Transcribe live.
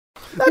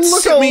That's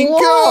Look so at me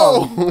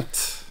long. go.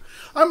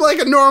 I'm like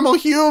a normal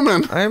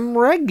human. I'm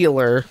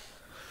regular.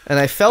 And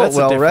I felt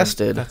well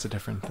rested. That's a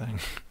different thing.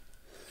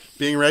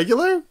 Being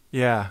regular?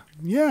 Yeah.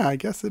 Yeah, I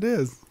guess it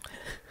is.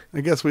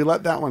 I guess we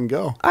let that one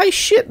go. I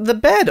shit the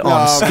bed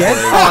on,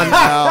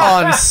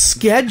 on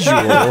schedule.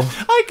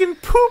 I can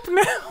poop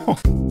now.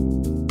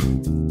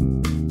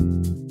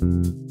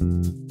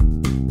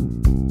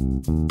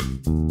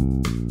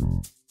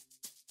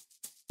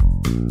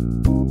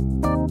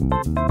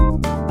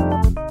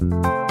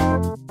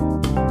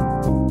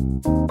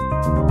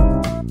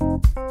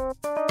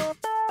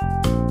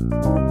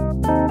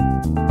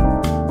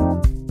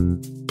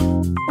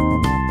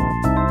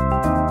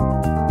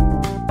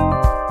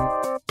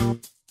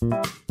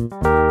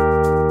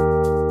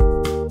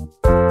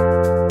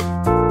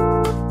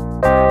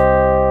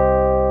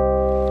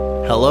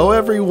 Hello,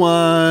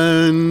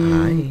 everyone.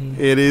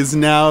 Hi. It is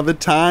now the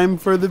time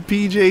for the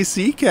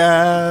PJC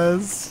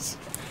cast.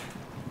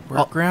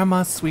 Where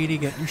Grandma, sweetie,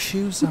 get your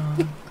shoes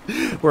on.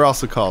 We're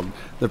also called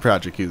the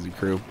Project Jacuzzi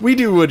Crew. We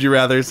do Would You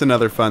Rathers and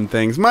other fun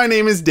things. My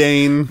name is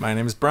Dane. My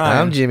name is Brian.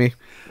 I'm Jimmy.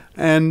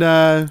 And,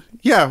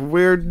 yeah,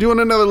 we're doing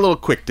another little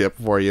quick dip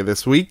for you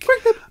this week.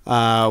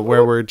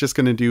 Where we're just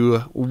going to do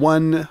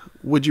one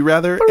Would You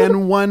Rather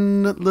and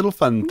one little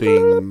fun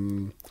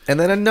thing. And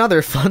then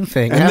another fun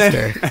thing And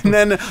after.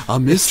 then a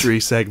mystery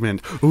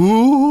segment.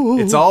 Ooh.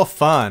 It's all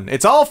fun.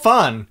 It's all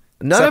fun.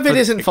 None of it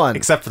isn't fun.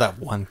 Except for that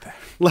one thing.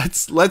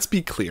 Let's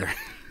be clear.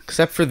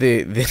 Except for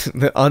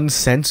the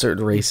uncensored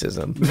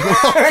racism.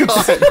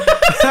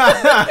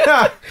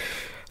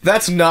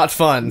 That's not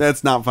fun.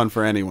 That's not fun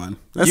for anyone.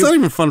 That's not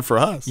even fun for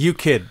us. You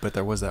kid, but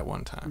there was that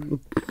one time.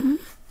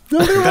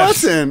 No, there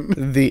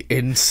wasn't. The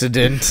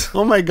incident.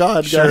 Oh my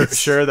God, guys.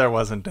 Sure there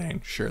wasn't,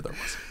 Dane. Sure there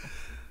wasn't.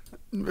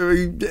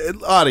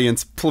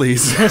 Audience,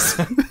 please.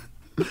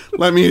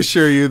 Let me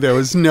assure you there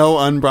was no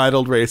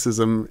unbridled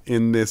racism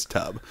in this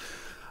tub.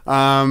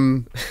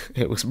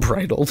 It was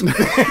bridled. It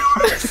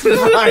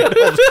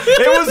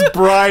was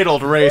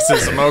bridled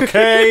racism,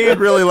 okay? I'd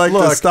really like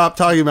to stop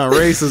talking about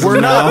racism. We're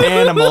now. not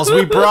animals.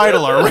 We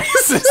bridle our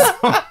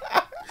racism.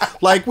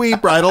 Like we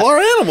bridle our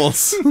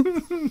animals.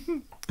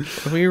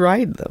 We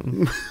ride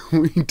them.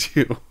 We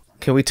do.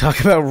 Can we talk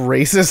about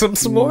racism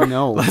some more?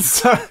 No.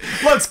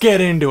 Let's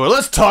get into it.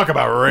 Let's talk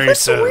about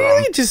Let's racism.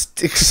 really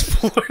just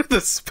explore the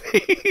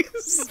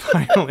space.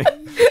 Finally.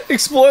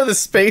 Explore the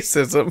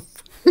spacism.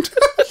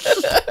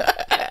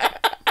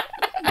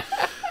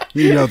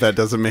 You know that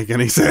doesn't make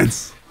any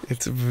sense.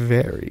 It's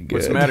very good.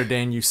 What's the matter,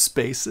 Dan? You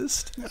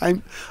spacist?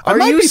 Are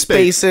might you be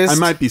spacist? I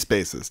might be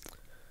spacist.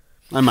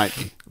 I might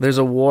be. There's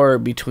a war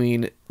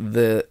between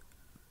the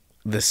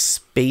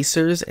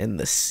spacers and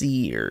the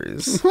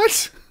seers.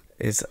 What?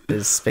 Is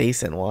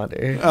space and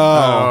water.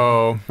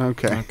 Oh.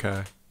 Okay.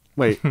 Okay.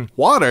 Wait.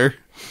 Water?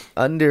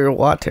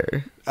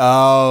 Underwater.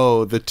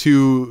 Oh, the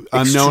two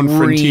unknown Extremes.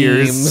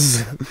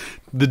 frontiers.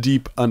 The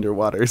deep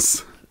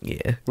underwaters.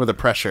 Yeah. Where the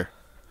pressure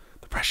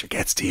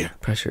gets to you.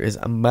 Pressure is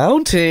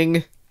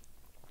mounting.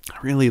 I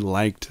really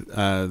liked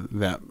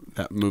that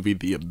movie,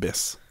 The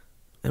Abyss.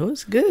 It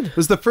was good. It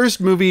was the first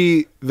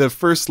movie,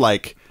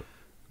 like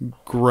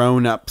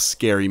grown-up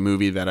scary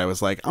movie that I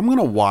was like, I'm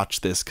gonna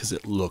watch this because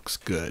it looks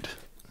good,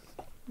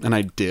 and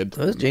I did.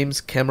 That was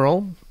James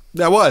Cameron.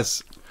 That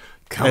was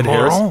Ed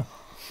Harris.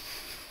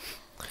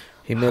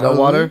 He made a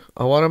water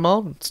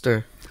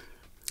monster.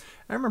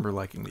 I remember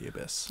liking The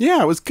Abyss.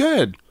 Yeah, it was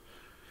good.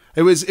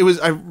 It was.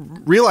 I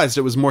realized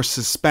it was more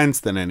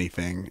suspense than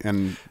anything,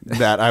 and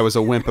that I was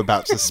a wimp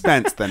about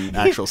suspense than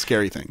actual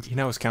scary things. You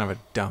know, it was kind of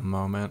a dumb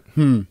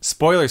moment.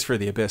 Spoilers for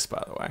The Abyss,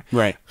 by the way.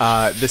 Right.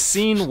 The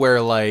scene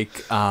where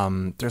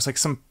there's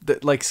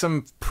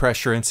some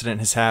pressure incident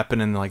has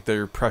happened and like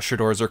their pressure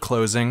doors are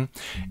closing,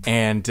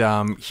 and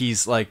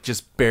he's like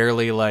just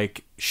barely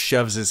like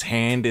shoves his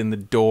hand in the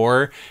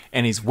door,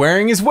 and he's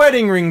wearing his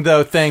wedding ring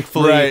though,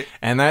 thankfully, right.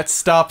 And that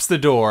stops the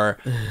door.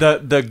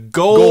 The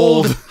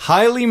gold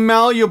highly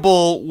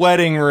malleable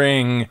wedding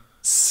ring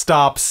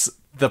stops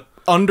the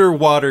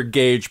underwater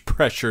gauge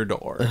pressure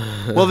door.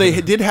 Well, they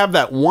did have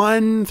that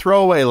one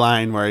throwaway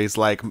line where he's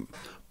like,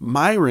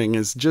 my ring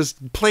is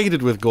just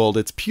plated with gold.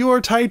 It's pure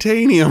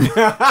titanium.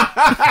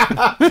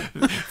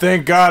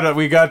 Thank God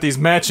we got these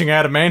matching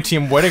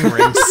adamantium wedding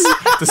rings.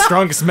 The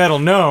strongest metal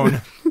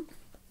known.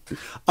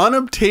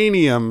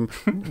 Unobtainium,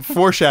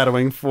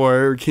 foreshadowing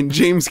for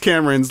James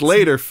Cameron's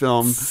later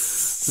film.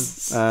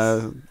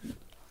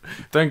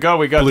 Thank God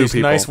we got Blue these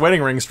people. nice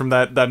wedding rings from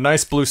that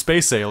nice blue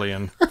space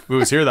alien who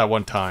was here that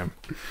one time.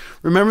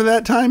 Remember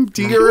that time,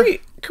 dear?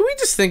 Can we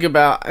just think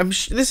about...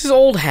 this is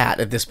old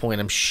hat at this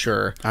point, I'm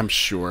sure. I'm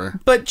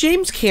sure. But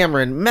James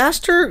Cameron,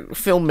 master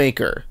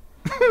filmmaker.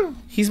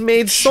 He's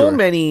made so Sure.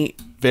 many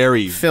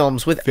Very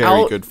films very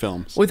without good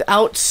films.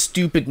 without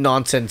stupid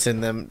nonsense in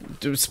them,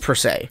 per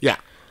se. Yeah.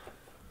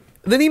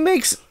 Then he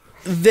makes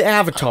The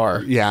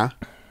Avatar, Yeah.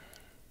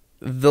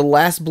 The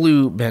Last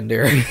Blue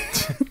Bender,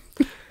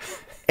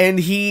 and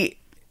he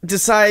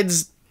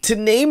decides to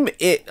name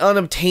it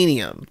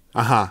Unobtainium.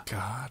 Uh-huh.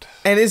 God.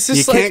 And it's You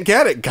just can't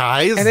get it,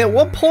 guys. And at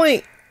what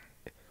point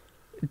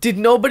Did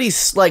nobody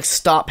like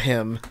stop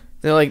him?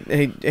 They're like,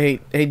 hey,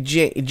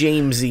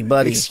 Jamesy,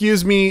 buddy.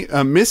 Excuse me,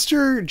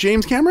 Mr.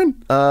 James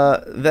Cameron?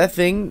 That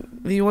thing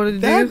that you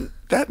wanted to do?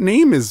 That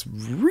name is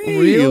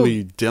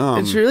really dumb.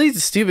 It's really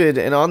stupid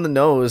and on the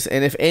nose.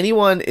 And if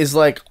anyone is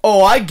like,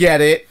 oh, I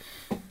get it,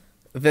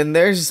 then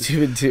they're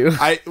stupid too.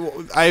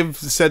 I've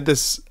said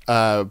this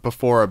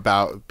before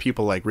about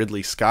people like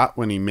Ridley Scott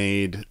when he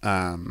made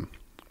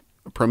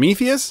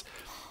Prometheus,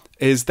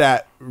 is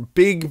that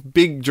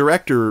big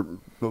director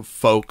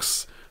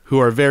folks who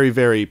are very,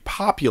 very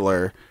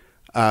popular,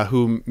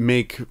 who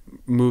make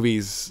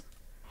movies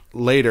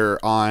later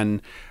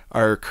on,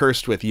 are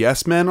cursed with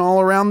yes men all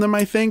around them,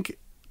 I think.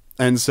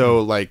 And so,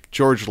 like,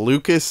 George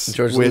Lucas,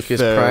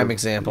 prime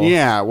example.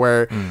 Yeah,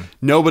 where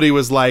nobody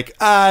was like,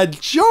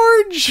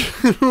 George!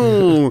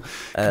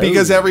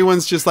 Because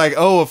everyone's just like,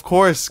 oh, of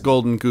course,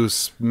 Golden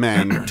Goose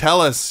Man,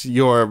 tell us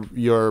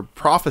your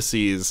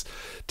prophecies.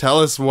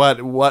 Tell us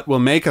what will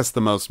make us the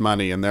most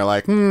money. And they're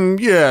like,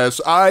 yes,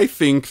 I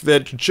think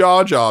that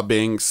Jar Jar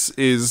Binks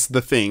is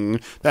the thing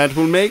that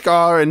will make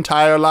our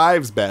entire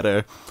lives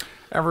better.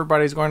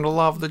 Everybody's going to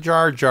love the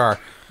Jar Jar.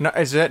 No,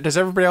 does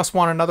everybody else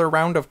want another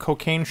round of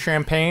cocaine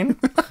champagne?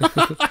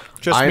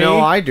 Just I me?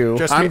 know I do.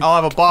 Just me.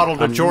 I'll have a bottle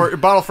for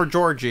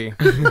Georgie.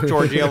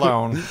 Georgie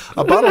alone.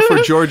 A Bottle for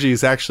Georgie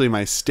is actually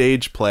my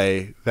stage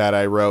play that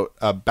I wrote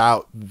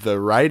about the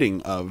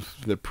writing of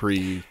the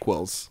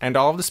prequels. And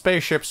all of the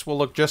spaceships will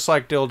look just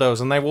like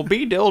dildos, and they will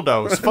be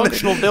dildos,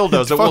 functional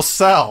dildos that will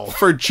sell.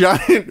 For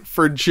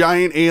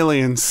giant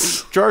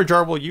aliens. Jar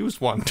Jar will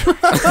use one.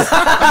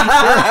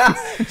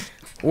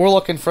 We're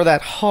looking for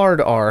that hard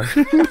R.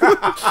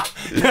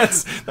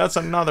 That's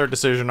another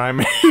decision I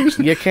made.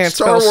 You can't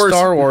spell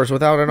Star Wars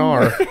without an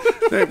R.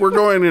 Hey, we're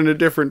going in a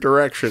different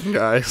direction,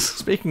 guys.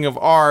 Speaking of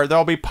R,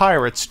 there'll be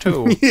pirates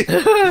too.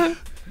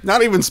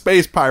 Not even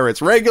space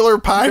pirates, regular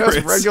pirates.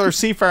 Just regular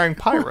seafaring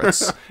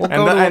pirates.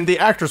 And the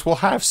actors will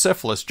have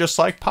syphilis just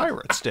like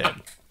pirates did.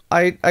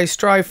 I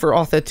strive for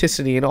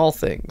authenticity in all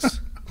things,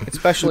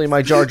 especially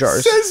my Jar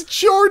Jars. Says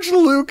George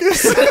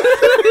Lucas.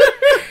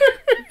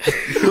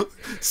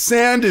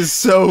 Sand is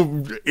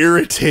so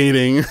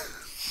irritating.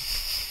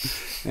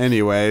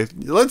 Anyway,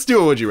 let's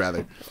do a Would You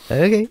Rather.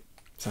 Okay.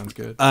 Sounds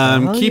good.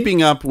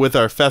 Keeping up with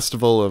our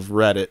festival of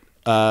Reddit,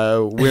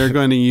 we're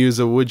going to use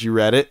a Would You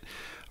Reddit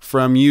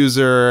from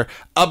user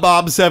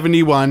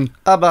abob71.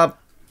 Abob.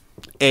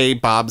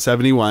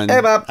 Abob71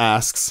 Hey, Bob.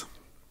 asks,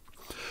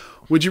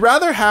 would you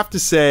rather have to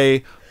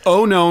say,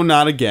 oh no,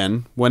 not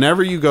again,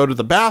 whenever you go to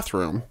the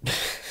bathroom,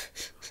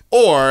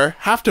 or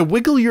have to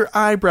wiggle your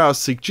eyebrows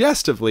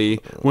suggestively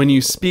when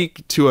you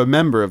speak to a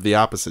member of the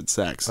opposite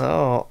sex?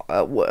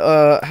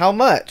 Oh, how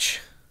much?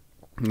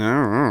 Like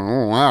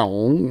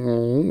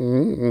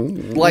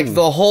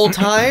the whole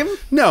time?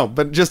 No,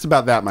 but just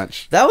about that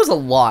much. That was a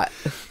lot.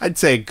 I'd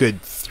say a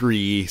good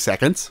 3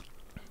 seconds.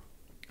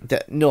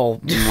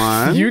 No.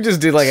 1, you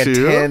just did like 2, a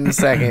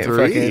 10-second 3.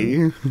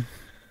 fucking...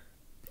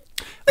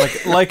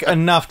 Like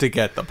enough to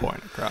get the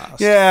point across.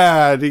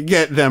 Yeah, to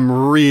get them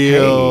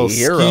real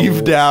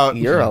skeeved out.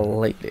 You're a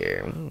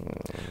lady.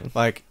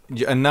 Like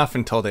enough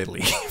until they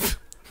leave.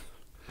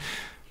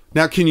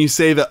 Now, can you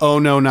say the "oh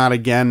no, not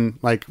again"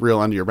 like real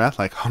under your breath,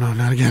 like "oh no,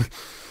 not again"?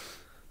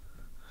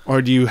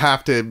 Or do you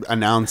have to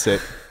announce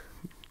it?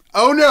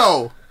 Oh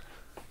no,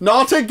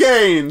 not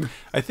again.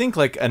 I think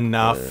like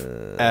enough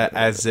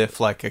as if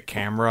like a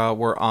camera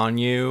were on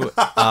you,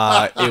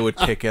 it would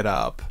pick it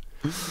up.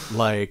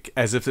 Like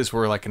as if this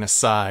were like an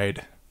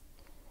aside.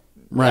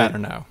 Right. I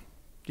don't know.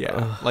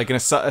 Yeah, like a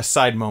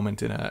side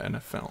moment in a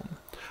film.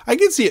 I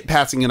can see it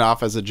passing it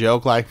off as a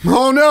joke, like,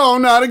 oh no,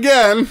 not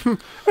again.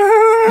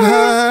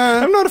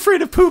 I'm not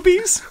afraid of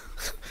poopies.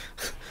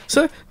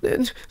 So,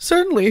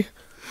 certainly.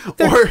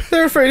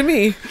 They're afraid of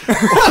me.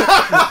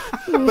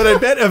 But I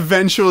bet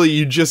eventually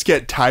you just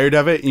get tired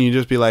of it and you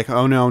just be like,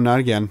 oh no, not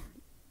again.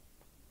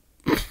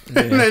 Yeah.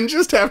 And then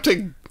just have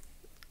to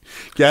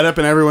get up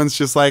and everyone's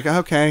just like,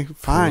 okay,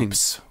 fine.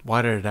 Poops.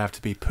 Why did it have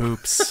to be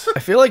poops? I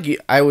feel like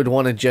I would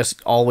want to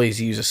just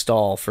always use a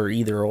stall for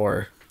either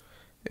or.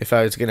 If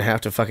I was going to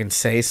have to fucking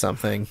say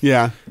something.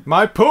 Yeah.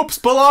 My poops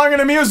belong in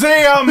a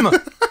museum!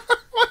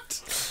 What?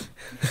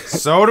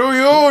 So do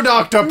you,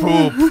 Dr.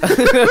 Poop.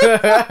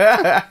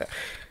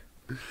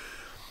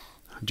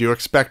 Do you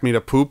expect me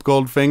to poop,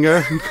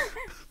 Goldfinger?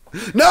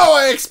 No,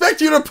 I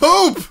expect you to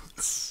poop!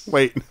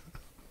 Wait.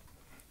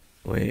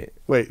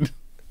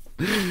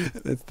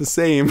 That's the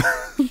same.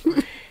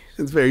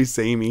 It's very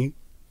samey.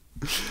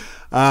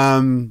 I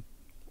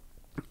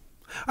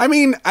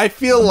mean, I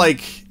feel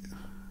like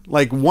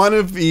one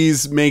of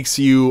these makes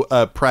you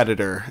a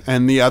predator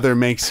and the other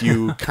makes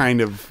you kind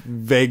of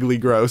vaguely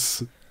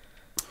gross.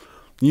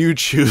 You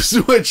choose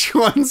which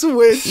one's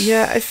which.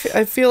 Yeah,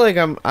 I feel like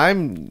I'm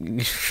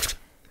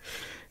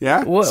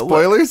Yeah?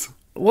 Spoilers?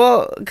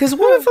 Well, because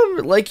one of them,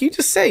 like you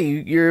just say,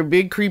 you're a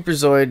big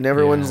creeperzoid and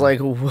everyone's like,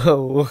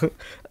 whoa,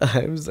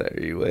 I'm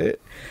sorry, what?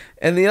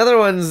 And the other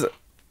one's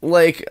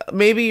like,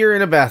 maybe you're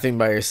in a bathroom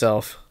by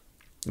yourself.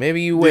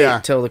 Maybe you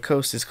wait till the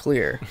coast is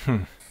clear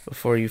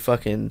before you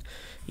fucking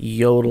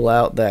yodel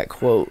out that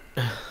quote.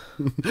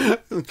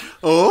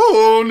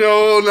 Oh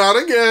no, not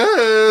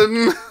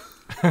again.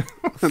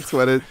 That's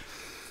what it.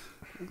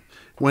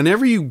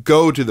 Whenever you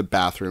go to the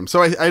bathroom,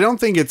 so I don't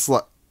think it's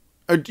like.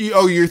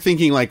 You're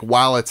thinking like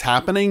while it's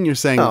happening, you're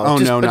saying, "Oh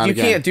no, not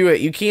again." You can't do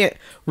it. You can't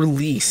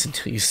release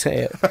until you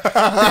say it.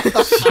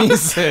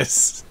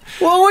 Jesus.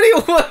 Well,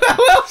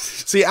 what else?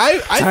 See, I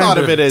thought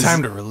of it as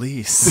time to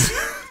release.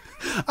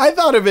 I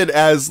thought of it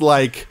as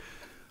like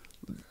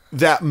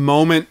that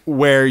moment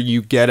where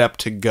you get up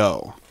to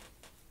go.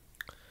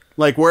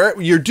 Like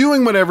where you're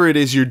doing whatever it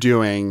is you're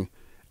doing,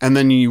 and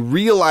then you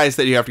realize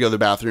that you have to go to the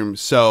bathroom.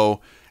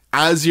 So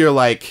as you're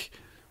like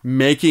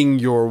making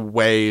your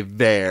way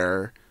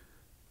there,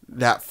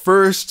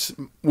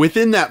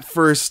 within that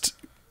first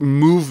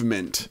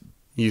movement,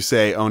 you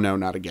say, "Oh no,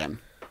 not again."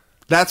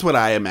 That's what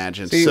I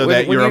imagined. See, so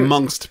that you're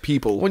amongst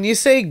people. When you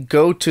say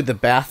go to the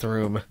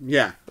bathroom,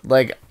 yeah,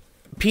 like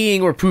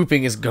peeing or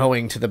pooping is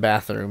going to the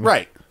bathroom,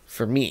 right?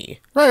 For me,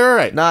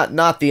 right.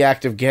 Not the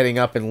act of getting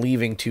up and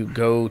leaving to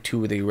go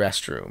to the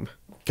restroom.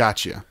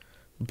 Gotcha.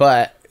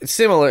 But it's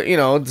similar,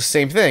 the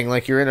same thing.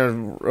 Like you're in a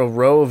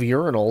row of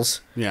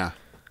urinals. Yeah,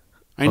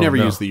 I never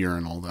use the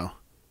urinal though.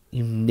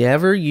 You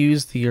never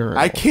use the urinal.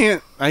 I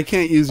can't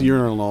use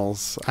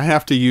urinals. I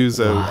have to use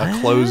a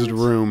closed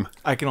room.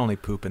 I can only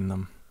poop in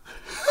them.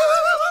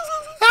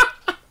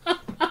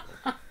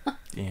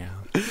 Yeah.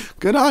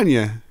 Good on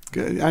you.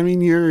 Good. I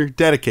mean, you're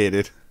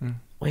dedicated.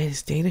 Wait,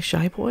 is Dana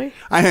shy boy?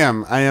 I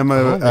am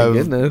Oh my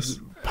goodness.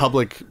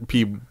 Public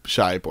pee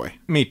shy boy.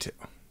 Me too.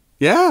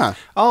 Yeah.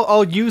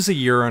 I'll use a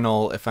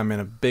urinal if I'm in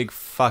a big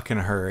fucking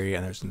hurry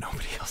and there's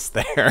nobody else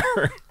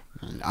there.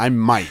 I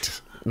might.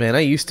 Man,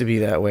 I used to be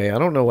that way. I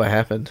don't know what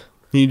happened.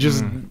 You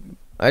just...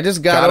 I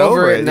just got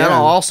over it, and then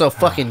I'll also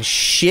fucking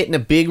shit in a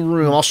big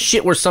room. I'll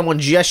shit where someone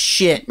just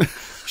shit.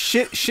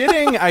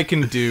 Shitting I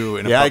can do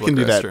in a I public can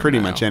do that restroom pretty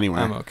now. much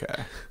anywhere. I'm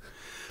okay.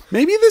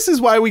 Maybe this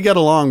is why we get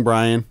along,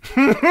 Brian.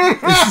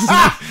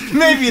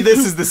 Maybe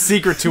this is the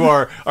secret to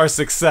our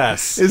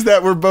success. Is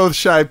that we're both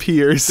shy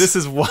peers. This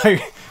is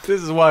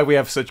why we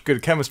have such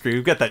good chemistry.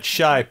 We've got that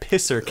shy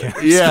pisser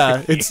chemistry.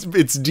 Yeah,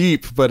 it's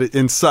deep,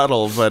 and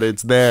subtle, but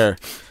it's there.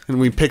 And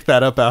we pick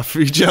that up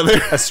after each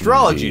other.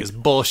 Astrology is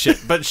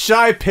bullshit, but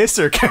shy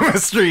pisser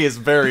chemistry is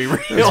very real.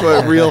 That's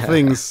what real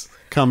things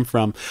come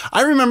from.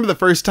 I remember the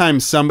first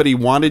time somebody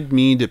wanted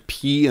me to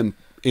pee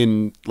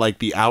in like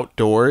the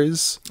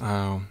outdoors.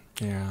 Oh,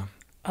 yeah.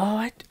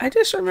 Oh, I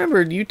just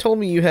remembered you told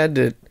me you had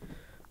to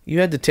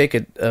take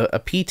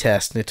a pee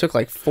test, and it took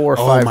like 4 or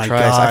 5 my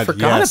tries. God, I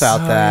forgot yes.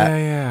 about that.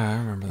 Yeah, I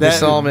remember that.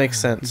 This all makes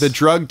sense. The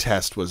drug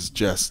test was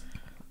just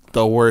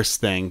the worst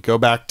thing. Go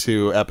back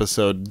to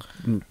episode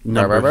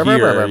number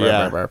here.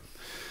 Yeah.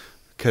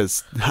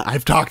 Because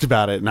I've talked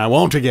about it and I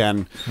won't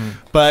again.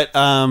 But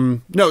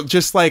no,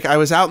 just like I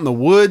was out in the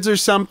woods or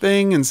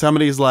something and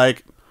somebody's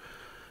like,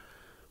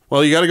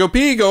 "Well, you got to go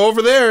pee, go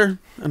over there."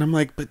 And I'm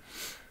like, "But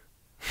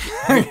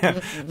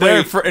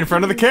there in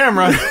front of the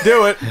camera,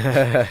 do it."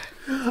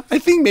 I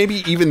think maybe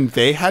even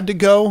they had to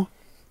go.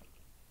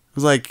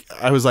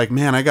 I was like,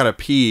 "Man, I got to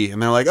pee." And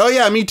they're like, "Oh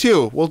yeah, me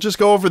too. We'll just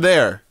go over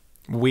there."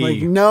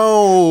 Like,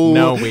 no,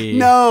 not we.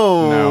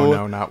 No,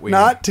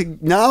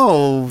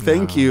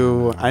 thank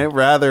you. I'd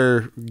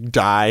rather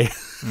die.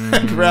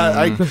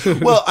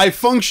 I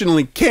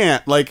functionally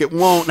can't. Like, it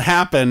won't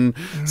happen.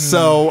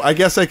 So I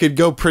guess I could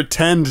go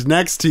pretend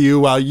next to you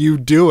while you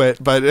do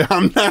it, but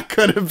I'm not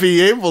gonna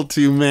be able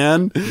to,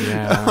 man.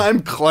 Yeah.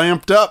 I'm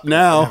clamped up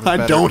now.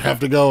 I don't have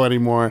to go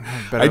anymore.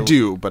 I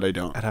do, but I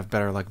don't. I'd have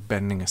better like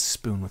bending a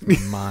spoon with my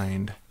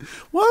mind.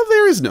 Well,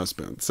 there is no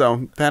spoon,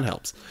 so that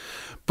helps.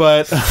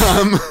 But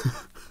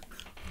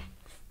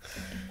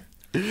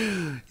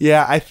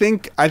yeah, I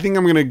think I'm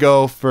gonna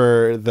go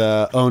for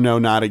the "oh no,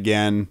 not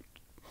again,"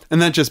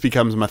 and that just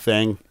becomes my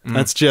thing.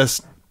 That's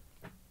just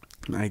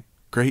like,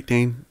 great,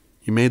 Dane,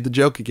 you made the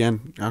joke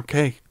again.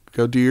 Okay,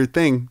 go do your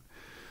thing.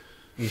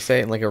 You say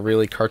it in like a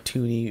really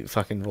cartoony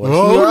fucking voice.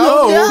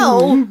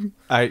 Oh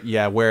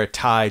no! Wear a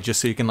tie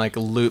just so you can like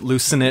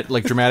loosen it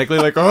like dramatically,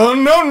 like "oh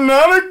no,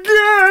 not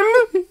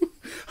again."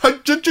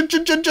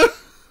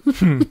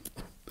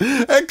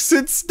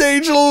 Exit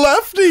stage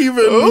left,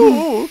 even.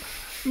 Oh,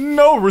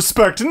 no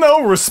respect,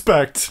 no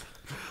respect.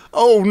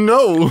 Oh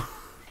no.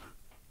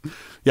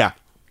 Yeah,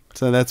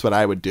 so that's what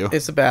I would do.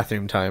 It's a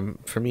bathroom time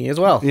for me as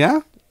well.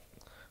 Yeah.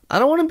 I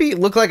don't want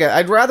to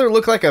I'd rather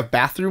look like a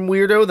bathroom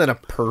weirdo than a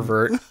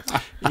pervert.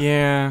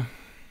 Yeah.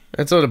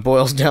 That's what it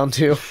boils down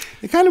to.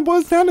 It kind of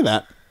boils down to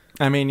that.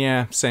 I mean,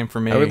 yeah, same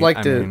for me. I would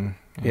like to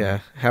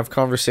have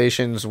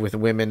conversations with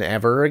women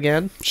ever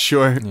again.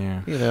 Sure.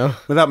 Yeah.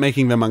 Without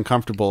making them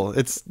uncomfortable.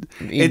 It's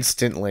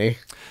instantly.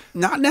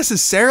 Not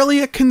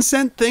necessarily a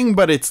consent thing,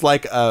 but it's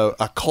like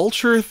a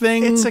culture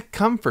thing. It's a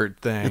comfort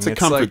thing. It's a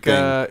comfort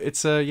thing.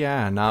 It's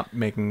not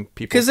making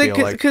people feel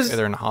like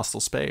they're in a hostile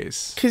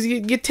space. Because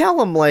you tell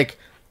them like,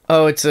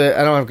 "Oh, I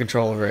don't have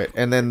control over it,"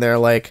 and then they're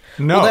like,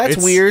 "No, well,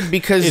 that's weird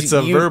because it's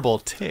a verbal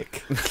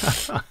tick."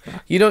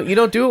 You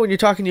don't do it when you're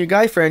talking to your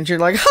guy friends. You're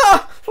like,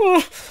 "Ha,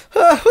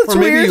 that's or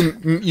maybe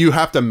weird." you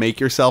have to make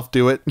yourself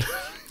do it.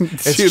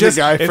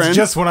 It's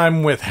just when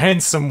I'm with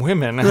handsome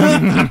women.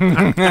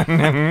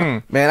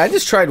 Man, I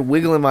just tried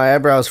wiggling my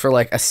eyebrows for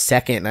like a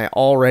second, and I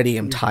already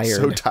am tired.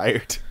 So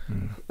tired.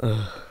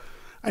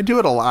 I do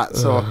it a lot,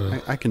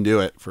 so I can do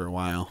it for a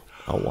while.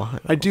 A while.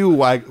 I do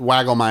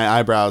waggle my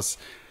eyebrows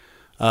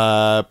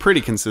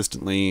pretty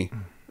consistently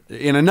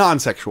in a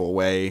non-sexual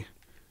way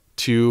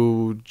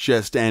to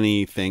just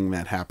anything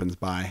that happens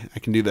by. I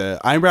can do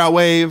the eyebrow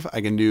wave. I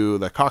can do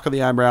the cock of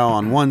the eyebrow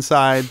on one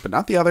side, but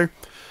not the other.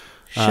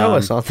 Show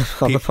us on the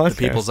podcast.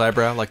 The people's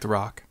eyebrow, like The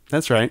Rock.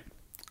 That's right.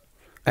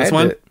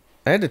 I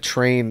had to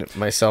train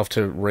myself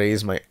to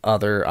raise my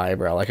other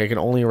eyebrow. Like I can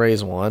only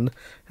raise one,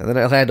 and then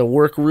I had to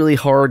work really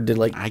hard to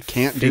like. I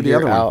can't do the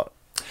other one.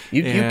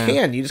 You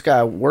can. You just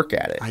gotta work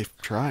at it. I've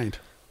tried.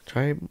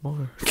 Try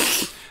more.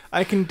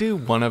 I can do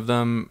one of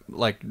them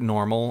like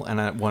normal,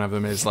 and one of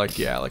them is like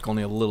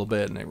only a little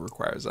bit, and it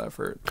requires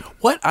effort.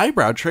 What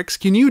eyebrow tricks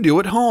can you do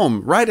at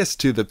home? Write us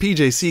to the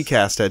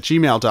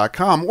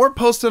pjccast@gmail.com or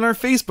post on our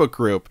Facebook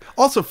group.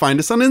 Also find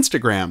us on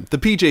Instagram, the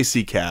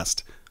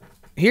PJCcast.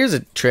 Here's a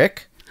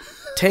trick.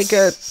 Take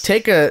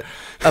a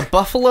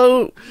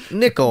buffalo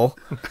nickel,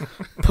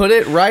 put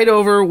it right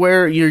over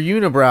where your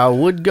unibrow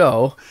would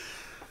go,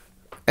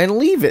 and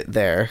leave it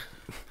there.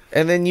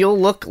 And then you'll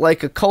look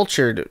like a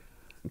cultured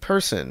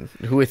person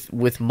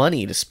with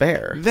money to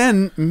spare.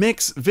 Then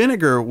mix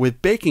vinegar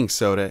with baking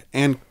soda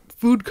and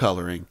food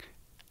coloring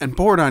and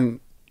pour it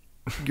on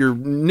your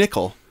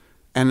nickel,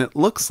 and it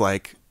looks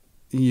like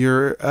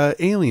you're an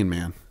alien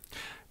man.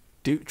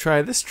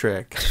 Try this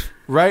trick.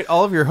 Write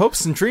all of your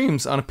hopes and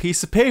dreams on a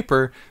piece of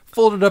paper,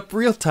 fold it up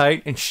real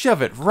tight, and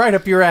shove it right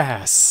up your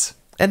ass.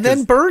 And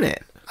then burn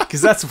it.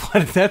 Because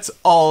that's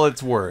all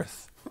it's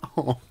worth.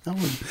 Oh,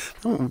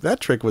 that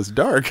trick was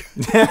dark.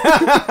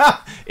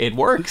 It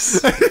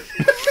works.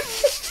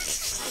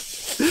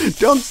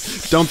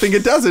 Don't think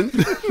it doesn't,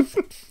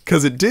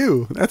 because it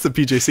do. That's a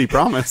PJC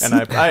promise. And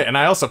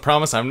I also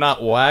promise I'm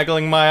not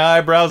waggling my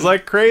eyebrows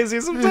like crazy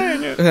as I'm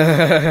saying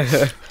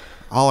it.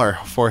 All our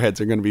foreheads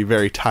are going to be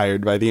very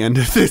tired by the end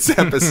of this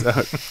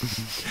episode.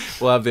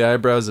 We'll have the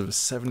eyebrows of a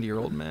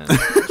 70-year-old man.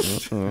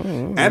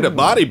 And a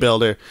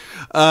bodybuilder.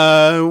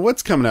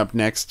 What's coming up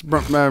next? Jim?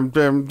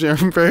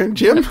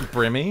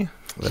 Brimmy?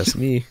 That's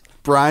me.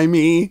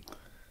 Brimy.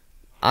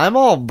 I'm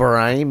all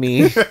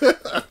brimy.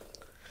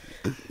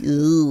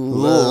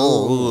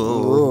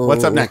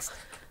 What's up next?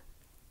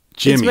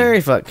 Jimmy. It's Mary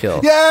Fuck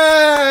Kill.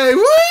 Yay!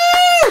 Woo!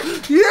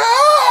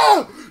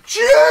 Yeah!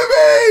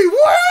 Jimmy! Woo!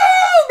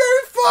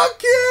 Mary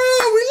Fuck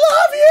you! We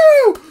love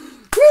you!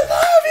 We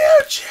love you,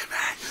 Jimmy!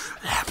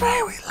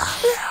 Jimmy, we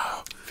love you!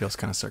 Feels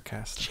kind of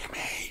sarcastic.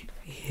 Jimmy.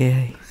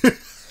 Yay.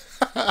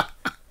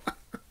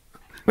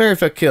 Marry,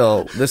 fuck,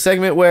 kill. The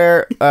segment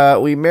where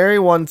we marry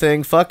one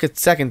thing, fuck a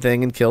second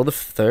thing, and kill the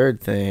third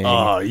thing.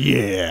 Oh,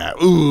 yeah.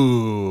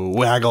 Ooh,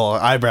 waggle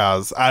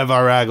eyebrows.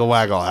 Waggle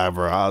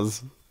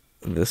eyebrows.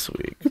 This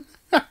week.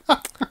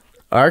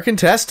 Our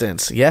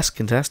contestants,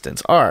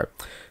 are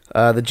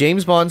the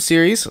James Bond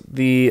series,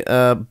 the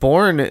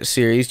Bourne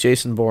series,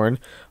 Jason Bourne,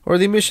 or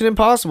the Mission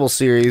Impossible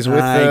series with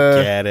I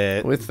get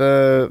it. With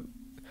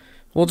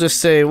we'll just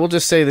say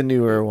the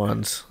newer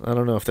ones. I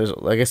don't know if there's,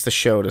 I guess the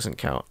show doesn't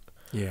count.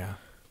 Yeah.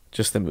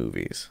 Just the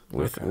movies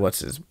with what's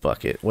his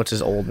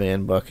old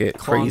man bucket?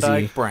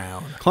 Klondike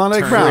Brown.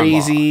 Klondike Brown.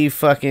 Crazy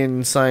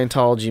fucking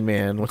Scientology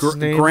man. What's his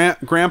name?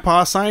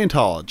 Grandpa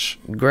Scientology.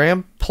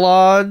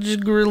 Grandpa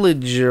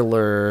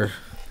Grilligler.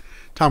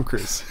 Tom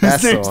Cruise.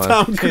 That's His name's the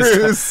one. Tom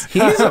Cruise.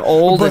 He's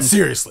old But and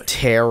seriously.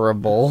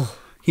 terrible.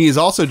 He is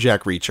also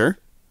Jack Reacher.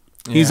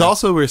 He's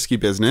also Risky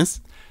Business.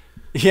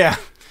 Yeah.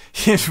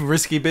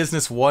 Risky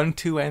Business 1,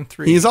 2, and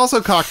 3. He's also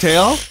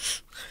Cocktail.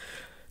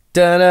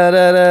 Da da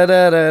da da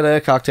da da da.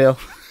 Cocktail.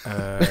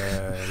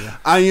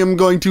 I am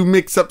going to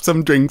mix up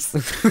some drinks.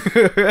 Take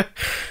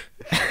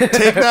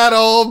that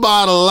old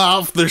bottle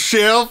off the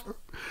shelf.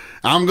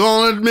 I'm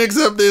going to mix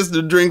up this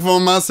to drink for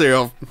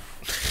myself.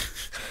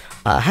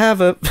 I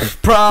have a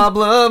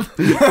problem.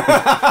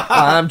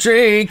 I'm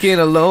drinking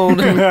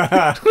alone.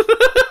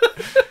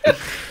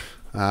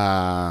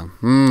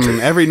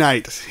 Every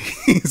night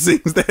he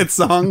sings that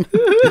song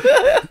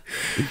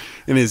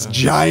in his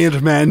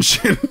giant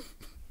mansion.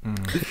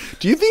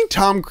 Do you think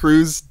Tom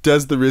Cruise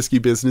does the Risky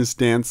Business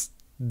dance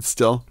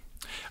still?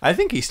 I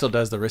think he still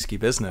does the Risky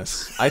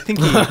Business. I think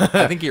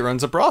he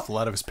runs a brothel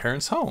out of his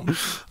parents' home.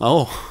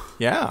 Oh.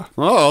 Yeah.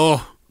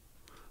 Oh.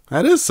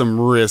 That is some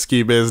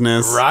risky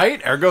business.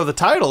 Right? Ergo the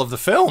title of the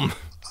film.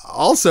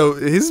 Also,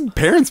 his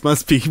parents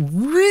must be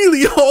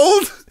really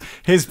old.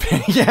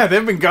 Yeah,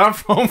 they've been gone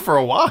from home for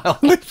a while.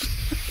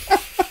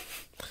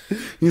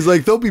 He's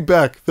like, they'll be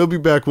back. They'll be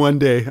back one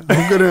day.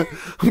 I'm gonna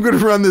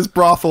run this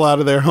brothel out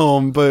of their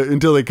home, but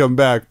until they come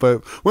back.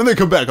 But when they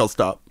come back, I'll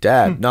stop.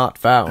 Dad not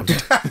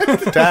found.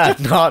 Dad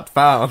not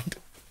found.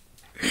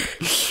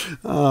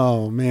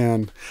 Oh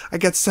man, I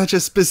get such a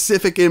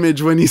specific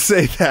image when you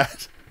say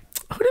that.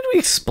 Who did we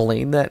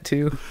explain that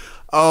to?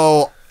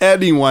 Oh,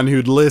 anyone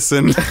who'd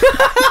listen.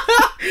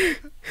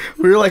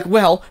 We were like,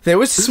 well, there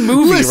was this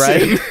movie,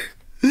 right?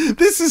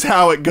 This is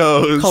how it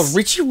goes. Called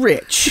Richie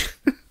Rich.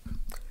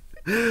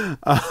 That's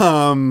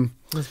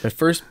my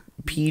first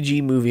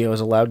PG movie I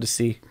was allowed to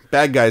see.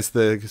 Bad guy's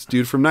the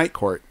dude from Night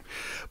Court.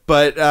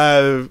 But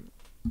Ow.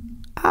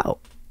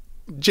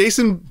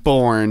 Jason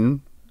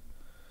Bourne,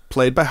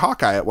 played by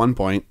Hawkeye at one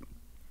point.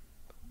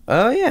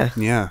 Oh, yeah.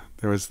 Yeah,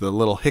 there was the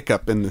little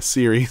hiccup in the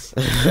series.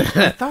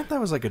 I thought that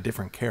was like a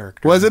different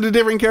character. Was it a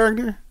different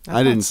character?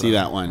 I didn't see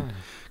that one.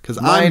 Because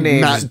I'm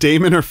Matt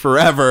Damon or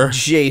forever.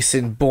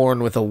 Jason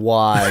Bourne with a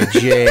Y.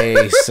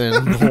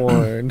 Jason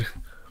Bourne.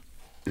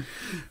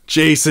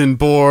 Jason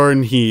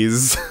Bourne,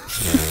 he's...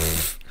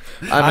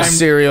 I'm a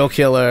serial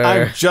killer.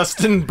 I'm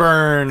Justin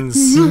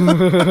Burns.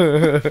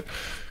 I'm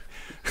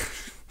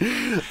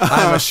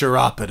a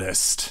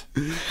chiropodist.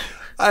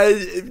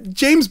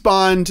 James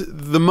Bond,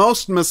 the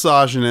most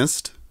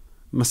misogynist.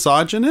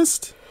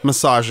 Misogynist?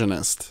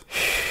 Misogynist.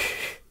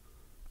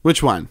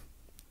 Which one?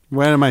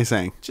 What am I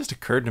saying? It just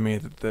occurred to me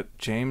that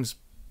James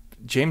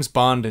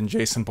Bond and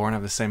Jason Bourne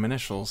have the same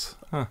initials.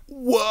 Huh.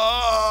 Whoa!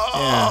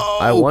 Yeah.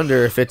 I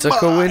wonder if it's a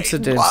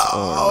coincidence.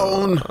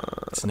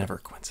 It's never a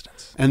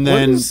coincidence. And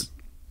then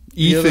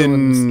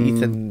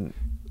Ethan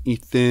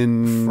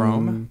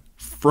From.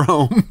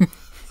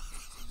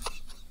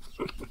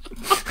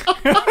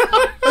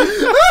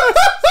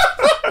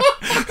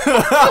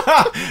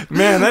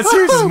 Man, that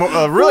series is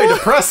really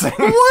depressing.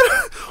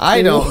 What?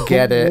 I don't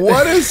get it.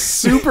 What a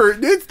super...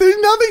 there's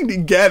nothing to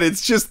get.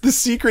 It's just the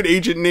secret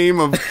agent name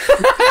of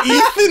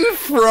Ethan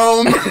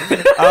Frome.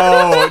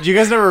 Oh, do you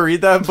guys never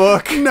read that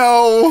book?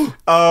 No.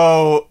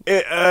 Oh,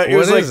 it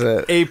was like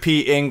it? AP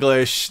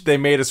English. They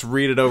made us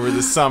read it over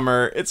the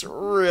summer. It's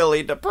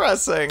really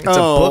depressing. It's a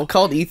book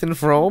called Ethan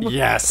Frome?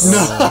 Yes.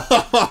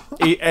 No.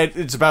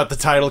 It's about the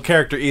title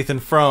character, Ethan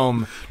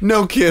Frome.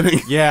 No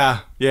kidding.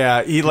 Yeah.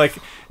 He like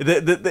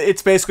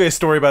it's basically a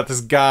story about this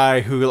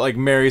guy who like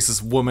marries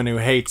this woman who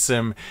hates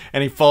him,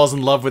 and he falls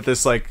in love with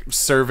this like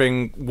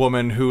serving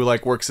woman who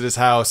like works at his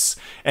house,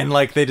 and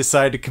like they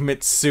decide to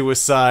commit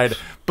suicide,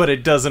 but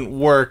it doesn't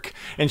work,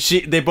 and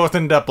they both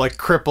end up like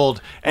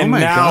crippled, and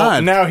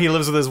now he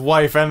lives with his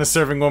wife and the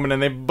serving woman,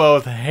 and they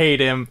both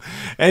hate him.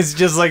 And it's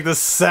just like the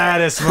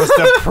saddest, most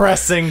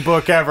depressing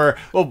book ever.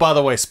 Oh, by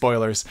the way,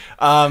 spoilers.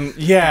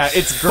 Yeah,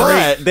 it's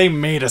great. They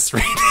made us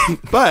read it.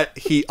 But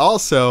he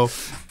also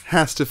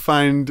has to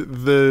find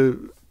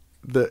the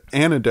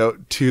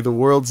antidote to the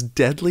world's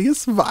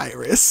deadliest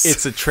virus.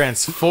 It's a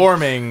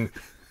transforming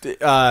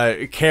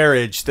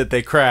carriage that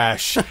they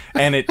crash,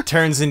 and it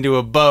turns into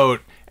a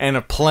boat and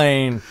a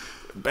plane,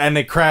 and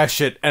they crash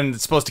it, and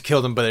it's supposed to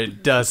kill them, but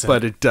it doesn't.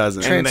 And they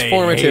hate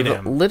Transformative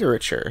him.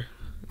 literature,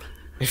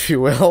 if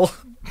you will.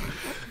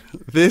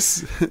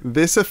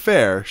 This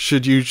affair,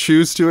 should you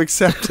choose to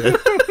accept it,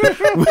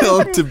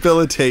 will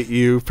debilitate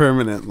you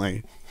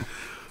permanently.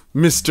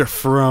 Mr.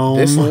 Frome.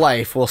 This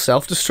life will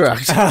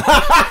self-destruct.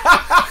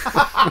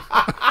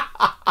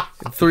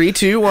 3,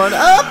 2, 1,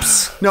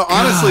 ups! No,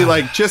 honestly,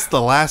 like, just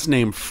the last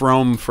name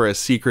Frome for a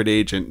secret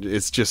agent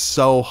is just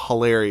so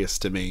hilarious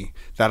to me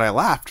that I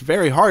laughed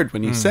very hard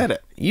when you said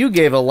it. You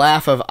gave a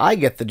laugh of, I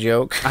get the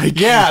joke.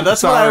 Yeah,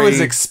 that's what I was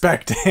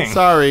expecting.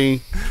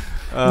 Sorry.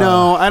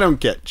 No, I don't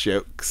get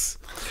jokes.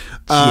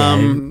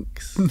 But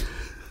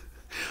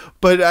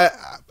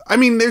I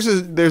mean, there's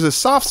a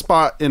soft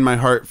spot in my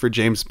heart for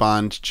James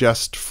Bond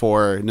just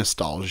for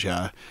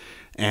nostalgia,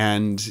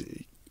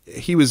 and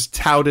he was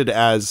touted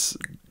as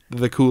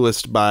the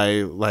coolest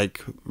by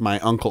like my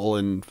uncle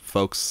and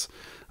folks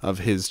of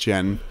his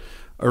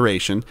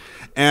generation,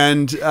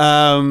 and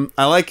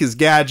I like his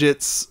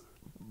gadgets,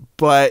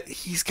 but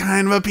he's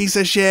kind of a piece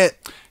of shit.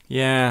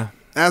 Yeah.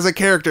 As a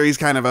character, he's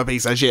kind of a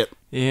piece of shit.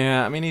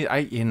 Yeah, I mean,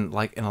 in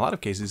a lot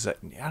of cases, I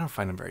don't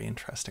find him very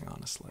interesting,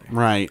 honestly.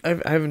 Right.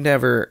 I've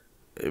never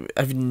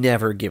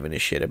given a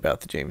shit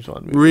about the James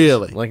Bond movies.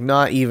 Really? Like,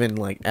 not even,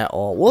 like, at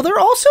all. Well, they're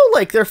also,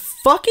 like, they're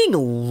fucking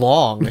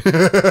long.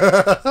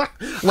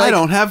 I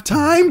don't have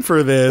time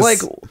for this. Like,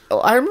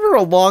 I remember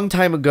a long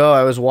time ago,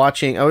 I was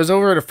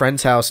over at a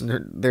friend's house,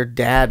 and their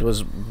dad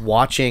was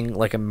watching,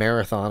 like, a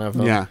marathon of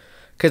them. Yeah.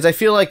 Because I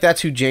feel like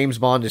that's who James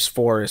Bond is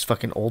for, is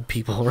fucking old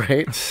people,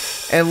 right?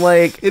 And,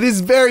 like... It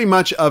is very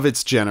much of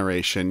its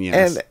generation,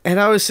 yes. And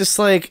I was just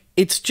like,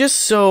 it's just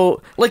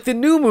so... Like, the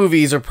new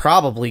movies are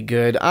probably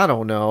good. I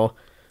don't know.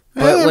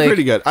 But They're like,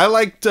 pretty good. I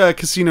liked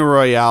Casino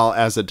Royale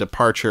as a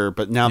departure,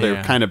 but now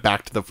they're kind of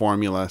back to the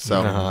formula,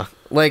 so...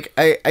 Like,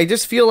 I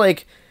just feel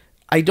like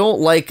I don't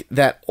like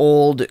that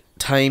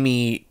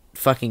old-timey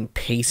fucking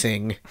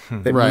pacing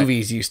that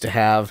movies used to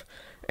have.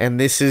 And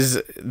this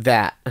is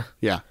that.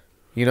 Yeah.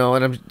 You know,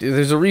 and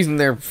there's a reason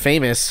they're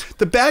famous.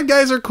 The bad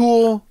guys are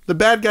cool. The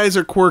bad guys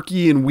are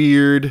quirky and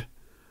weird.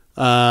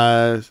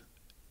 But...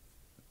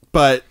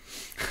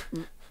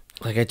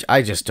 Like,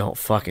 I just don't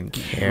fucking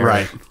care.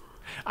 Right.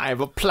 I have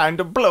a plan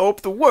to blow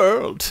up the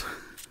world.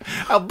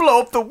 I'll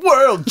blow up the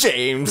world,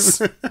 James.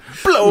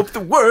 Blow up the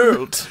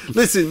world.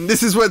 Listen,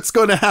 this is what's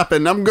going to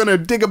happen. I'm going to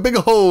dig a big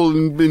hole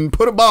and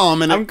put a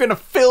bomb in it. I'm gonna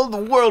fill the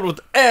world with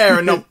air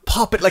and I'll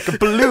pop it like a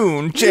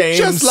balloon, James.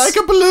 Just like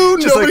a balloon.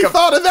 Nobody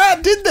thought of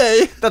that, did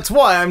they? That's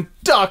why I'm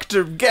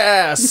Dr.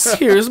 Gas.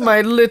 Here's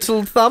my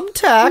little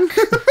thumbtack.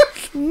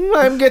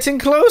 I'm getting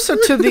closer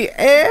to the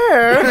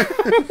air.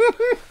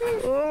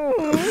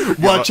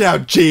 Watch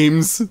out,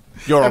 James.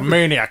 You're a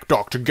maniac,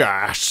 Dr.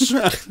 Gas.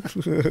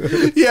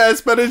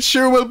 Yes, but it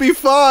sure will be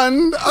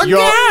fun.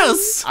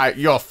 Yes.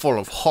 You're full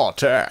of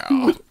hot air.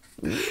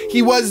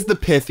 He was the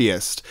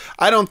pithiest.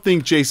 I don't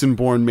think Jason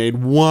Bourne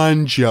made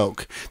one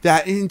joke.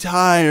 That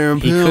entire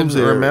He film couldn't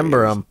series.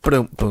 remember him.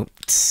 Boom, boom.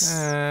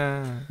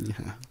 Yeah.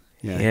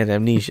 He had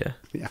amnesia.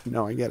 Yeah,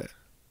 no, I get it.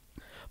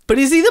 But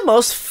is he the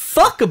most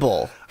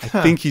fuckable? I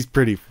think he's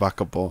pretty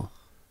fuckable.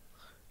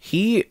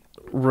 He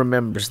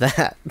remembers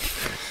that.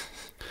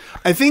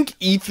 I think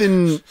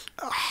Ethan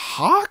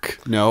Hawke?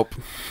 Nope.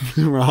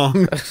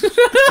 Wrong.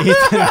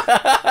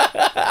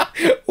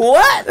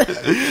 What?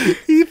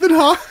 Ethan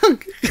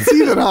Hawke. It's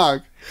Ethan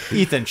Hawke.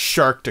 Ethan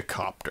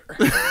Sharktacopter.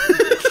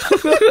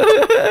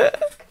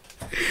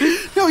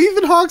 No,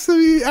 Ethan Hawke's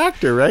the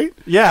actor, right?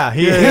 Yeah,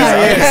 he is.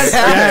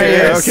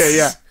 Yeah. Okay,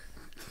 yeah.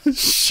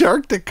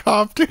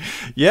 Sharktacopter.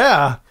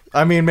 Yeah.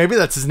 I mean, maybe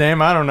that's his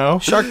name. I don't know.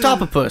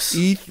 Sharktopopus.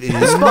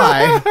 Ethan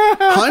Spy.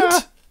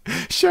 Hunt?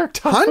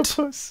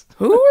 Sharktopus.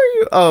 Who are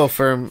you? Oh,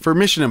 For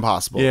Mission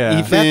Impossible. Yeah.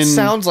 Ethan that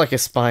sounds like a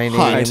spy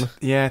Hunt. name.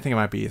 Yeah, I think it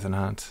might be Ethan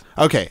Hunt.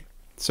 Okay,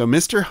 so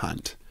Mr.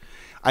 Hunt,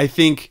 I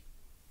think,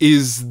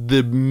 is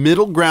the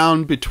middle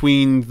ground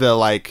between the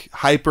like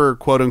hyper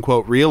quote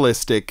unquote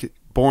realistic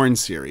Bourne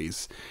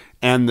series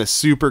and the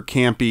super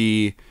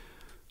campy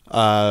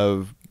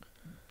of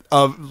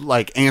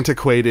like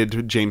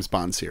antiquated James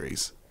Bond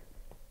series.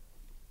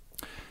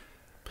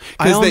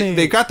 Because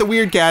they got the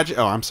weird gadget.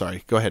 Oh, I'm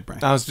sorry. Go ahead,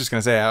 Brian. I was just going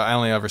to say, I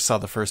only ever saw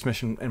the first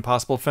Mission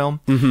Impossible film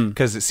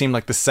because it seemed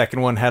like the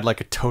second one had like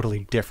a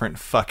totally different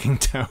fucking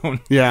tone.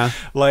 Yeah.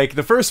 Like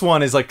the first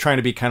one is like trying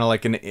to be kind of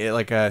like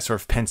like a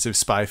sort of pensive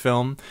spy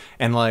film.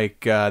 And like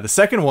the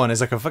second one is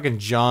like a fucking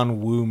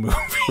John Woo movie.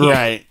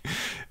 Right.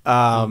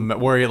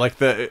 Where you like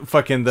the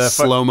fucking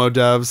slow-mo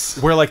doves.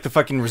 where like the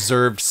fucking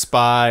reserved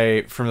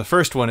spy from the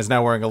first one is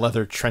now wearing a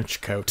leather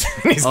trench coat.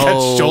 And he's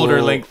got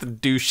shoulder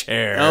length douche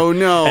hair. Oh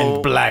no.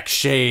 And black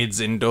shades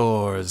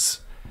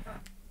indoors.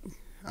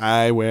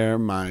 I wear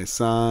my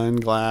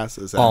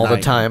sunglasses at All the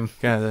night. time.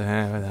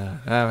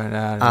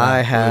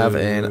 I have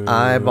an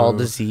eyeball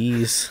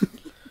disease.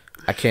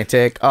 I can't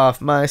take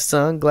off my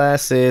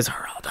sunglasses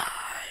or I'll die.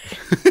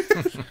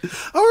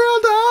 Or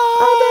I'll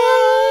die.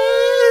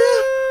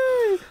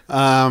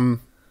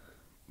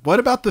 What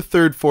about the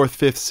 3rd, 4th,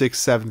 5th,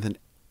 6th, 7th, and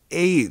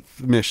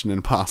 8th Mission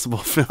Impossible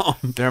film?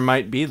 There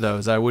might be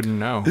those. I wouldn't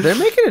know. They're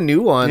making a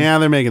new one. Yeah,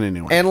 they're making a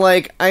new one. And,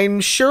 like,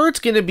 I'm sure it's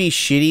going to be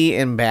shitty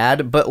and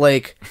bad, but,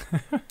 like...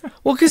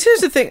 well, because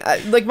here's the thing.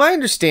 Like, my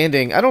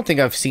understanding... I don't think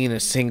I've seen a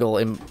single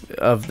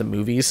of the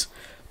movies.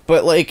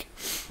 But, like,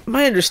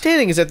 my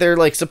understanding is that they're,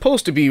 like,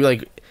 supposed to be,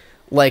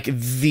 like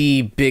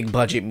the big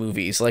budget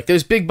movies. Like,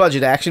 there's big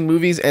budget action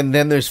movies, and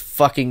then there's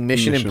fucking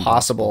Mission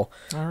Impossible.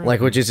 Right.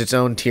 Like, which is its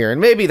own tier. And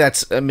maybe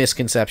that's a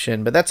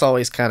misconception, but that's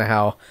always kind of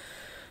how...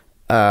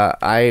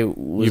 I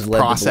was You've led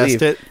processed to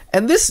believe. it?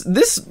 And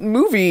this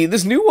movie,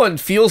 this new one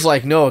feels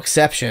like no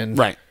exception.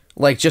 Right.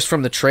 Like just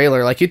from the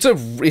trailer. Like it's a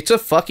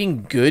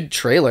fucking good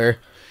trailer.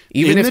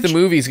 Even if the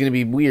movie's going to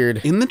be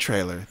weird. In the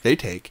trailer, they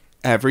take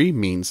every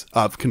means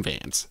of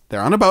conveyance.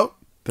 They're on a boat,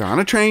 they're on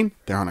a train,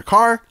 they're on a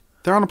car,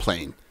 they're on a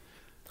plane.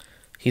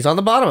 He's on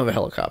the bottom of a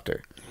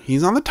helicopter.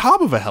 He's on the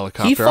top of a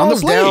helicopter. He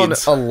falls on the down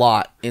blades. a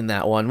lot in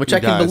that one, which I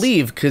can does.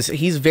 believe because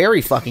he's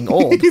very fucking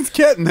old. He's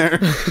getting there.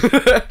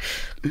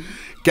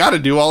 Got to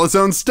do all his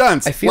own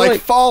stunts, I feel like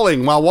like-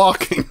 falling while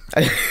walking.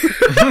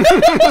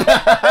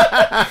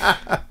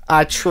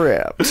 I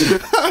tripped.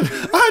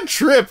 I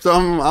tripped.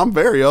 I'm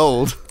very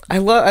old. I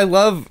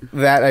love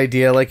that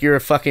idea. Like you're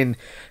a fucking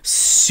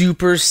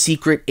super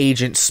secret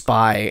agent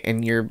spy,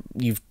 and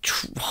you've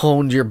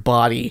honed your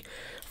body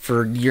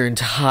for your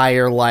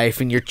entire life,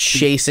 and you're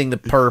chasing the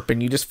perp,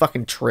 and you just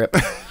fucking trip.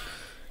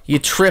 You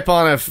trip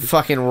on a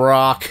fucking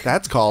rock.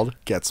 That's called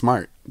Get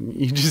Smart.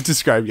 You just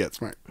described Get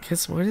Smart.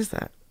 Guess what is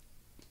that?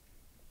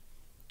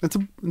 It's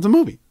a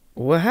movie.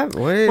 What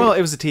happened? What is, Well,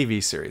 it was a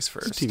TV series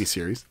first. It's a TV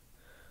series.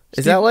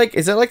 is that like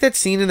that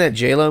scene in that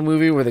J-Lo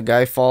movie where the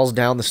guy falls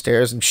down the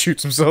stairs and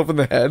shoots himself in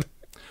the head?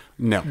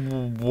 No.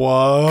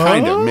 What?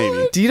 Kind of,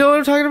 maybe. Do you know what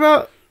I'm talking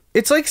about?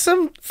 It's like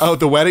some... Oh,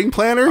 The Wedding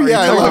Planner? Yeah,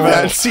 I love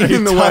that scene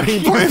in The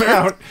Wedding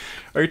Planner.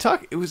 Are you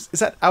talking? Is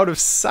that Out of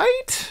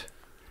Sight?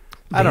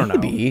 I don't know.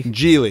 Maybe.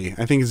 Geely.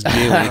 I think it's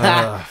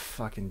Geely.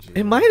 Fucking G.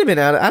 It might have been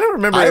out. I don't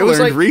remember. I it was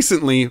learned like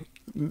recently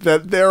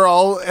that they're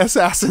all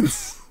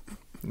assassins.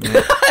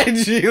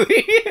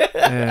 Julie.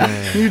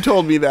 You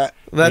told me that.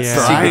 That's Yeah.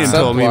 the Brian secret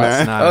told me subplot.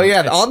 that. not- Oh yeah,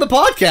 it's- on the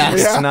podcast.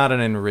 It's Yeah. not an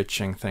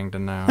enriching thing to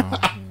know.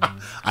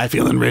 I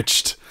feel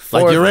enriched.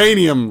 Like Fourth.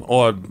 uranium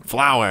or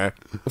flour.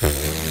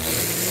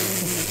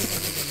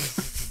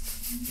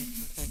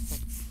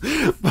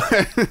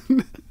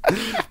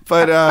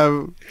 but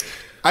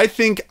I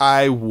think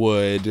I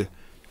would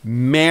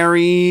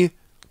marry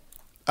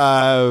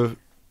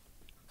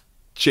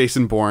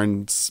Jason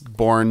Bourne's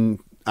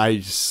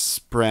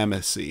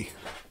supremacy.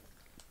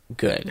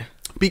 Good.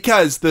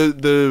 Because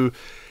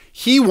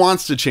he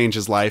wants to change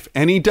his life,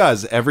 and he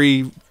does.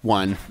 Every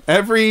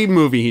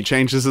movie he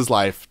changes his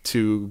life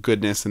to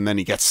goodness, and then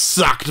he gets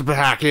sucked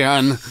back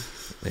in.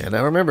 Yeah,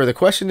 now remember, the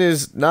question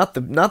is not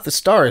the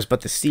stars,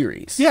 but the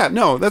series. Yeah,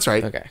 no, that's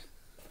right. Okay.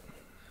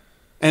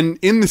 And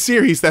in the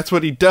series, that's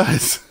what he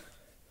does.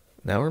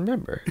 Now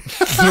remember.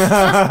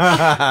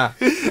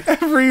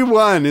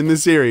 Everyone in the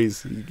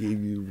series, he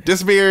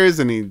disappears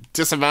and he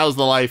disavows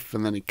the life,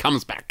 and then he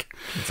comes back.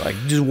 It's like,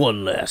 just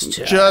one last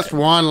time. Just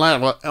one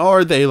last,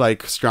 or they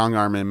like strong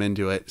arm him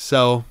into it.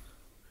 So,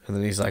 and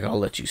then he's like, I'll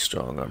let you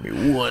strong arm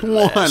me one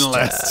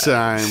last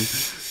time.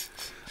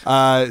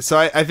 So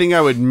I think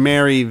I would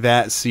marry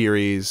that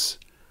series.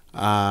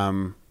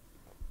 And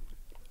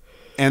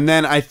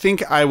then I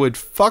think I would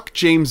fuck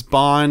James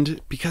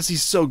Bond because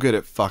he's so good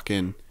at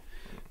fucking.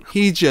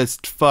 He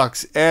just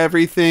fucks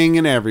everything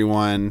and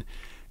everyone.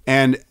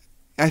 And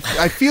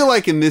I feel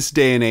like in this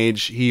day and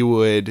age, he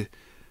would...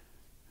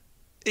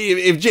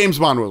 If James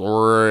Bond was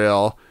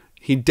real,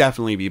 he'd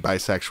definitely be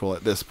bisexual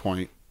at this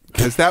point.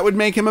 Because that would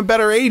make him a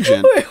better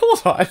agent. Wait,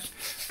 hold on.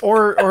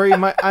 Or he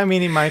might, I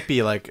mean, he might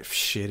be like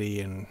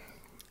shitty and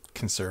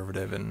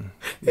conservative and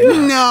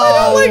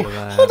no, like,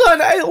 hold on.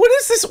 What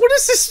is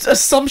this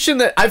assumption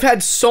that I've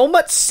had so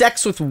much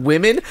sex with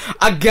women?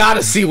 I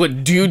gotta see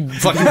what dude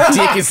fucking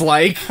dick is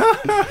like.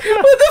 What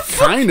the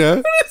fuck?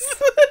 Kinda.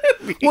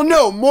 Well,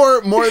 no,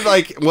 more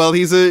like, well,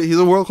 he's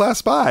a world-class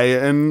spy,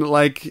 and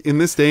like in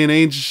this day and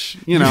age,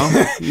 you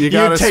know, you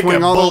gotta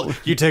swing all the...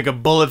 You take a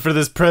bullet for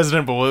this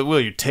president, but will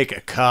you take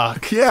a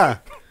cock? Yeah,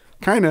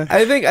 kinda.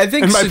 I think.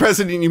 And by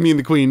president, you mean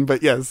the queen,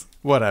 but yes.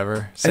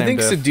 Whatever. I think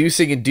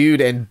seducing a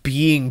dude and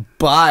being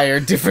bi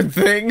are different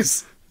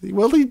things.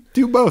 Well, they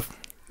do both.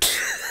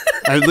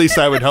 At least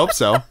I would hope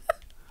so.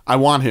 I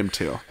want him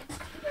to.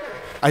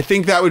 I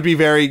think that would be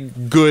very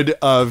good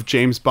of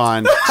James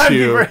Bond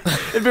to...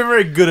 It'd be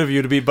very good of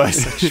you to be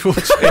bisexual,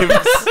 James.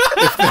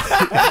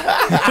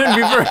 It'd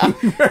be very,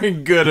 very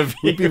good of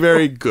you. It'd be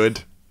very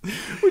good.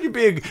 Would you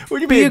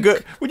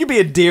be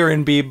a dear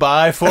and be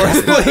bi for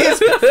us,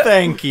 please?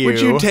 Thank you.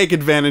 Would you take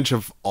advantage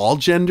of all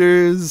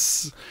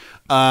genders?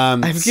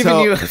 I've given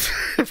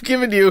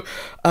you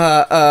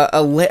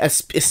a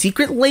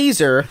secret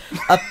laser,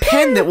 a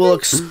pen that will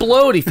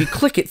explode if you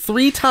click it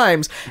 3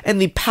 times,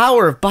 and the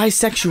power of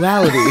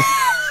bisexuality.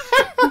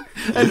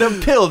 And a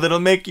pill that'll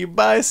make you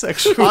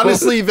bisexual.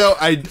 Honestly, though,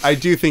 I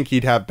do think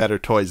he'd have better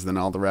toys than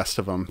all the rest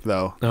of them,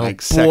 though,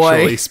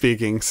 sexually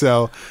speaking.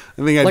 So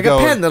I think I'd go...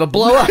 Like a pen that'll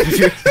blow up.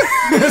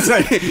 It's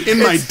like, in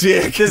my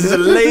dick. This is a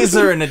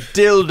laser and a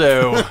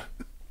dildo.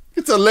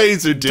 It's a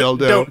laser dildo.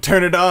 Don't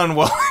turn it on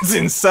while it's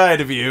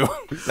inside of you.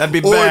 That'd be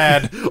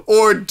bad.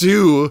 Or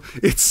do.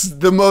 It's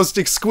the most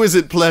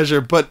exquisite pleasure,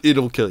 but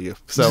it'll kill you.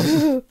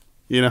 So,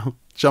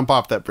 jump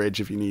off that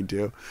bridge if you need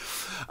to.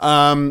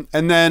 And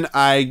then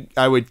I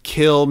would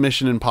kill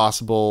Mission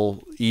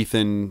Impossible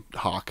Ethan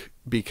Hawke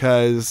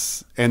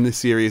and the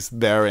series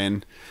they're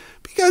in,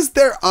 because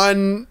they're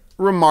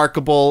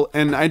unremarkable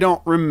and I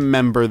don't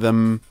remember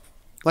them.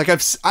 Like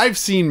I've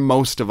seen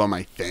most of them,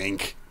 I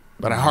think.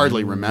 But I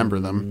hardly remember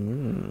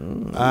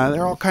them.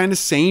 They're all kind of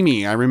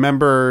samey. I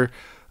remember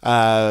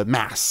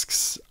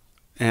Masks,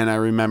 and I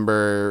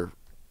remember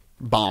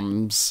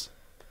Bombs,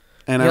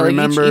 and I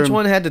remember each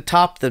one had to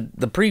top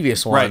the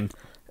previous one, right.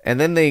 And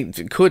then they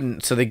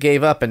couldn't, so they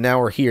gave up, and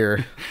now we're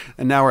here.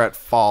 And now we're at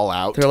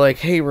Fallout. They're like,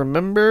 hey,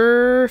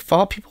 remember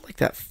people like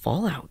that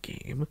Fallout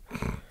game?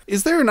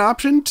 Is there an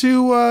option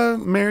to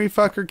marry,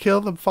 fuck, or kill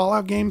the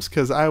Fallout games?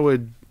 Because I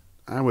would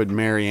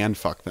marry and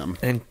fuck them.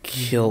 And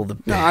kill the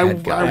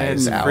bad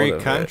guys out free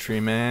of country,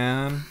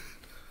 man.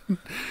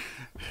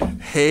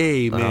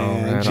 Hey,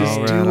 man.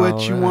 Do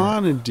what you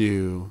want to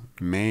do,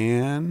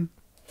 man.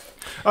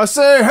 I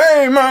say,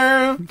 hey,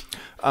 man.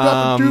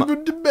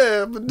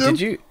 Did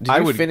you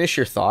finish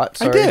your thought?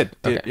 Sorry. I did.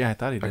 Okay. Yeah, I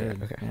thought he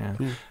did. Okay. Yeah.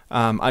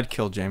 I'd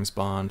kill James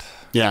Bond.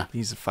 Yeah.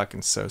 He's a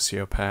fucking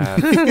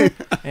sociopath.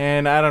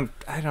 And I don't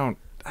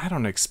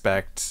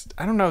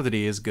know that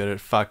he is good at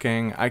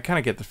fucking. I kind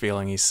of get the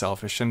feeling he's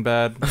selfish in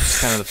bed.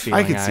 That's kind of the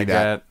feeling I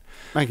get.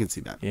 I can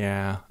see that.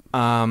 Yeah.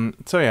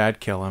 So yeah, I'd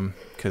kill him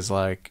because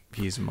like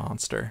he's a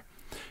monster.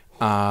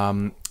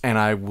 And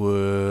I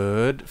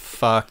would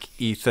fuck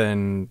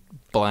Ethan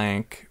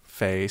blank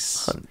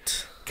face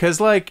Hunt.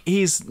 Because like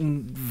he's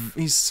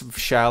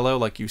shallow,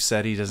 like you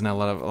said. He doesn't have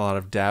a lot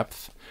of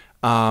depth.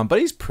 But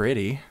he's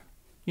pretty,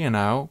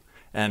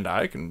 And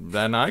I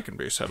can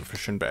be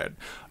selfish in bed.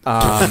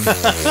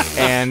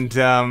 And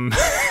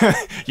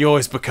you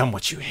always become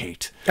what you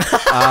hate.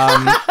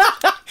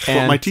 That's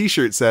what my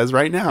t-shirt says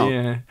right now.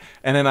 Yeah.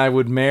 And then I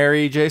would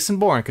marry Jason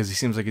Bourne because he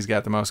seems like he's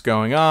got the most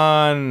going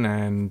on,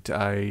 and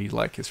I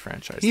like his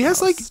franchise. He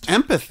has like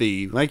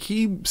empathy. Like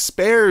he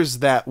spares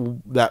that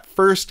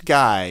first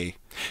guy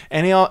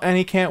And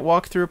he can't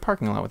walk through a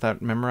parking lot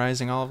without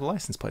memorizing all of the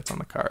license plates on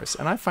the cars.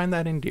 And I find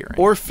that endearing.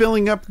 Or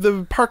filling up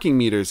the parking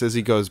meters as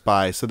he goes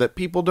by so that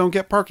people don't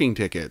get parking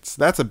tickets.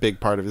 That's a big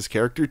part of his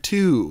character,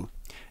 too.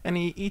 And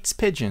he eats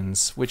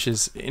pigeons, which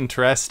is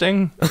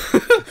interesting.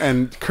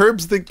 And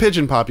curbs the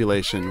pigeon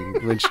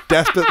population, which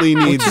desperately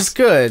needs... Which is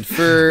good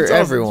for It's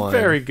also everyone.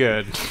 very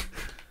good.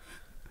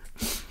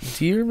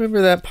 Do you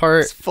remember that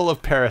part? It's full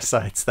of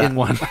parasites, that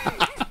one.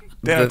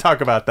 They don't talk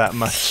about that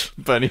much,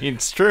 but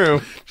it's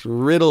true. It's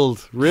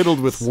riddled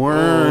with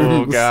worms.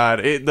 Oh, God.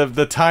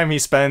 The time he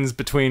spends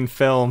between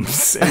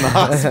films in the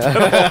hospital.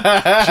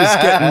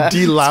 Just getting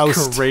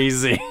deloused.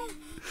 Crazy.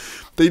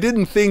 They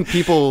didn't think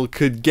people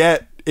could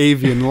get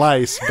avian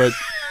lice, but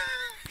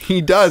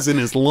he does in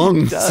his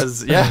lungs. He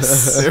does,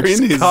 yes. They're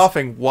He's in his...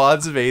 coughing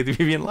wads of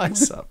avian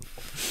lice up.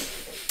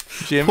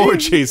 Jimmy, Poor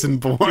Jason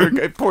Bourne.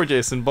 Poor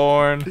Jason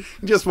Bourne.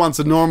 He just wants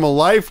a normal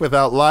life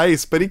without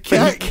lice, but he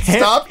can't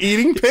stop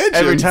eating pigeons.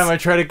 Every time I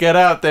try to get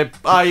out,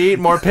 I eat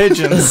more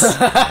pigeons.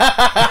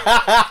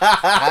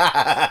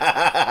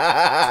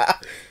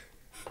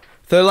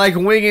 They're like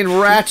winged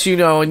rats,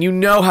 and you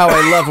know how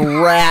I love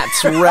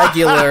rats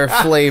regular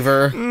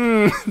flavor.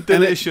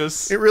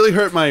 Delicious. It really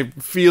hurt my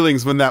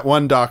feelings when that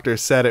one doctor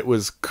said it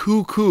was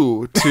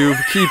cuckoo to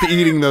keep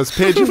eating those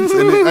pigeons,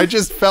 and I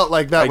just felt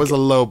like that was a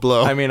low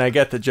blow. I mean, I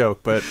get the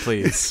joke, but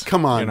please.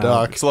 Come on,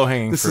 Doc. Slow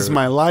hanging This fruit. is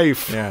my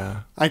life.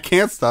 Yeah. I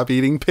can't stop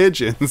eating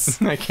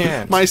pigeons. I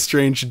can't. My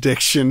strange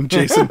addiction,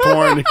 Jason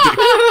Bourne addiction.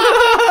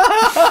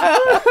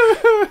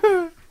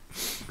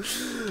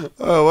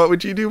 Oh, what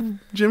would you do,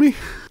 Jimmy?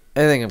 I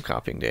think I'm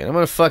copying Dan. I'm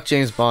going to fuck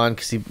James Bond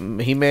because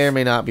he may or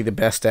may not be the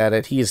best at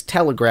it. He has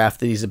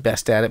telegraphed that he's the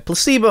best at it.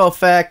 Placebo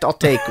effect, I'll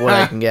take what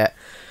I can get.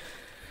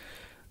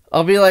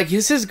 I'll be like,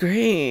 this is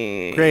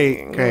great.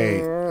 Great.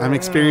 I'm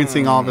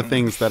experiencing all the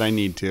things that I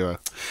need to,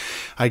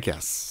 I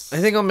guess. I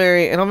think I'll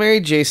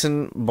marry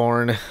Jason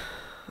Bourne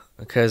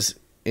because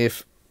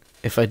if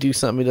I do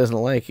something he doesn't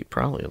like, he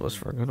probably was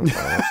forgetting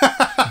about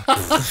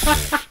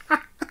it.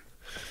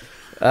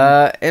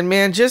 And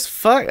man, just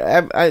fuck.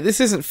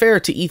 This isn't fair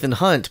to Ethan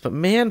Hunt, but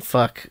man,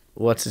 fuck.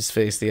 What's his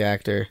face? The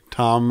actor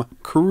Tom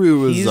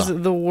Cruise. He's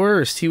the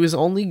worst. He was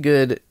only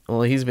good.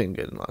 Well, he's been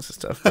good in lots of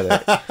stuff,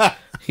 but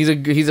he's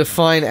a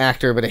fine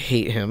actor, but I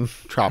hate him.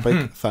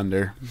 Tropic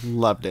Thunder.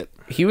 Loved it.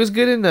 He was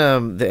good in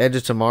The Edge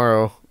of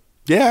Tomorrow.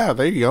 Yeah,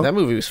 there you go. That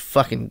movie was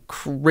fucking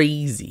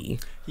crazy.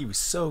 He was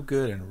so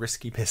good in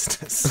Risky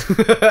Business.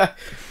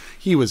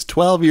 He was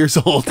 12 years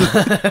old.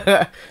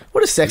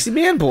 What a sexy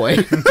man boy.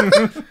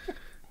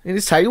 In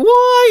his tight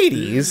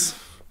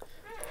whities.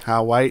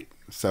 How white,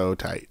 so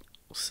tight.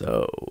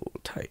 So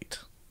tight.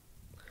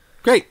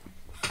 Great.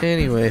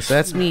 Anyway, so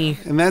that's me.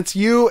 And that's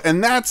you.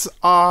 And that's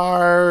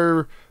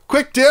our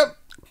quick tip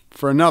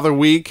for another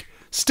week.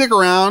 Stick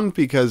around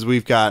because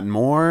we've got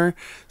more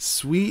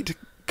sweet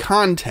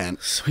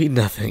content. Sweet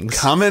nothings.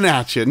 Coming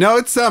at you. No,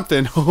 it's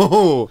something.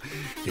 Oh,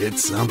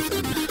 it's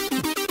something.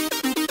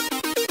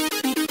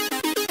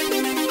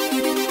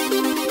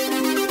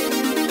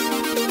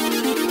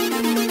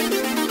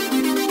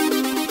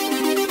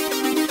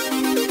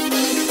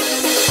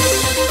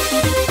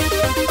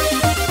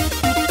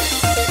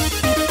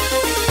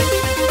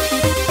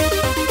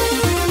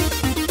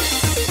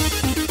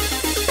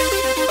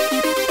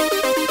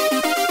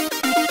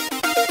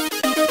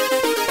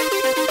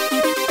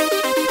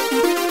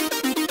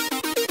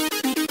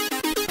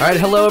 All right,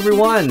 hello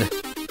everyone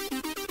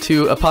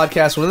to a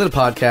podcast within a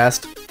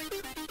podcast.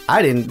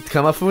 I didn't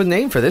come up with a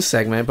name for this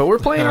segment, but we're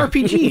playing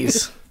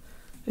RPGs.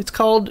 It's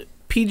called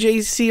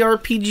PJC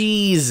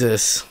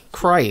RPGs.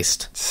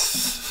 Christ,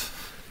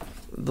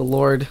 the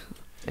Lord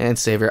and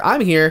Savior. I'm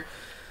here.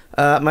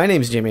 My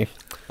name's Jimmy.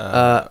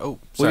 Sorry.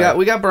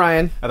 we got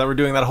Brian. I thought we were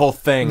doing that whole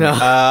thing. No.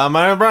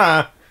 My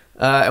Brian.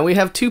 And we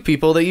have two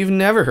people that you've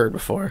never heard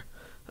before.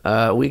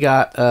 We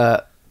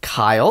got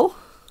Kyle.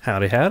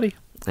 Howdy.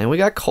 And we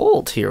got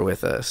Colt here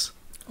with us.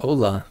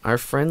 Hola. Our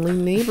friendly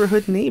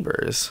neighborhood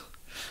neighbors,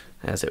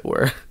 as it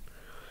were.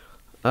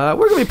 We're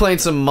going to be playing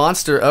some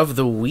Monster of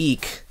the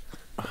Week.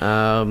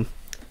 If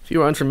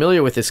you are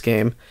unfamiliar with this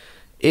game,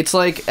 it's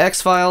like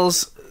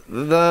X-Files,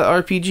 the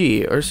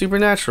RPG, or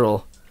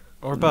Supernatural.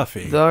 Or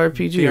Buffy. The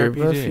RPG, The or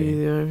RPG. Buffy,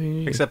 the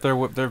RPG. Except there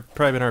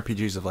probably been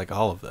RPGs of like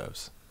all of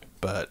those.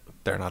 But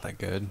they're not that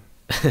good.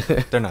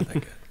 They're not that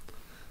good.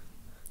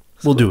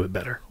 We'll do it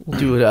better. We'll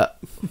do it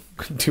up.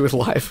 Do it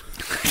live.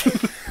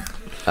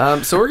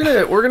 So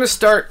we're gonna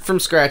start from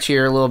scratch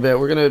here a little bit.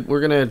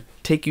 We're gonna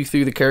take you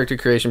through the character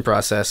creation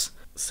process.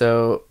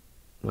 So,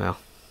 well,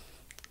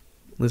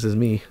 this is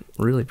me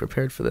really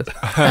prepared for this.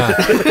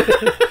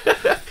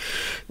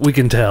 We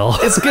can tell.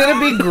 It's gonna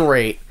be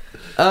great.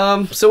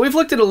 So we've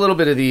looked at a little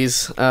bit of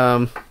these.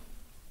 You're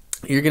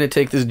gonna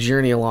take this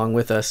journey along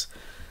with us.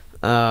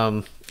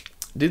 So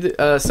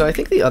I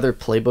think the other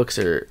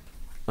playbooks are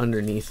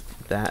underneath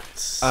that.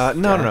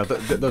 No.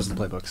 Those are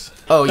the playbooks.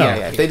 Oh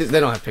yeah. They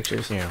don't have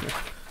pictures. Yeah.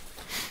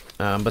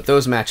 But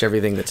those match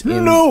everything that's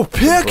in No the book.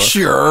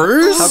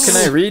 pictures. How can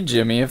I read,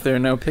 Jimmy, if there are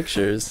no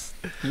pictures?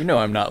 You know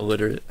I'm not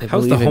literate. I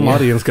How's the believe in home you.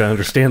 audience gonna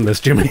understand this,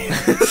 Jimmy?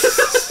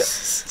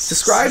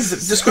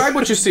 Describe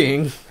what you're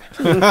seeing.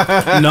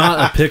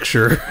 Not a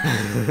picture.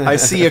 I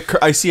see a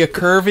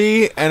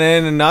curvy and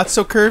then a not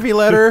so curvy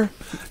letter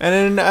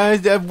and then a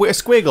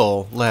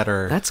squiggle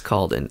letter. That's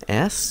called an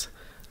S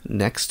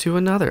next to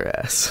another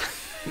S.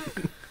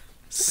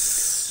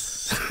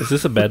 Is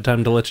this a bad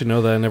time to let you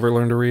know that I never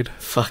learned to read?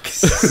 Fuck.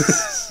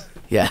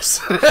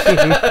 Yes.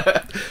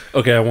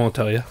 Okay, I won't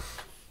tell you.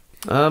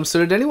 So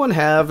did anyone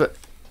have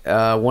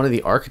one of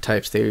the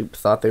archetypes they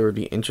thought they would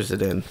be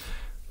interested in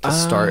to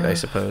start, I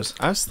suppose?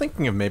 I was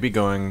thinking of maybe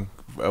going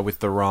with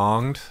the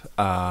wronged,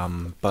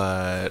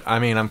 but I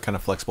mean, I'm kind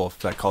of flexible if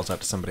that calls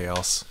out to somebody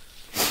else.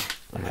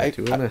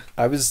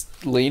 I was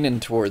leaning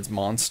towards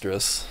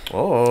monstrous.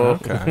 Oh.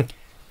 Okay.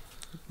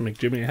 Make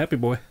Jimmy a happy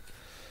boy.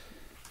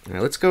 All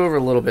right, let's go over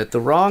a little bit. The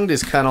wronged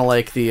is kind of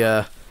like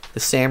the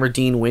Sam or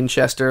Dean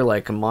Winchester,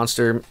 like a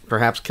monster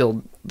perhaps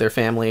killed their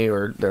family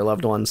or their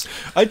loved ones.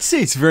 I'd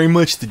say it's very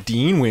much the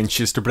Dean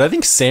Winchester, but I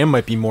think Sam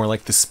might be more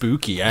like the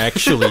spooky,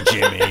 actually,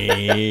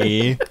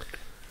 Jimmy.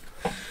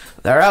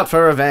 They're out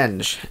for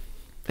revenge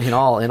in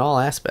all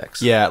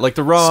aspects. Yeah, like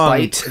the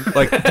wronged, Spite.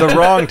 like the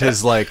wronged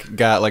has like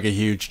got like a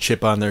huge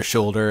chip on their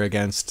shoulder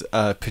against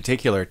a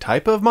particular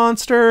type of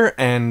monster,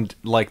 and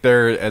like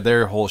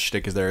their whole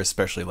shtick is they're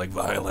especially like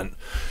violent.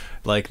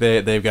 Like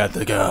they've got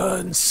the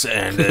guns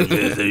and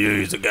they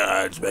use the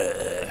guns.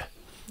 Bleh.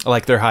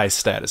 Like their high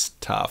stat is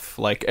tough.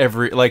 Like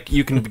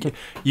you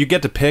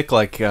get to pick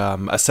like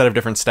a set of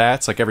different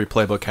stats. Like every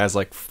playbook has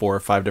like 4 or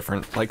 5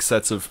 different like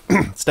sets of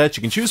stats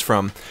you can choose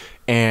from,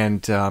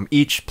 and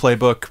each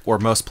playbook or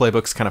most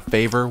playbooks kind of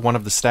favor one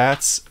of the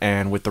stats.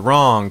 And with the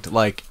wronged,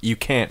 like you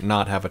can't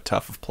not have a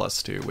tough of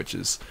 +2, which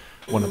is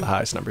one of the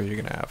highest numbers you're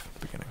gonna have at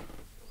the beginning.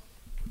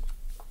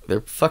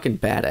 They're fucking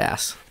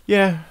badass.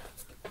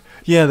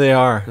 Yeah, they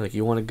are. Like,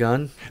 you want a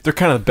gun? They're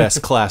kind of the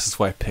best class. That's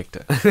why I picked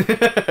it.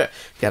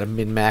 Got to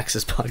min-max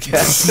this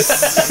podcast.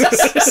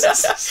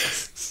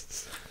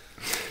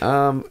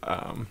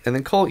 And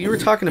then Cole, you were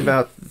talking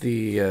about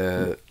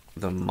the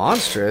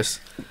monstrous.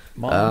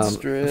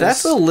 Monstrous.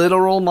 That's a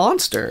literal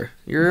monster.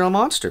 You're a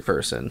monster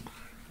person.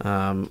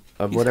 Of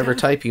whatever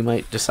type you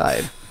might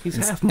decide. He's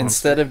half monster.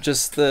 Instead of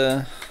just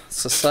the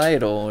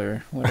societal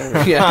or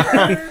whatever.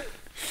 Yeah.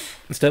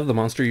 Instead of the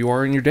monster you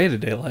are in your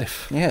day-to-day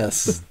life.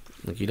 Yes.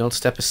 Like, you don't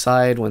step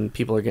aside when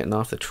people are getting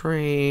off the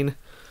train.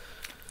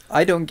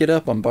 I don't get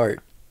up on Bart.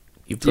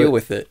 You Deal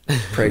with it,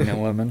 pregnant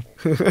woman.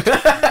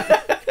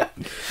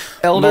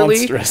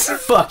 elderly. Monstrous.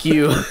 Fuck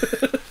you.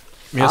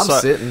 Yes,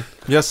 I'm sitting.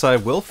 Yes, I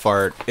will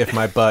fart if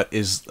my butt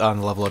is on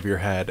the level of your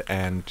head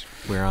and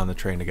we're on the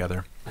train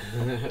together.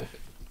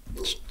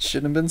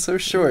 Shouldn't have been so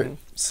short.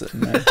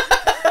 Sitting there.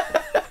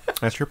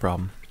 That's your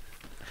problem.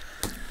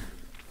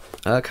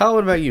 Kyle,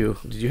 what about you?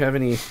 Did you have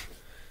any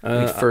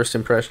first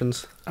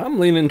impressions? I'm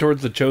leaning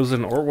towards the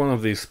Chosen or one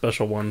of these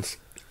special ones.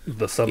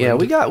 The Summoned. Yeah,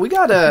 we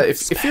got.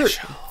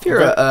 If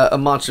you're a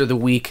Monster of the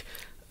Week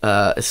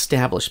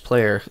established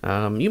player,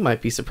 you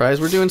might be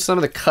surprised. We're doing some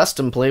of the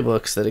custom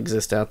playbooks that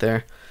exist out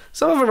there.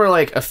 Some of them are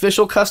like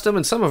official custom,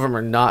 and some of them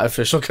are not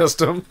official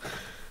custom.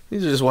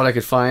 These are just what I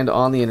could find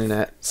on the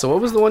internet. So, what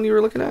was the one you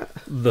were looking at?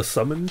 The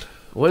Summoned?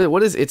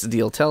 What is its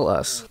deal? Tell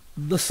us.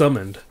 The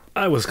Summoned.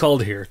 I was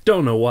called here.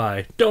 Don't know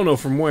why. Don't know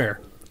from where.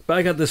 But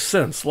I got this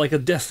sense, like a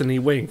destiny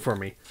waiting for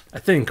me. I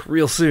think,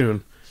 real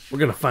soon, we're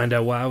gonna find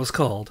out why I was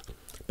called.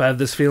 But I have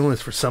this feeling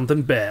it's for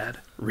something bad.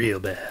 Real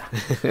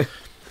bad.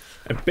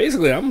 And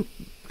basically, I'm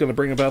gonna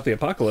bring about the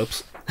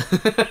apocalypse.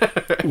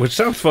 Which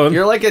sounds fun.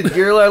 You're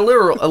a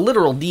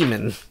literal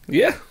demon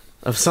Yeah.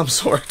 of some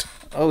sort.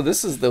 Oh,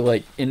 this is the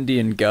like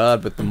Indian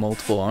god with the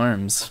multiple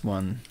arms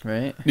one,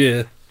 right?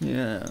 Yeah.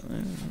 Yeah.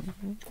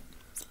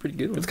 It's a pretty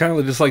good one. It's kind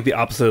of just like the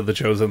opposite of the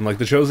Chosen. Like,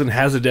 the Chosen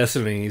has a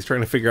destiny. He's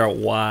trying to figure out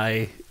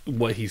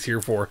what he's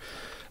here for.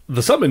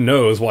 The Summon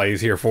knows why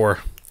he's here for.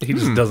 He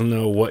just doesn't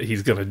know what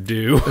he's gonna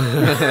do.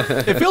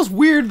 It feels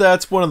weird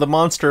that's one of the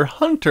Monster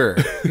Hunter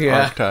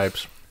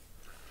archetypes.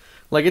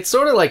 Like, it's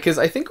sort of like, because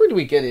I think when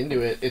we get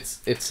into it,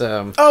 it's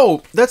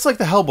Oh, that's like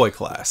the Hellboy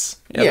class.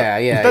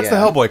 yeah. That's the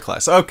Hellboy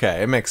class.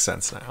 Okay, it makes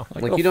sense now.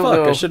 Like, oh, you don't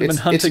fuck, know. I should have been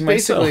hunting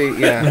it's basically,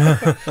 yeah.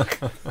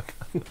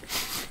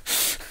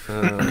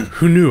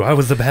 Who knew I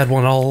was the bad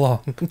one all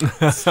along?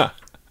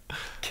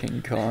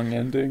 King Kong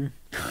ending.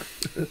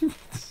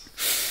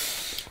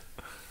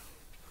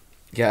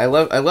 Yeah, I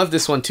love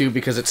this one too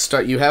because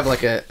you have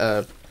like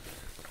a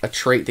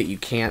trait that you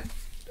can't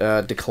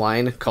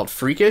decline called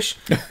freakish.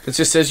 It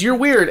just says you're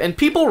weird and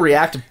people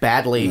react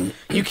badly.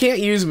 You can't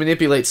use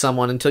manipulate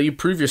someone until you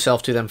prove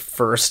yourself to them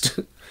first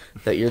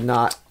that you're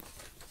not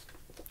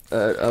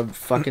a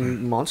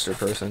fucking monster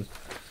person.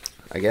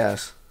 I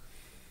guess.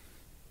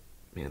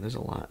 Man, there's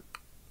a lot.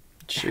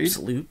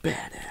 Absolute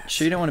badass.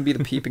 Sure you don't want to be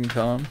the peeping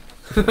Tom?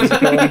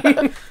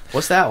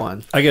 What's that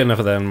one? I get enough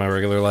of that in my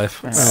regular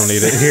life. I don't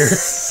need it here.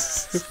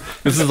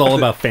 This is all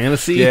about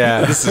fantasy.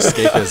 Yeah, this is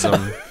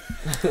escapism.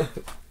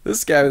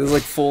 This guy with his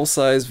like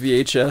full-size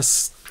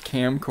VHS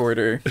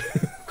camcorder.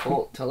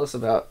 Colt, tell us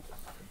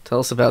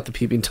about the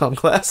peeping Tom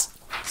class.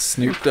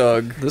 Snoop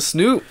Dogg. The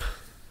Snoop.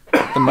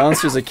 The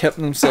monsters have kept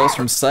themselves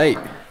from sight,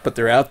 but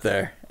they're out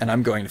there, and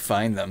I'm going to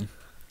find them.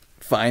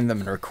 Find them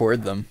and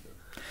record them.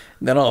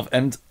 Then all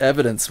of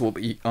evidence will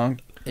be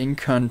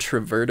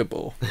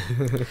incontrovertible.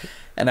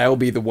 And I will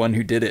be the one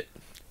who did it.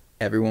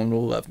 Everyone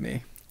will love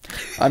me.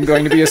 I'm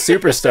going to be a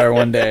superstar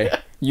one day.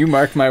 You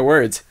mark my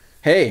words.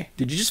 Hey,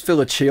 did you just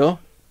feel a chill?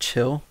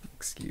 Chill?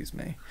 Excuse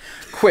me.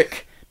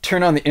 Quick,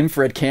 turn on the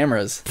infrared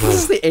cameras. This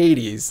is the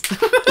 80s.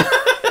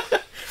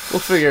 We'll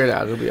figure it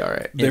out. It'll be all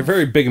right. They're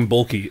very big and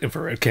bulky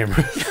infrared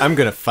cameras. I'm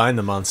gonna find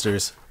the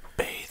monsters.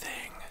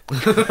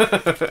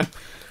 Bathing.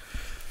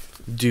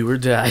 Do or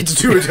die. It's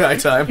do or die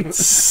time.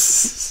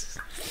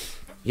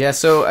 Yeah,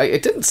 so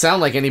it didn't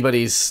sound like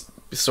anybody's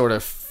sort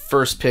of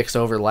first picks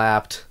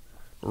overlapped,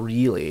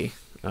 really.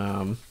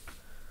 So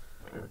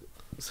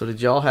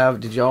did y'all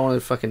want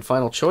a fucking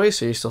final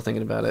choice, or are you still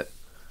thinking about it?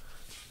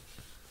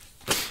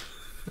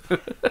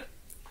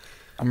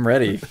 I'm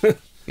ready.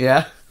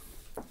 Yeah?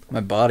 My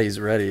body's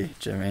ready,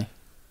 Jimmy.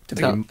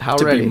 How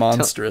to ready? be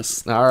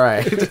monstrous. All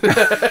right.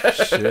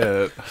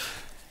 Shit.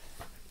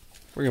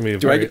 We're gonna be a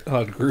very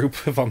odd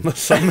group if I'm the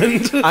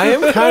summoned. I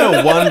am kind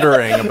of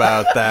wondering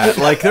about that.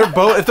 Like they're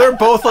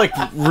both like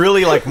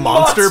really like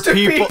monster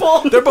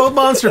people. They're both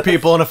monster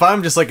people, and if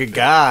I'm just like a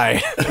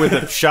guy with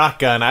a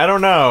shotgun, I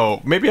don't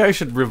know. Maybe I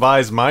should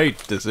revise my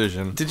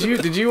decision. Did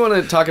you want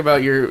to talk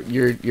about your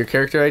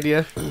character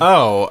idea?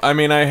 Oh, I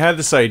mean, I had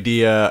this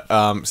idea.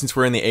 Since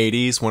we're in the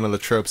 '80s, one of the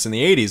tropes in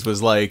the '80s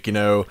was like, you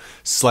know,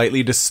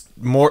 slightly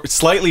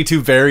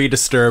too very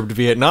disturbed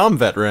Vietnam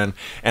veteran,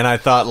 and I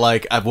thought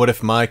like, what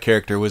if my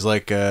character was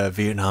like a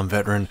Vietnam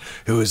veteran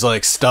who was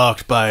like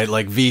stalked by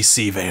like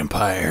VC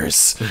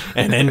vampires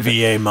and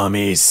NVA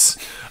mummies,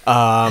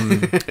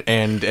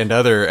 and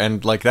other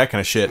and like that kind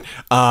of shit.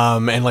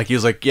 And like he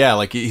was like, yeah,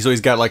 like he's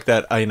always got like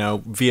that, you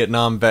know,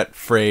 Vietnam vet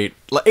freight,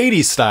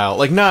 80s style,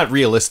 like not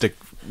realistic.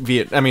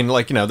 I mean,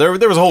 like, you know, there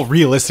was a whole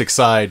realistic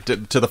side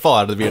to the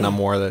fallout of the Vietnam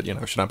War that, you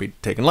know, should not be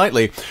taken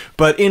lightly.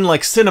 But in,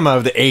 like, cinema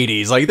of the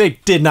 80s, like, they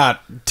did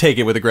not take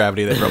it with the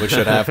gravity they probably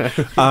should have.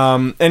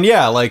 And,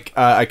 yeah, like,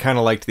 I kind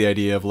of liked the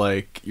idea of,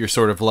 like, you're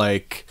sort of,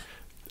 like,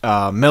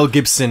 Mel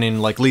Gibson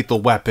in, like,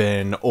 Lethal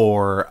Weapon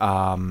or,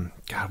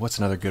 God, what's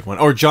another good one?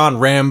 Or John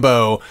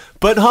Rambo,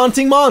 but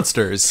haunting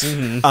monsters.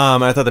 I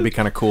thought that'd be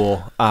kind of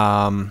cool.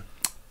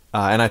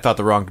 And I thought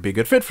the Wrong could be a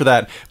good fit for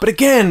that. But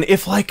again,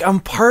 if like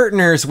I'm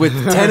partners with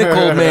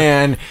Tentacle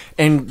Man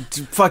and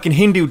fucking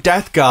Hindu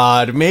Death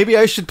God, maybe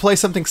I should play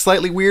something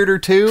slightly weirder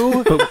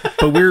too.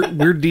 But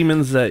we're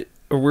demons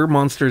we're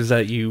monsters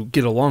that you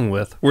get along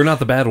with. We're not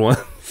the bad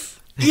ones.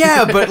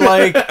 Yeah, but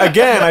like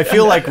again, I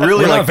feel like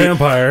really we're like not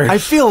vampires. I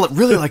feel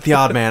really like the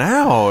odd man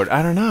out.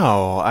 I don't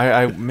know.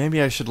 I maybe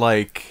I should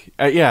like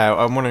yeah.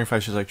 I'm wondering if I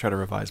should like try to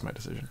revise my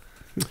decision.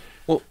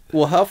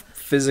 Well, how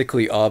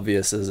physically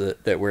obvious is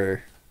it that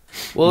we're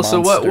Well,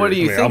 so what are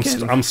you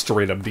thinking? I'm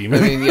straight up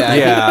demon. I mean,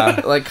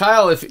 yeah. Like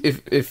Kyle, if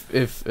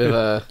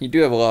you do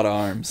have a lot of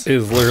arms. It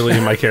is literally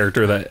my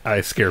character that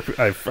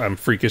I'm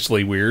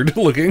freakishly weird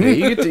looking. Yeah,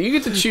 you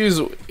get to choose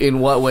in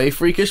what way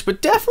freakish,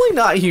 but definitely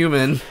not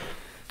human.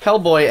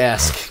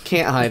 Hellboy-esque.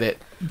 Can't hide it.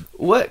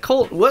 What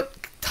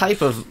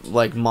type of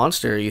like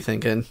monster are you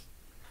thinking?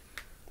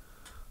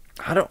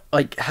 I don't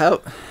like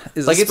how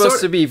is like it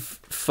supposed to be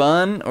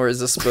fun, or is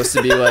this supposed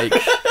to be like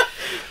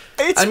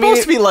It's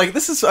supposed to be like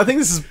this is. I think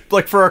this is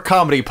like for a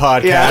comedy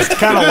podcast,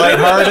 kind of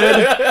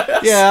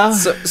lighthearted. Yeah.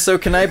 So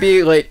can I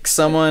be like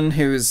someone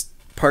who's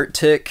part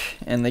tick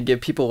and they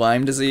give people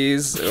Lyme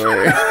disease?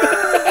 Or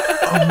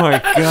oh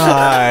my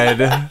god!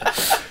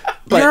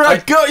 You're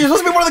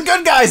supposed to be one of the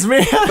good guys,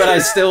 man. But I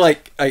still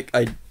like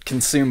I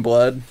consume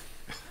blood,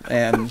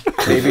 and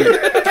maybe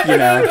you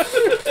know.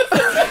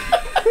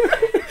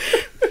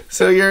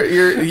 So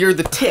you're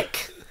the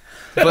tick.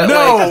 But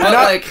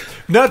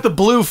not the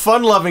blue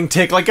fun-loving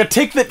tick, like a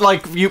tick that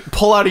like you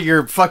pull out of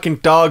your fucking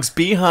dog's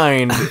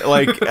behind,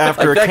 like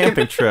after a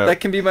camping trip. That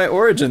can be my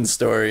origin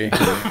story. He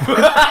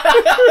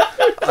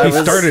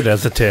started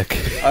as a tick.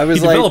 He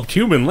developed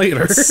human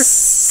later.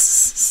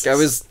 I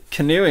was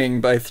canoeing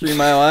by 3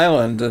 Mile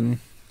Island and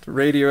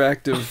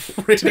radioactive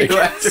tick.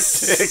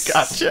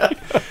 Gotcha.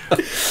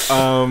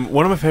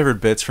 One of my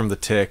favorite bits from the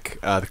Tick,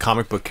 the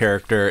comic book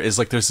character, is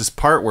like there's this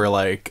part where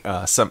like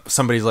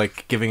somebody's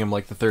like giving him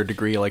like the 3rd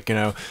degree, like, you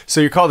know, so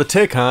you're called a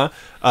tick, huh?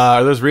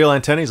 Are those real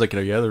antennae? He's like, you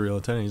know, yeah, they're real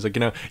antennae. He's like, you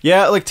know,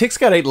 yeah, like ticks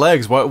got 8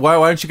 legs. Why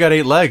don't you got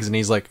 8 legs? And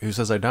he's like, who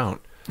says I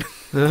don't?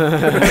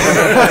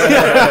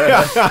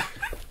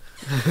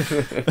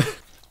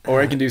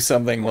 Or I can do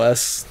something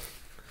less.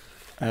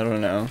 I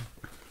don't know.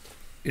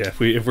 Yeah,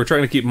 if we're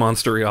trying to keep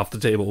monstery off the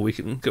table, we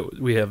can go.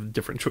 We have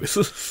different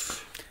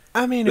choices.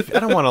 I mean, if I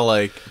don't want to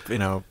like, you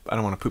know, I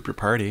don't want to poop your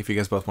party. If you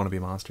guys both want to be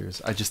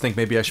monsters, I just think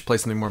maybe I should play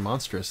something more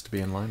monstrous to be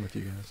in line with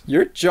you guys.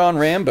 You're John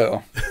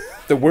Rambo.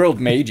 The world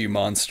made you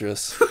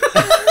monstrous.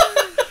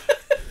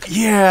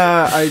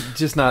 Yeah,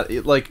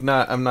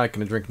 I'm not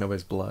gonna drink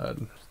nobody's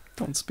blood.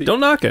 Don't speak. Don't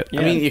knock it.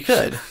 I mean, you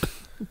could.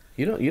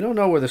 You don't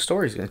know where the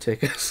story's gonna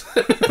take us.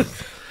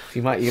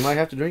 you might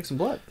have to drink some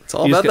blood. It's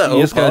all You about just, that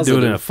you just gotta do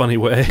it in a positive. funny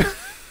way.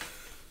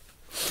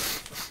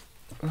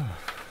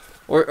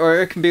 Or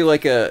it can be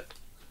like a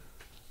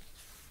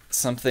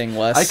something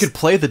less. I could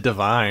play the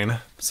divine.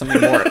 something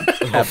more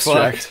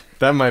abstract.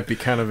 That might be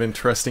kind of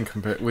interesting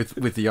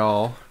with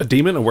y'all. A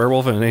demon, a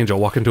werewolf, and an angel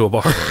walk into a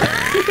bar.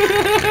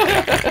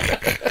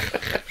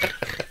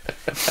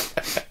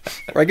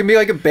 Or I can be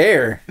like a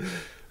bear,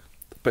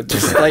 but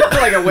just like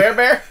Like a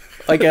werebear?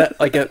 like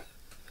a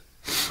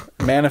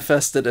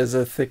manifested as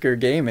a thicker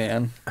gay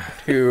man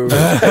who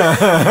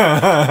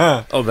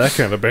Oh, that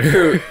kind of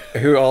bear.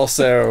 who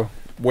also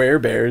wear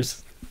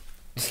bears.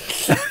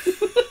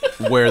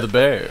 Where the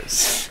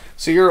bears?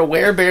 So you're a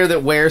werebear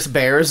that wears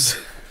bears?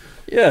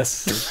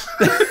 Yes.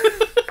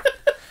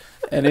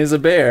 And he's a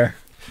bear.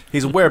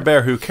 He's a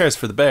werebear who cares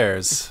for the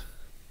bears.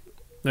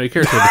 No, you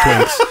care for the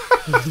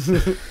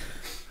twinks.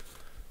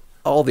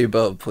 All the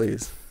above,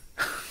 please.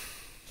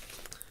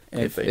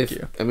 And thank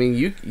you. I mean,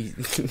 you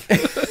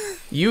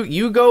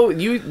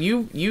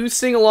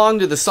sing along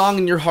to the song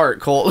in your heart,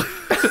 Colt.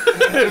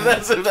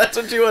 if that's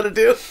what you want to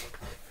do,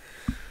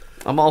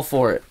 I'm all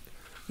for it.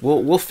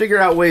 We'll figure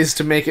out ways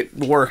to make it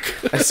work,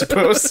 I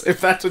suppose,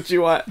 if that's what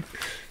you want.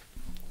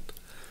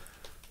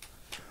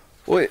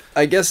 Well,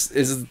 I guess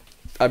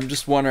I'm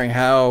just wondering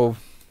how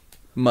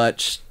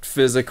much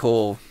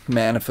physical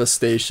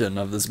manifestation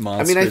of this I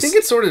monster. mean, I think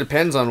it sort of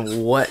depends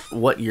on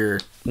what you're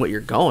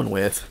going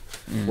with.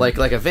 Like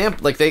a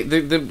vamp. Like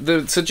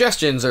the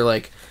suggestions are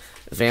like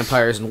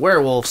vampires and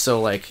werewolves.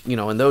 So like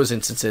in those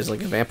instances,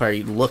 like a vampire,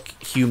 you look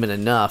human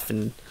enough,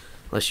 and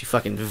unless you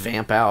fucking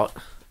vamp out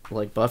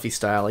like Buffy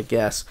style, I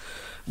guess.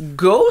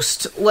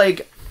 Ghost,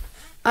 like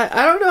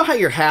I don't know how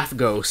you're half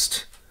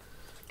ghost.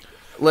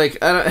 Like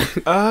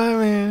I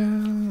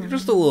mean, You're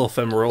just a little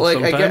ephemeral like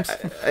sometimes.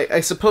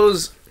 I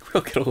suppose.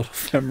 we'll get a little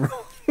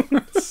ephemeral.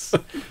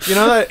 you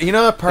know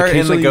that part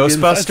in the Occasionally you get inside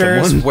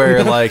Ghostbusters someone.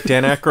 where like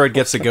Dan Aykroyd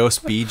gets a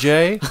ghost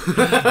BJ.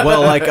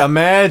 Well, like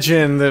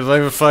imagine that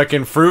like a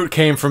fucking fruit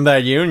came from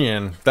that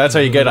union. That's how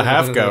you get a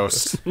half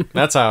ghost.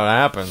 That's how it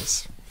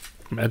happens.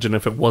 Imagine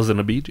if it wasn't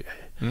a BJ.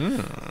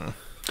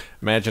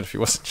 Imagine if he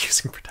wasn't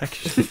using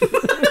protection.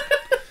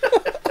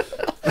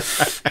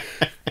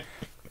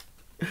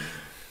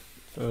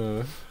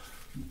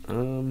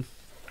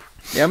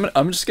 Yeah,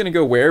 I'm just gonna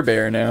go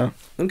werebear now.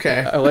 Okay.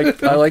 I like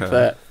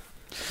that.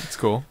 That's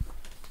cool.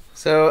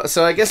 So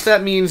I guess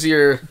that means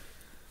you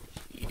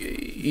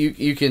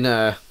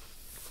can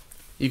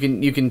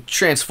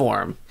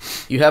transform.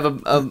 You have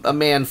a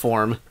man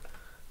form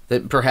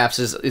that perhaps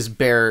is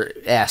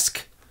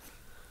bear-esque.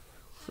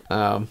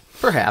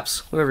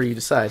 Perhaps, whatever you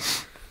decide.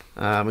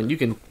 And you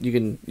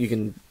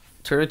can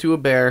turn into a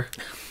bear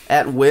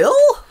at will?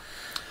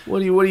 What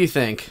do you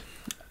think?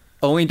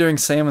 Only during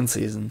salmon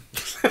season.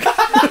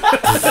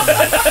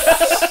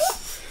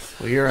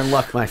 Well, you're in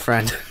luck, my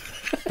friend.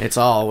 It's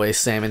always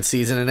salmon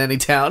season in any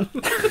town.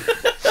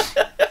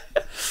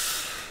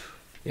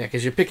 Yeah,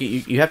 because you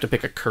have to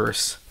pick a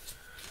curse.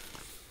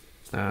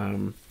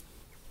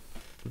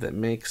 That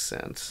makes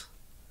sense.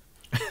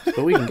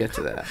 But we can get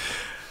to that,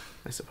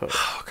 I suppose.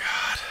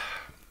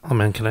 Oh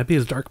man, can I be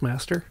his dark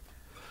master?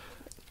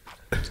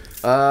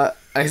 I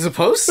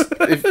suppose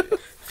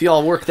if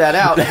y'all work that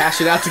out, hash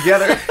it out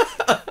together.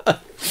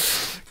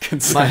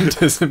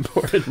 Consent is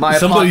important. My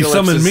Somebody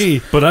apocalypse summon is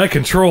me, but I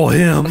control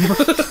him.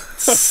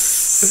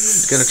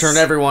 gonna turn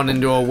everyone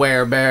into a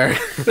werebear.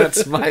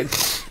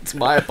 It's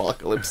my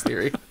apocalypse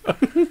theory.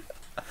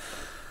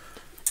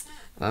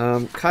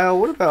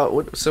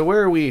 Kyle, so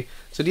where are we?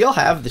 So do y'all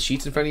have the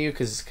sheets in front of you?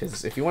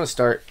 Because if you want to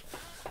start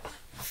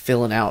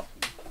filling out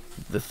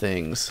the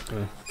things.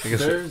 I guess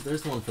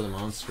There's the one for the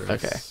monsters.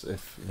 Okay.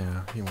 If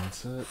he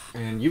wants it,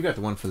 and you got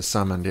the one for the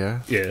summoned,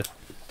 yeah. yeah.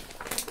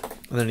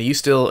 And then are you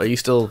still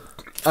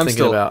I'm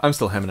thinking about? I'm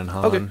still hemming and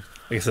hawing. Okay.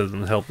 I guess it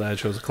doesn't help that I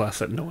chose a class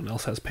that no one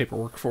else has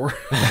paperwork for.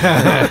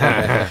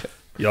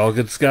 Y'all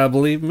just gotta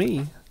believe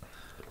me.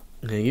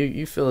 Yeah,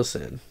 you fill us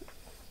in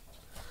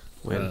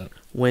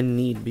when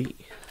need be.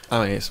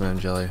 Oh yeah, some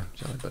jelly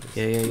buddies.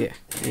 Yeah.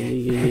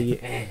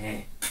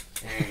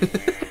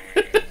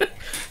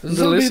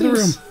 That'll be the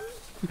room.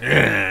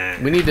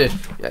 We need to,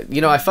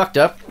 I fucked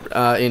up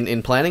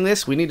in planning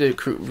this. We need to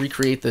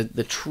recreate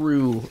the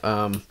true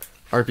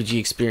RPG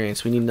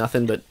experience. We need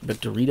nothing but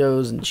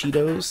Doritos and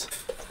Cheetos,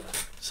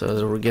 so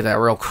that we'll get that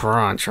real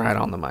crunch right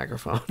on the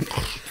microphone.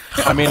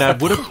 I mean, I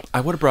would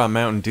have brought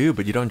Mountain Dew,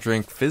 but you don't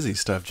drink fizzy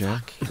stuff,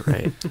 Jim.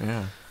 Right?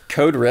 Yeah.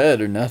 Code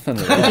Red or nothing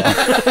at all.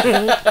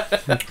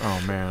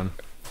 Oh man.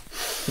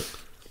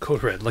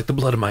 Code Red, like the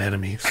blood of my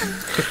enemies.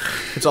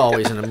 It's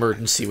always an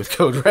emergency with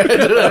Code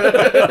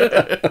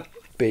Red.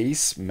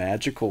 Base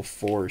magical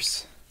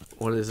force.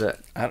 What is that?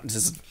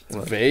 Just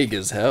vague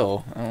as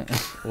hell. I don't-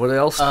 What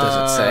else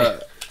does it say?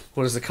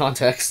 What is the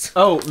context?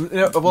 Oh,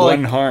 well,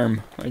 One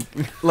harm. each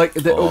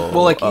of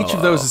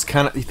those is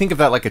kind of, you think of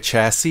that like a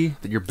chassis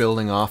that you're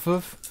building off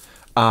of.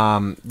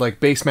 like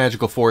base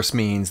magical force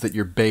means that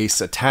your base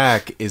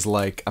attack is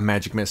like a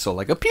magic missile,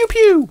 like a pew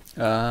pew,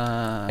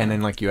 and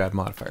then like you add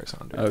modifiers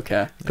on it.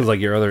 Okay. Because like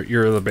your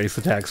other base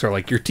attacks are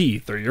like your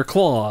teeth or your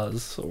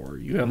claws, or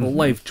you have a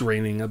life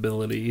draining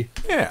ability.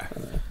 Yeah,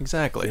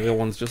 exactly. The other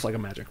one's just like a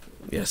magic.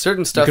 Yeah,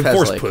 certain stuff You can has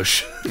force like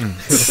push.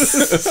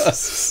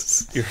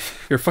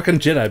 You're fucking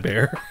Jedi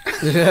bear.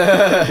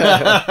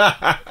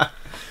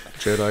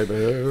 Jedi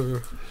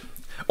bear.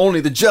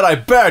 Only the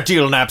Jedi bear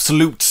deal in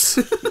absolutes.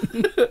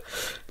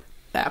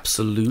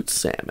 Absolute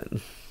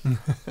salmon.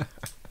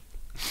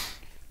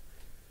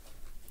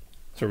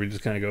 So are we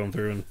just kind of going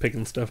through and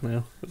picking stuff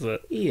now? Is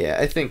that? Yeah,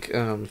 I think.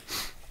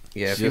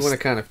 If you want to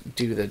kind of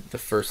do the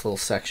first little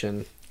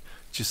section.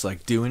 Just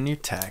like doing your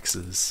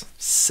taxes.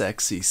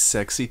 Sexy,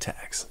 sexy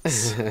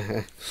taxes.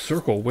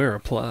 Circle where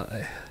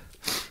apply.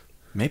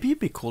 Maybe it'd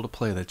be cool to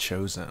play the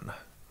Chosen.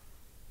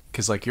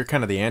 Because, like, you're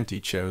kind of the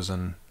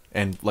anti-Chosen.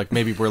 And, like,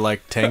 maybe we're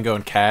like Tango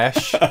and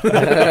Cash.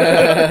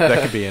 That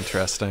could be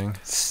interesting.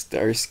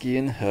 Starsky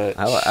and Hutch.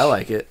 I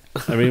like it.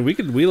 I mean, we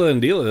could wheel it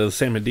and deal it as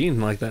Sam and Dean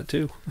like that,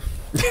 too.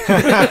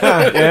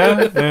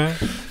 Yeah.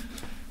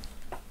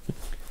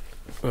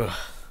 Ugh.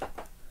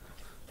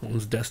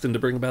 One's destined to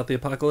bring about the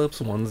apocalypse,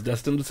 one's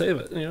destined to save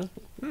it, you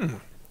know?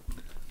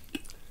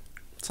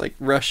 It's like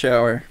Rush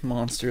Hour,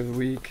 Monster of the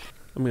Week.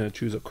 I'm going to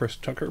choose a Chris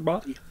Tucker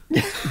body.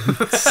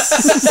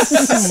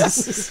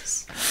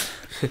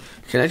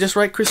 Can I just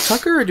write Chris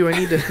Tucker, or do I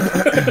need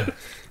to...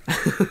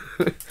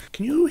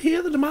 Can you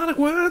hear the demonic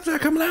words that are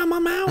coming out of my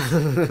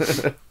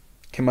mouth?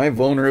 Can my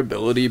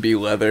vulnerability be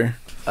leather?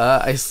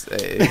 I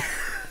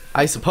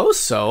suppose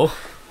so.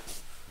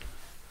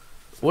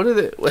 What are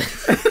the...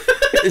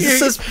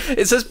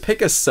 It says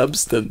pick a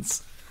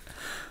substance.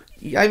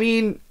 I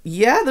mean,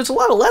 yeah, there's a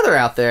lot of leather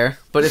out there,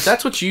 but if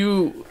that's what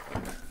you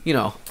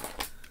know,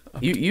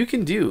 you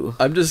can do.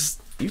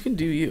 You can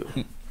do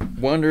you.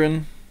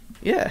 Wondering.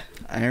 Yeah.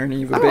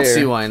 Irony of a I bear. don't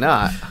see why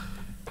not.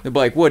 They'll be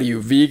like, what are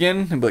you,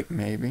 vegan? I'd be like,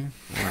 maybe.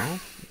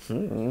 Well,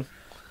 I'm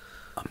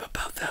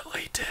about that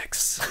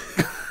latex.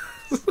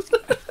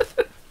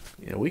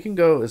 yeah, we can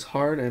go as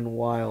hard and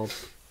wild.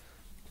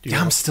 Yeah,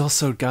 I'm still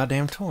so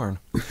goddamn torn.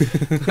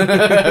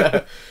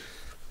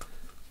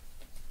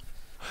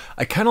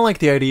 I kind of like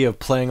the idea of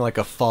playing like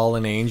a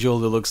fallen angel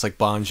that looks like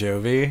Bon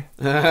Jovi.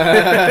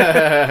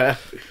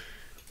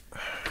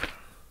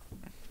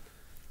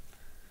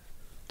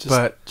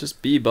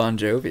 Just be Bon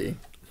Jovi.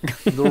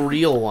 The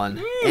real one.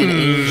 An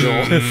angel.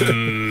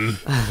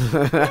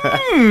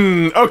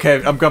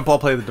 Okay, I'll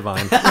play the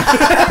Divine.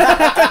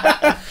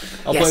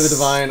 I'll play the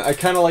Divine. I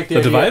kind of like the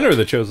idea. Divine or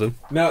the Chosen?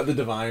 No, the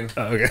Divine.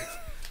 Oh, okay.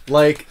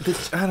 Like,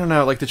 I don't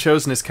know, like the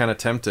Chosen is kind of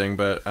tempting,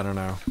 but I don't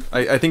know.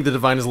 I think the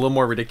Divine is a little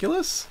more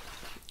ridiculous.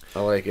 I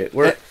like it.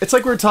 It's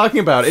like we were talking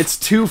about. It's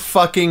too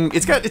fucking.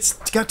 It's got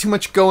too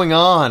much going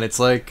on.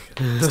 It's like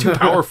it's too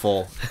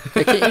powerful.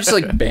 Can't you just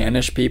like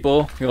banish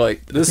people? You're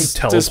like, this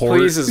Teleport.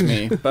 displeases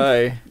me.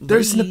 Bye.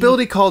 There's an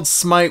ability called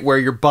Smite where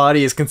your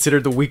body is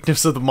considered the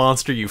weakness of the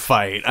monster you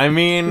fight. I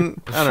mean,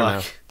 I don't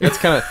know. It's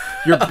kind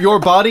of your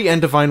body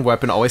and divine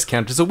weapon always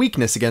count as a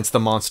weakness against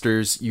the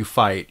monsters you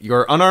fight.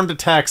 Your unarmed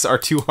attacks are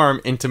to harm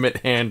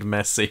intimate hand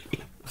messy.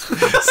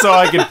 So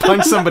I could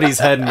punch somebody's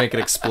head and make it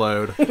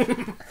explode.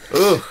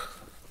 Ugh.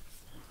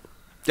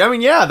 I mean,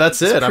 yeah,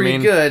 that's it. I pretty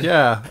mean, good.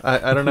 yeah.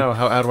 I don't know.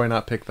 How do I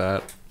not pick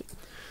that?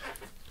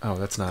 Oh,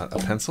 that's not a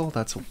pencil?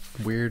 That's a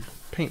weird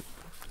paint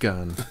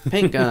gun.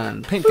 Paint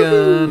gun. Paint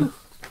gun.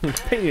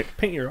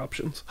 Paint your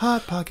options.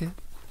 Hot pocket.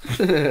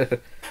 And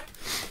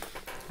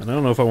I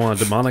don't know if I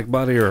want a demonic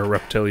body or a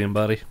reptilian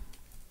body.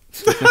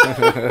 It's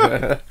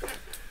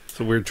a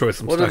weird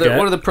choice. I'm What stuck are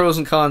at. the pros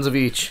and cons of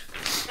each?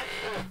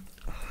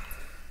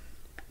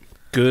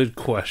 Good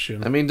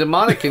question. I mean,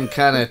 demonic can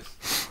kind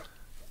of,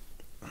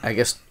 I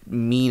guess,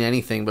 mean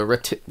anything, but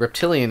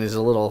reptilian is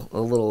a little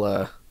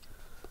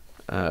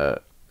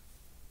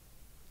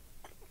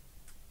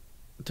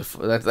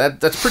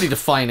that's pretty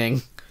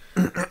defining.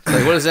 Like,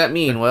 what does that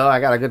mean? Well, I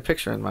got a good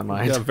picture in my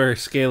mind. Got very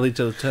scaly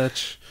to the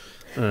touch.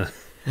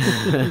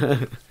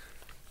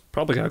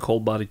 Probably got a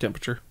cold body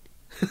temperature.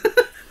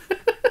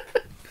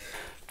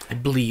 I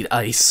bleed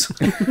ice.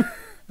 What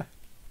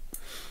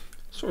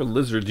sort of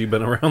lizards you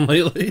been around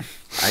lately?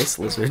 Ice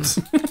lizards.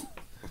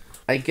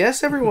 I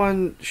guess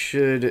everyone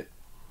should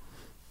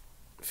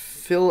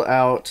fill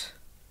out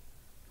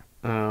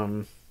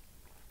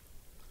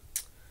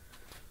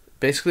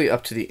basically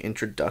up to the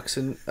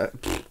introduction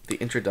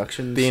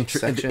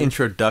section.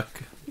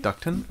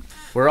 Introducton?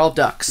 We're all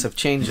ducks.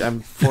 I'm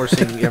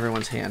forcing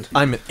everyone's hand.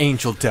 I'm an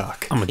angel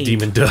duck. I'm a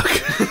demon duck.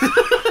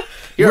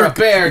 You're a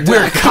bear duck.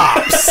 We're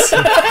cops.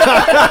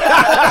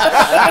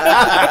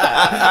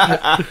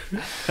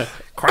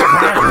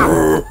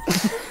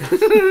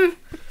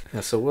 Yeah,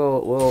 so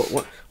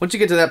we'll once you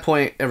get to that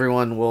point,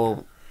 everyone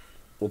we'll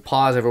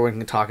pause. Everyone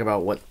can talk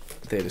about what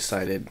they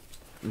decided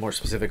more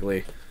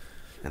specifically,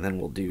 and then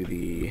we'll do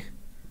the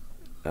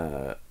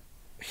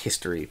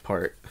history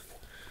part,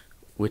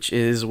 which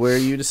is where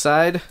you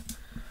decide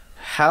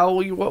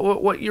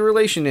what your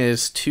relation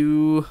is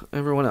to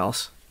everyone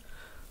else.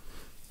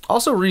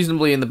 also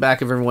reasonably in the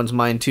back of everyone's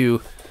mind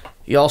too,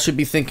 y'all should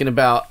be thinking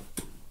about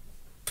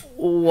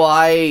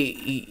why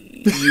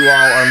you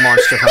all are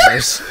monster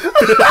hunters.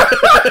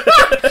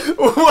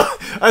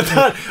 I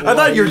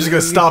thought you were just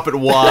gonna stop at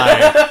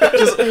why.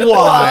 Just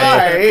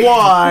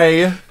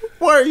why?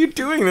 Why are you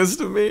doing this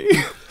to me?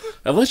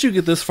 I'll let you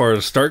get this far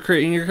to start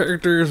creating your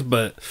characters,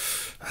 but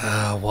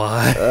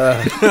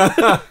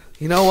why?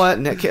 You know what?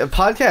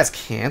 Podcast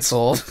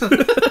canceled.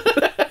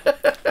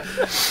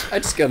 I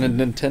just got a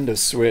Nintendo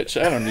Switch.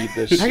 I don't need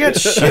this shit. I got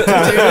shit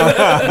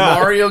to do.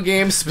 Mario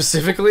games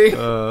specifically.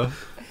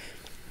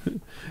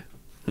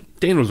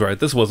 Dane was right.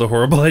 This was a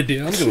horrible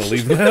idea. I'm gonna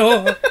leave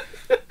now.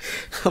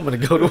 I'm gonna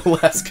go to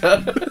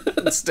Alaska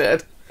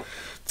instead.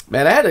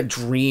 Man, I had a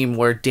dream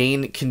where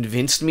Dane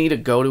convinced me to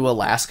go to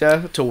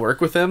Alaska to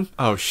work with him.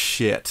 Oh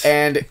shit.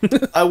 And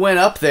I went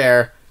up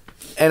there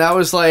and I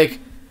was like,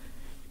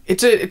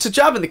 it's a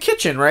job in the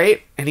kitchen,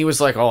 right? And he was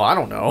like, oh, I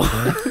don't know.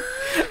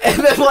 And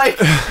then like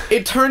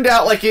it turned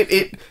out like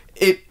it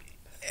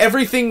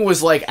everything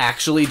was like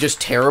actually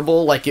just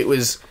terrible. Like it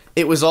was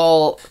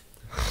all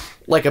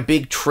like a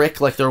big trick.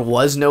 Like there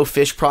was no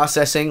fish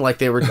processing. Like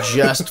they were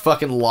just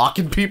fucking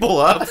locking people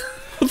up.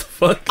 What the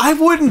fuck? I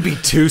wouldn't be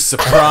too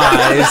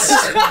surprised.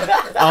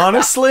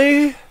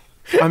 Honestly.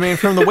 I mean,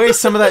 from the way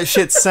some of that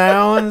shit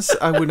sounds,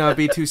 I would not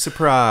be too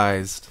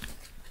surprised.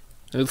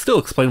 It would still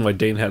explain why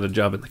Dane had a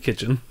job in the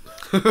kitchen.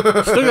 Still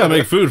gotta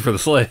make food for the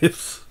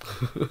slaves.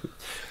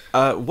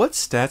 What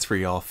stats were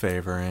y'all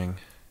favoring?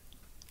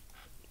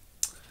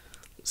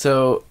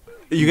 So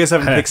You guys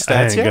haven't picked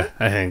stats yet?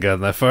 I haven't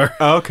gotten that far.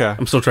 Oh, okay.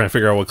 I'm still trying to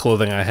figure out what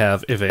clothing I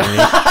have, if any.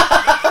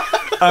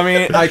 I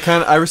mean,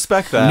 I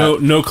respect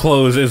that. No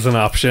clothes is an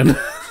option.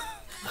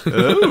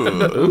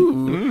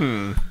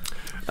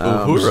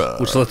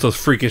 Which lets those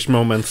freakish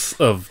moments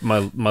of my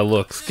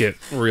looks get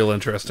real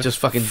interesting. just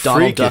fucking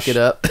Donald Duck it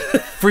up.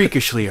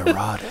 Freakishly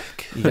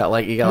erotic. You got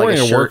like I'm wearing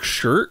a a shirt. work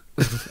shirt.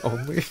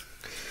 Only.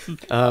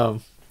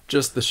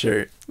 Just the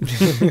shirt.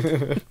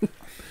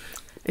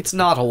 It's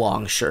not a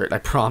long shirt, I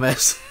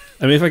promise.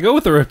 I mean, if I go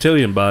with the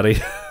reptilian body,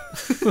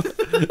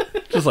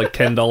 just like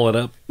 $10 it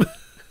up.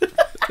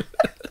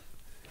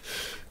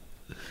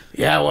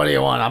 Yeah, what do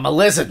you want? I'm a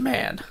lizard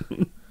man.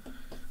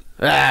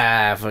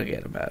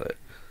 Forget about it.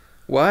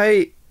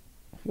 Why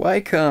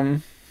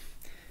come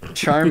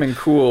charm and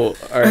cool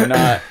are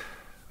not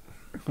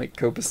like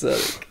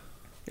copacetic?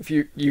 If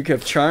you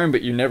have charm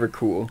but you're never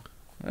cool.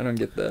 I don't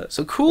get that.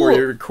 So cool. Or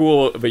you're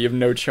cool but you have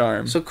no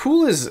charm. So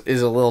cool is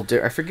a little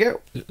different. I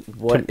forget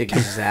what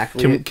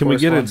exactly. Can we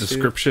get a corresponds to.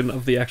 description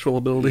of the actual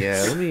ability?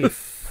 Yeah, let me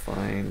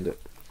find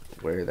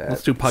where that.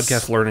 Let's do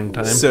podcast learning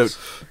time. So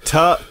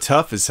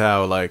tough is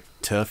how like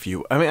tough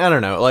you. I mean, I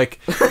don't know.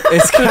 Like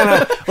it's kind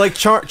of like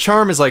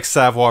charm is like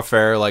savoir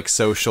faire, like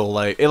social,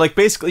 like it, like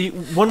basically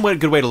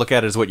good way to look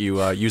at it is what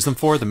you use them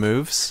for, the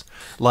moves.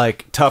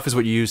 Like tough is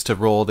what you use to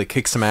roll the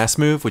kick some ass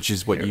move, which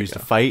is what you use to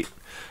fight.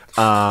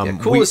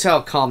 Cool is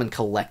how calm and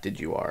collected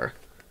you are.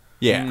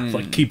 Yeah, It's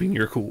like keeping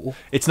your cool.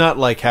 it's not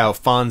like how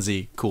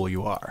Fonzie cool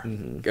you are.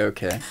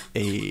 Okay.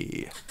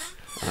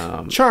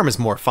 Charm is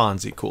more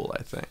Fonzie cool,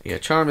 I think. Yeah,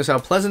 charm is how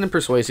pleasant and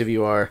persuasive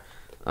you are.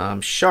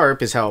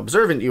 Sharp is how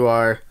observant you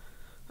are.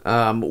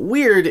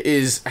 Weird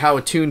is how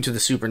attuned to the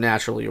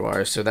supernatural you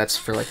are. So that's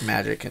for like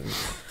magic and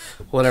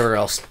whatever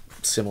else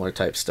similar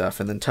type stuff.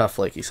 And then tough,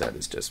 like you said,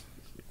 is just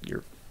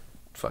your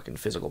fucking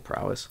physical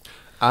prowess.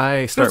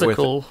 I start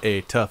Physical. with a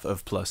tough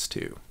of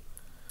 +2,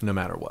 no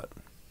matter what.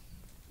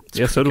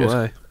 Yeah, so do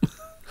I.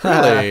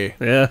 Really?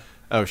 Yeah,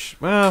 Oh,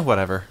 well,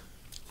 whatever.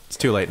 It's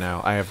too late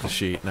now. I have the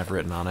sheet and I've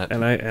written on it.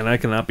 and I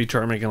cannot be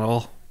charming at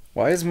all.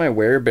 Why is my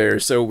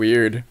werebear so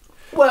weird?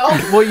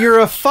 Well, you're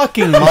a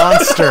fucking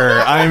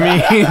monster. I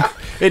mean,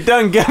 it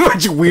doesn't get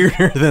much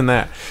weirder than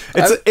that.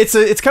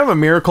 It's kind of a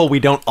miracle we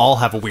don't all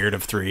have a weird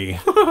of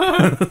 3.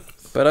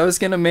 But I was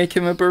gonna make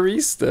him a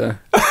barista.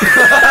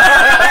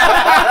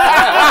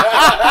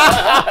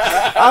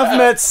 I've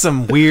met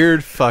some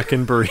weird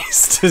fucking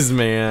baristas,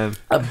 man.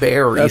 A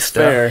barista. That's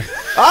fair.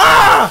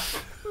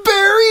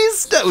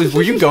 Barista.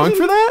 Were you going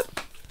for that?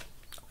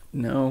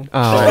 No.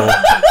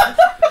 Oh,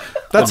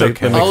 that's okay.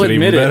 That makes I'll it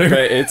even admit it, better.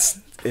 but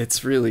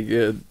it's really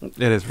good.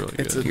 It is really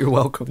good. You're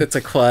welcome. It's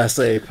a class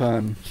A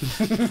pun.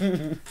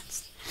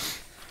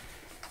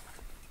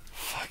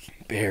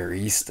 Fucking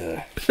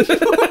barista.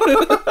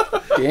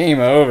 Game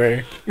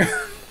over.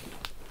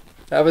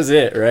 That was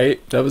it, right?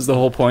 That was the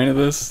whole point of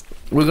this?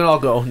 We're gonna all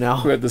go now.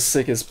 Who had the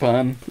sickest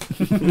pun?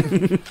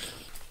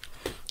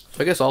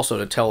 I guess also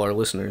to tell our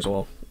listeners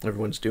while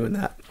everyone's doing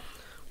that.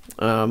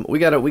 We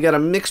got a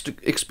mixed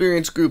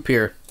experience group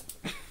here.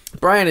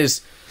 Brian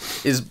is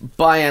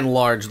by and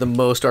large the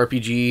most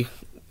RPG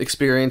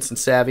experience and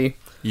savvy.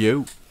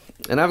 You.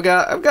 And I've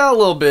got a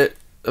little bit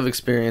of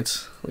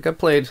experience. Like I've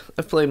played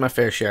my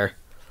fair share.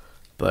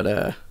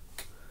 But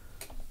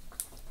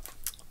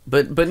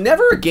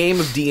never a game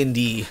of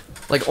D&D.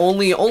 Like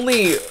only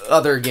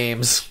other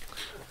games.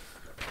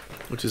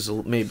 Which is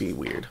maybe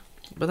weird,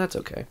 but that's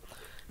okay.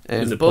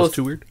 And Is it both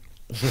 +2 weird?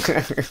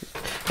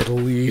 at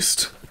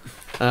least.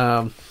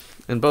 And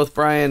both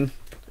Brian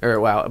or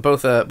wow,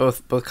 both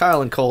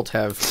Kyle and Colt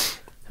have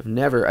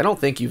never. I don't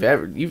think you've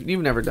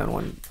never done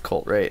one,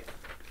 Colt, right?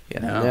 Yeah.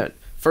 No.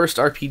 First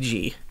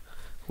RPG.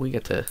 We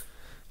get to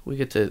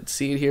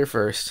see it here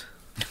first,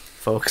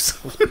 folks.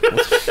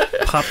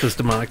 Pop this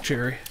demonic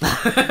cherry.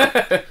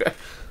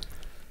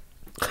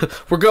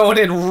 We're going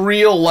in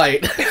real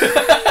light.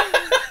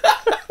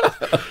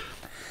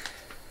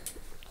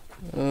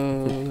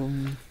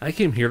 I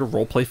came here to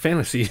roleplay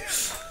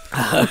fantasies.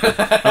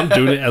 I'm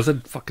doing it as a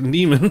fucking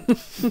demon.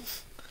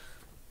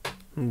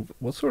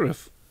 What sort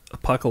of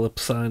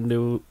apocalypse sign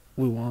do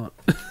we want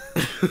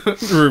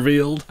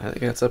revealed? I think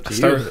that's up to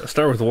you.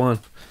 Start with one.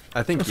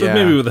 I think, So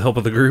maybe with the help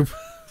of the group.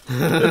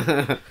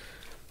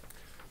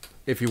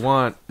 if you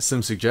want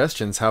some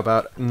suggestions, how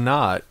about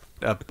not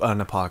a one?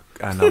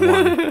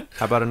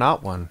 How about a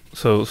not one?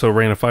 So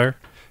Rain of Fire,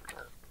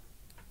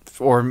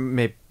 Or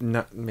maybe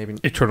not. Maybe.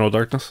 Eternal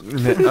Darkness.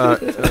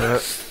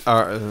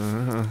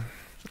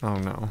 Oh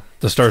no.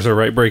 The stars are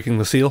right, breaking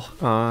the seal.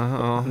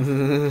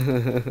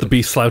 The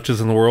beast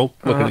slouches in the world.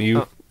 Looking at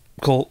you,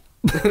 Colt.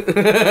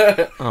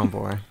 Oh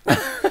boy.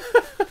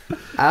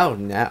 Oh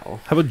no.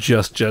 How about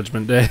just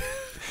Judgment Day?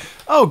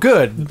 Oh,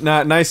 good.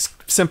 Nice,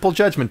 simple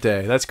Judgment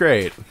Day. That's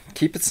great.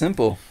 Keep it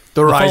simple.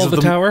 The rise Fall of of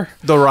the tower.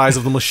 The rise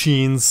of the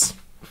machines.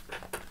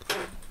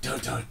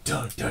 It's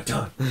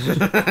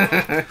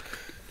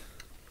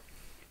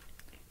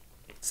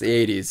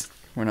the 80s.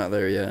 We're not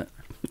there yet.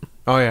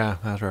 Oh yeah,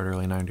 that's right.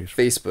 Early 90s.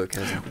 Facebook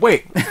hasn't.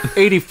 Wait,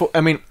 84.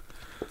 I mean,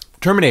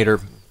 Terminator.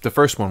 The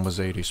first one was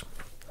 80s.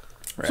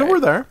 Right. So we're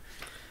there.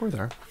 We're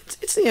there.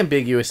 It's the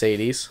ambiguous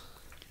 80s.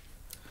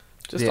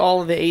 Just Yeah.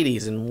 all of the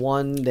 80s in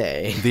one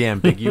day. The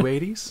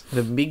ambiguities.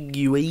 The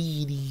ambiguous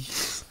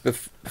 80s.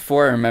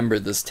 Before I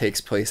remembered this takes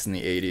place in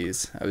the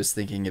 80s, I was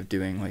thinking of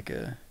doing like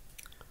a...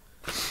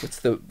 What's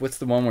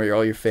the one where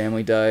all your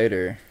family died,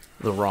 or...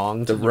 The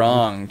wronged. The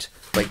wronged.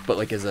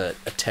 But as a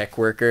tech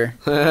worker.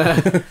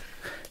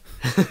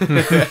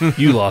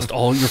 You lost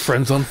all your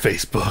friends on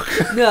Facebook.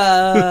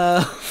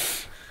 No.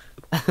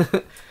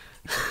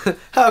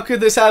 How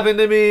could this happen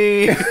to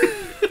me?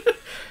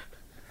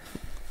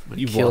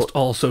 You've Kill- lost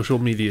all social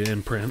media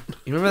imprint.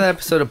 You remember that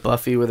episode of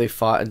Buffy where they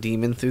fought a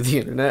demon through the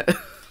internet?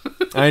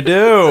 I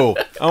do.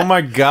 Oh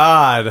my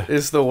god.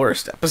 It's the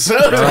worst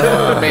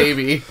episode.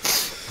 Maybe.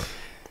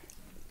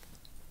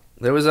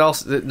 There was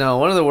also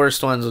one of the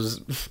worst ones was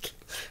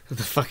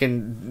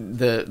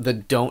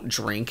the don't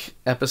drink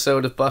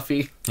episode of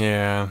Buffy,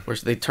 Yeah. where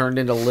they turned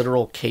into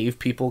literal cave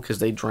people because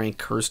they drank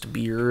cursed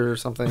beer or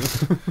something.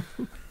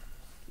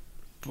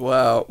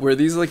 Wow. Were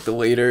these like the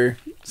later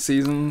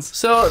seasons?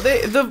 So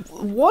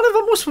one of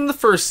them was from the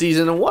first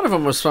season, and one of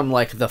them was from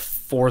like the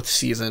fourth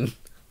season,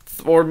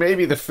 or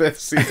maybe the fifth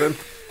season.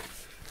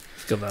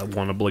 Got that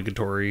one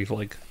obligatory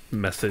like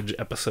message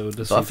episode.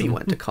 This Buffy season.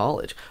 went to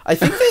college. I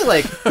think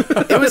they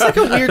it was like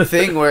a weird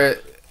thing where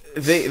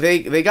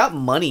they got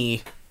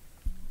money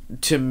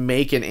to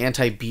make an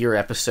anti-beer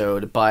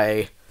episode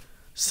by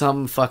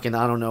some fucking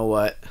I don't know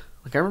what.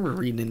 Like I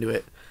remember reading into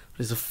it.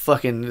 There's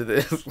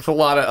a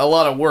lot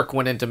of work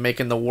went into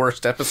making the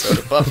worst episode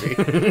of Buffy.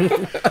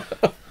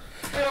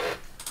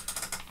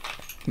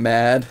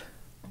 Mad.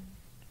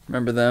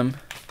 Remember them?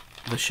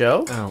 The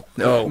show? Oh.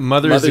 No.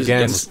 Mothers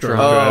against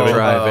drunk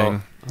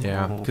driving. Oh.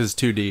 Yeah, because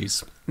 2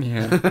 Ds.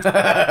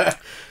 Yeah.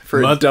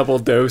 For a double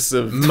dose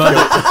of...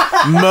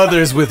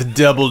 Mothers with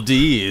double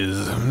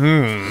Ds.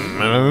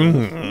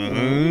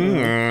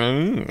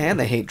 And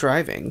they hate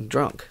driving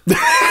drunk.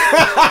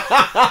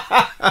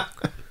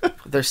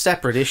 They're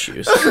separate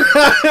issues.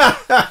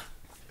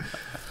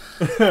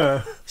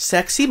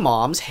 Sexy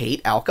moms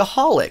hate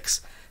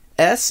alcoholics.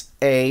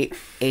 SAHA.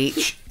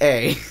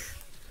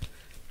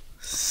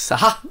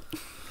 Sa.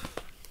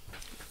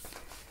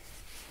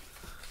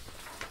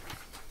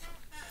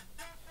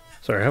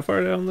 Sorry, how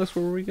far down this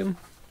were we again?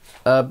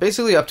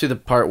 Basically up to the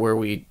part where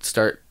we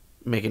start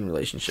making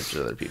relationships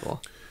with other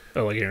people.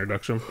 Oh, like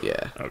introduction.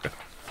 Yeah. Okay.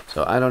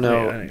 So I don't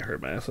know. I ain't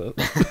heard my ass up.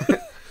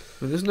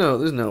 There's no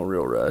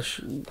real rush.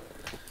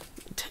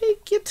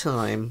 Take your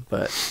time,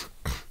 but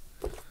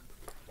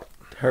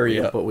Hurry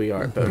up. But we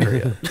are. But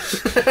hurry up.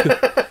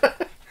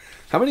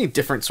 How many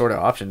different sort of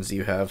options do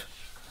you have?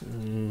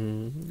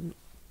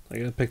 I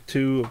gotta pick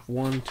 2 of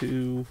 1,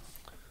 2,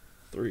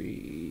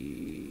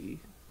 3,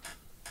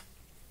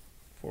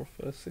 4,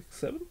 5, 6,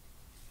 7.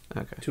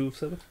 Okay. 2 of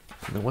 7.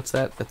 And then what's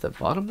that at the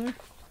bottom there?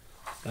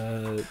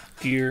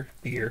 Gear.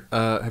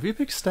 Have you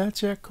picked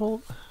stats yet,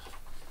 Colt?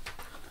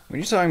 When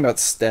you're talking about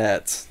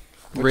stats...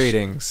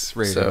 Ratings.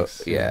 So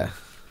yeah.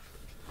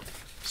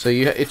 So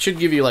it should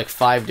give you like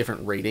 5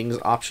 different ratings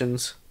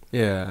options.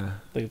 Yeah.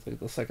 I think it's like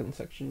the second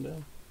section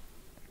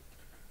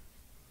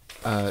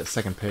down.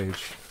 Second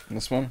page.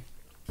 This one?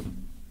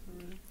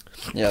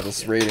 Yeah,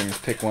 this ratings.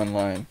 Pick one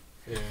line.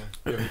 Yeah.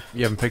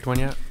 You haven't picked one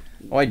yet?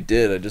 Oh, I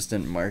did. I just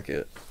didn't mark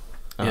it.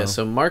 Yeah,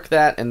 so mark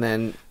that, and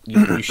then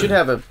you should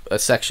have a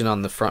section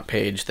on the front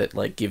page that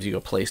like gives you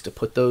a place to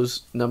put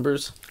those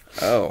numbers.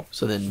 Oh.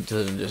 So then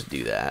just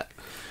do that.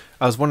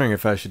 I was wondering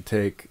if I should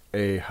take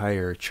a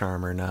higher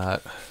charm or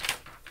not.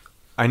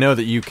 I know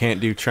that you can't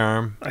do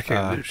charm. I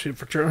can't do shit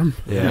for charm.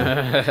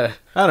 Yeah.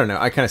 I don't know.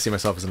 I kind of see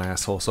myself as an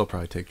asshole, so I'll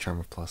probably take charm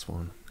of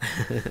 +1.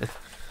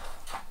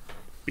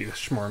 Be a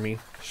schmarmy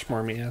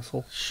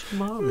asshole.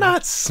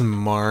 Not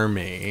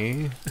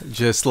smarmy.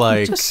 Just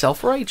like Just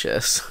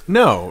self-righteous.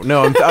 no.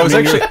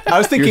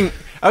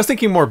 I was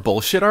thinking more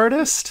bullshit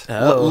artist.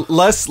 Oh.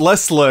 Less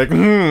like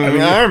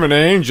I'm an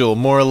angel.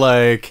 More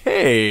like,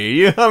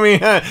 hey,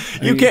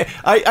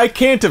 I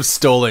can't have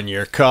stolen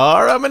your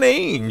car. I'm an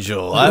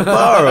angel. I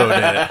borrowed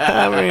it.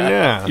 I mean,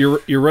 yeah.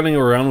 You're running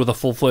around with a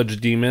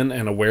full-fledged demon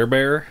and a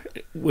werebear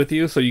with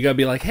you, so you gotta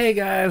be like, hey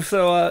guys,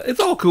 so it's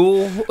all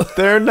cool.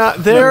 They're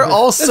not. They're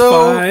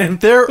fine.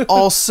 they're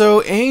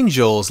also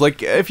angels.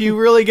 Like, if you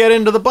really get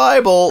into the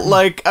Bible,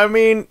 like, I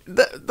mean,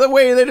 the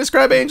way they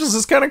describe angels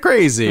is kind of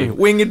crazy.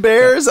 Winged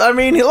bears. I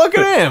mean, look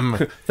at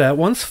him. That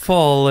one's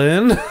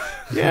fallen.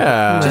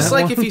 Yeah. Just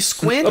like if you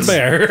squint, A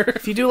bear.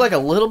 if you do like a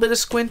little bit of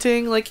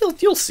squinting, like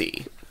you'll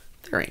see.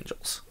 They're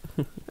angels.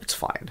 It's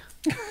fine.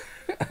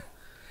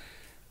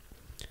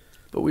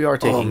 But we are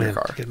taking your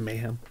car. Fucking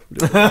mayhem.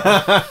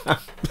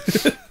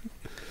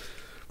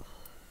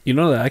 You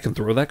know that I can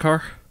throw that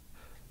car?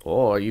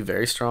 Oh, are you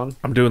very strong?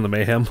 I'm doing the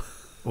mayhem.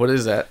 What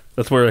is that?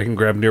 That's where I can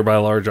grab nearby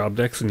large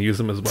objects and use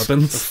them as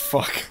weapons.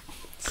 Fuck.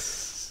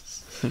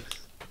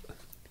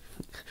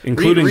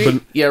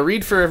 Including...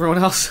 read for everyone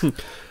else.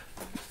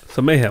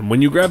 So mayhem.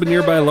 When you grab a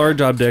nearby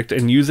large object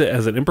and use it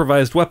as an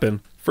improvised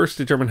weapon, first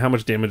determine how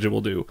much damage it will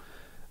do.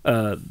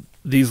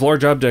 These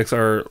large objects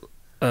are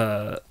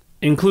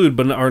include,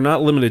 but are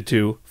not limited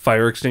to,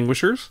 fire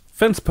extinguishers,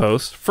 fence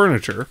posts,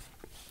 furniture,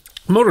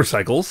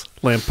 motorcycles,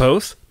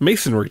 lampposts,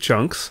 masonry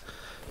chunks,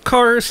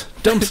 cars,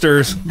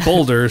 dumpsters,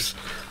 boulders,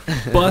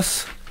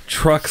 bus,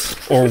 trucks,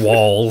 or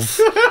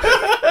walls.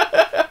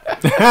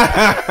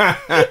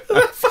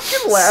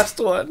 Fucking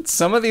last one.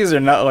 Some of these are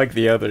not like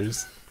the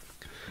others.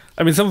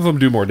 I mean, some of them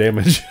do more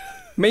damage.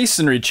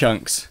 Masonry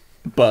chunks.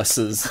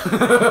 Buses.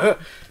 A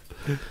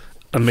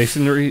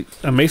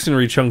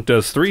masonry chunk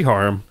does 3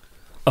 harm.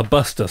 A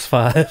bus does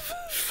 5.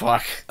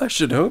 Fuck. I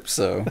should hope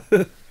so.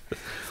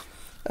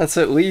 That's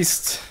at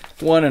least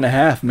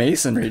 1.5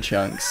 masonry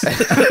chunks.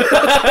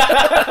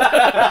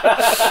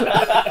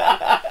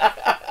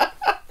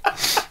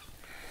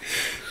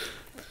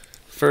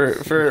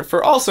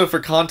 For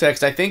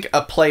context, I think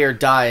a player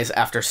dies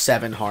after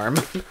 7 harm.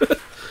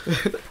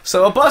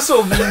 So a bus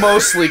will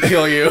mostly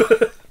kill you.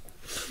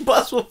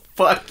 Bus will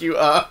fuck you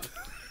up.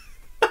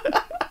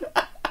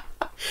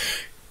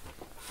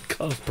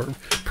 Cause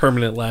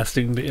permanent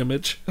lasting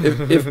damage.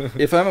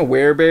 If I'm a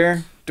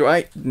werebear, do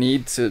I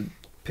need to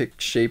pick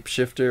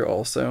shapeshifter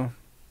also?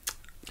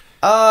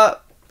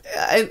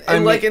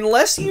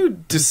 Unless you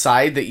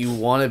decide that you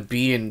want to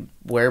be in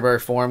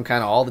werebear form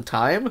kind of all the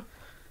time,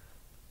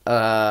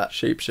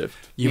 Shapeshift.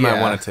 You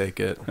might want to take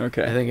it.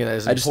 Okay. I think it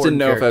is. I just didn't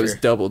know if I was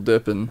double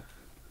dipping.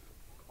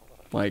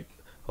 Like,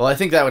 well, I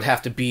think that would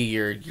have to be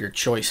your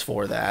choice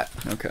for that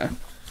okay.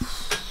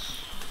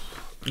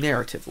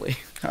 narratively.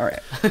 All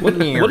right.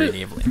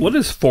 What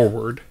is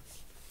forward?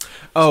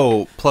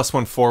 Oh,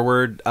 +1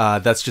 forward.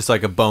 That's just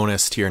like a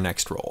bonus to your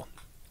next roll.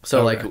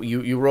 So Okay. like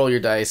you roll your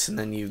dice and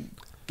then you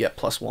get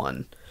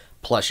 +1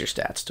 plus your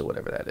stats to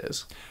whatever that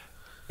is.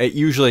 It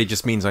usually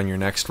just means on your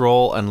next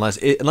roll, unless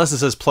it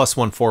says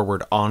 +1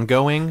 forward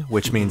ongoing,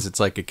 which means it's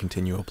like a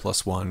continual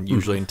 +1,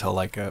 usually until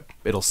like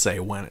it'll say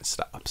when it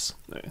stops.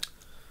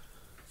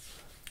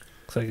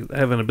 So I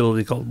have an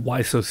ability called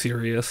Why So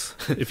Serious.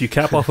 If you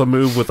cap off a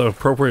move with an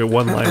appropriate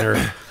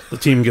one-liner, the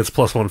team gets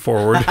 +1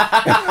 forward.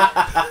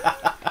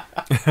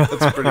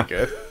 That's pretty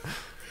good.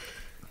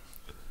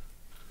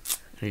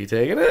 Are you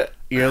taking it?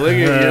 You're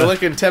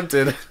looking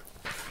tempted.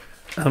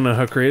 I don't know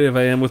how creative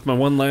I am with my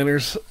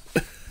one-liners.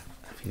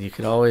 You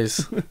could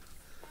always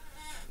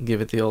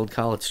give it the old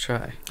college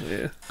try.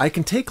 Yeah. I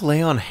can take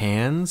Lay on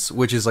Hands,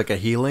 which is like a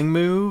healing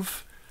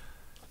move.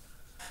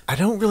 I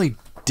don't really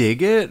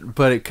dig it,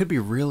 but it could be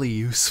really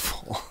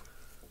useful.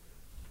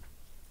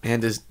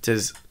 And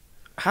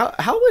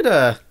how would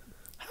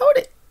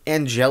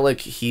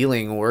angelic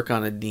healing work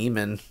on a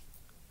demon?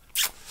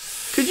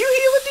 Could you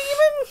heal a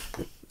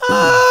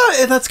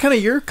demon? That's kind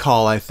of your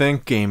call, I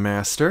think, Game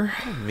Master.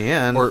 Oh,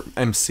 man. Or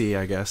MC,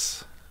 I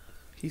guess.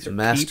 He's a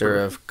master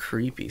of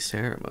creepy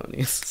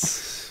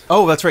ceremonies.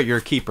 Oh, that's right. You're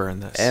a keeper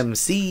in this.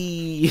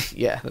 MC.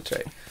 Yeah, that's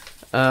right.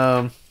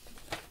 Yeah,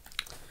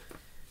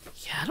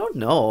 I don't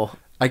know.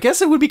 I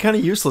guess it would be kind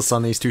of useless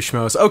on these two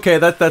schmoes. Okay,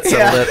 that's settled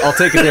Yeah. it. I'll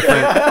take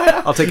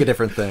a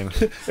different thing.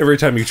 Every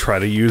time you try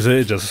to use it,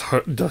 it just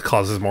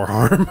causes more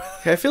harm.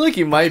 I feel like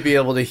you might be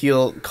able to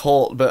heal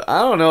Colt, but I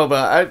don't know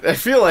about. I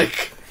feel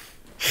like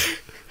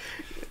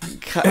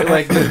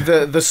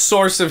the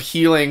source of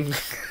healing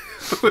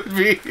would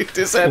be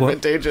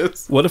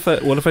disadvantageous. What if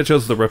I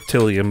chose the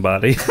reptilian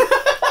body?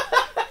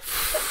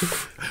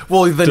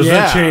 Well, then Does yeah.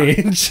 that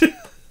change?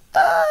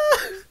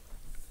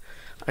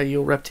 Are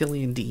you a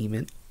reptilian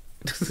demon?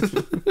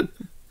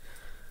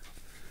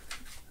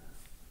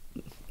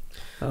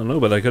 I don't know,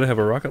 but I could have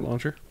a rocket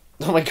launcher.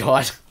 Oh my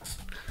god.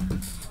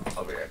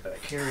 I'll be right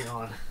back. Carry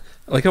on.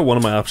 I like how one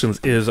of my options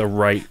is a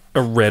red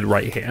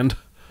right hand.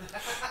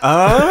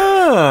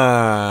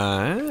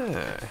 Ah.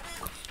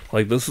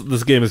 Like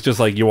this game is just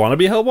like, you want to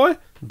be Hellboy?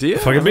 Do you?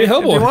 Fucking be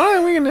Hellboy. If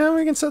you want,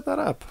 we can set that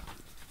up.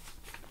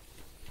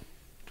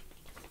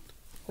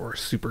 Or a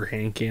super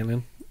hand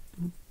cannon.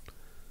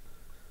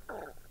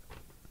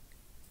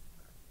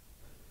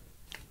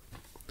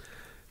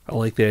 I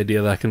like the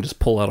idea that I can just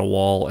pull out a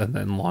wall and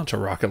then launch a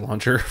rocket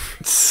launcher.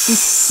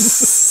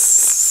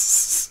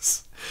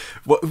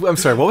 I'm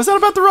sorry, what was that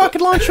about the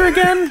rocket launcher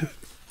again?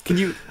 Can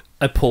you...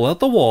 I pull out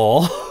the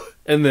wall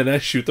and then I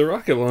shoot the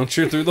rocket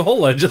launcher through the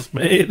hole I just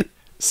made.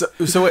 So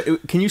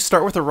can you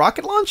start with a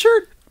rocket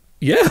launcher?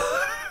 Yeah.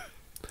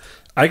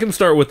 I can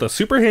start with a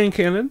super hand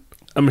cannon,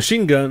 a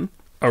machine gun,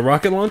 a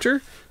rocket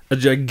launcher, a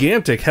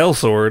gigantic hell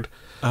sword,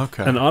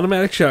 Okay. an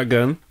automatic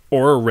shotgun,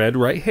 or a red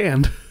right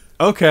hand.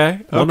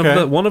 Okay.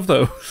 One of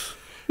those.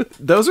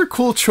 Those are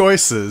cool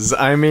choices.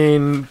 I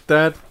mean,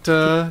 that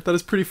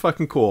is pretty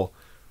fucking cool.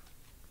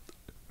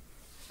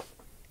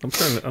 I'm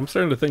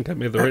starting to think I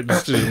made the right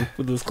decision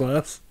with this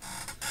class.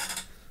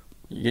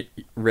 You get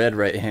red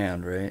right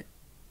hand, right?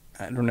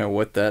 I don't know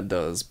what that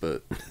does,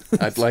 but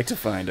I'd like to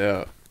find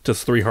out.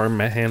 Just 3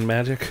 hand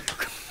magic.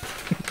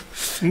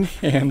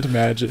 Hand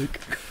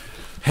magic.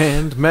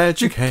 Hand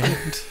magic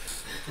hand.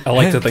 I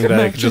like to think that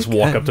I could just magic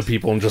walk up hand. to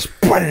people and just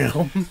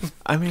BAM!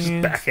 I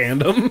mean,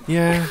 Backhand them.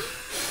 yeah.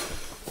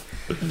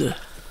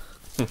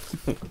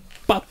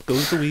 Pop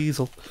goes the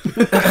weasel.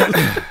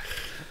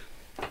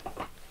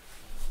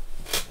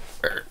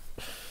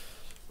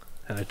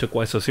 And I took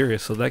Why So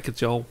Serious, so that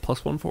gets y'all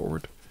 +1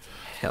 forward.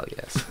 Hell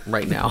yes.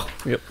 Right now.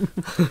 Yep.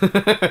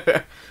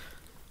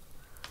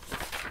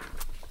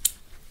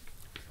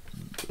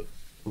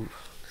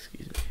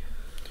 Excuse me.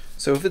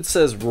 So if it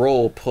says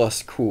roll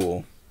plus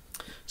cool,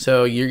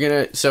 So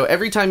so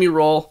every time you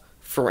roll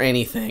for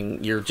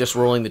anything, you're just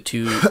rolling the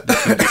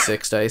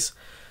 2d6 dice.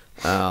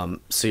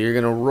 So you're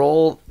gonna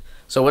roll,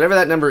 so whatever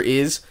that number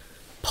is,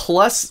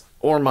 plus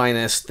or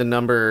minus the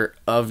number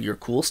of your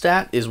cool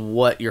stat is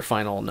what your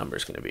final number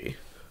is gonna be.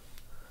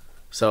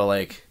 So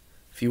like,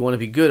 if you want to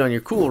be good on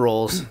your cool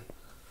rolls,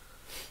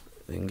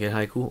 then get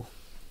high cool.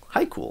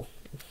 High cool.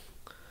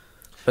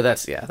 But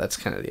that's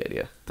kind of the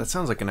idea. That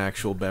sounds like an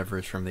actual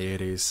beverage from the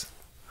 80s.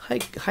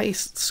 High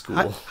school.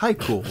 High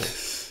cool.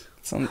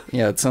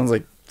 it sounds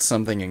like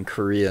something in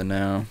Korea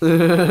now.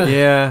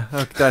 Yeah,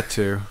 that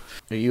too.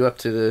 Are you up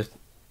to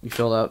you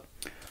filled out?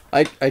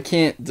 I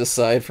can't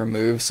decide for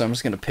moves, so I'm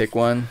just gonna pick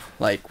one.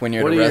 Like when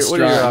you're What at are a your-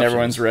 what are your restaurant and options?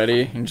 everyone's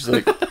ready, and just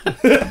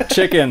like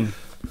chicken.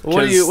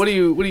 What do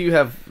you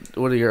have?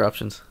 What are your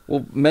options?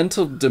 Well,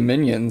 mental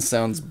dominion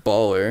sounds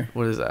baller.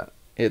 What is that?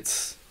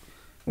 It's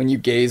when you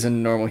gaze into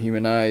normal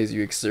human eyes,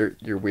 you exert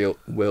your will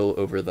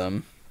over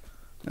them,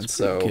 and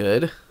so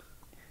Good.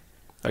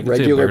 I can see a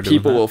regular bear doing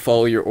people that. will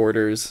follow your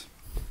orders,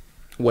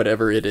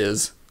 whatever it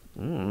is,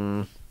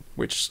 Mm.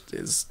 which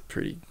is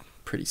pretty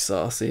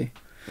saucy.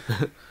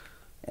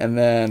 And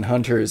then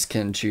hunters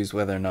can choose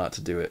whether or not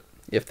to do it.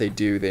 If they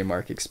do, they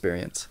mark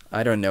experience.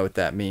 I don't know what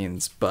that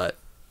means, but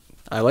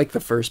I like the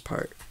first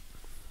part.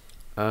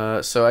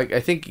 So I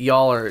think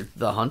y'all are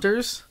the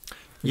hunters.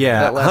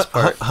 Yeah, That last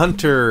part.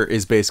 Hunter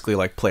is basically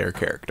like player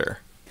character.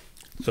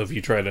 So if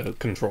you try to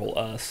control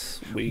us,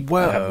 we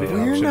Well, have the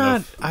we're option not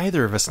of-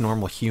 either of us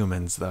normal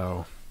humans,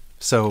 though.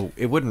 So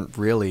it wouldn't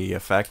really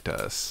affect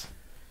us.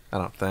 I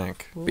don't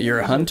think. But you're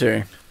a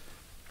hunter.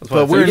 That's why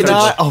I But we're figured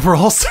not. We're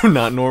also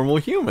not normal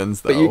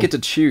humans, though. But you get to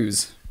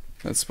choose.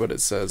 That's what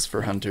it says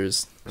for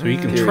hunters. So you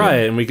can try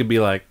it, and we could be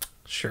like,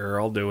 "Sure,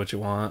 I'll do what you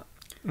want."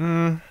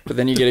 But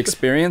then you get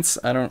experience.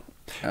 I don't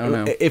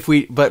know.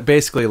 But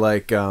basically,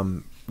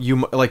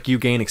 you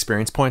gain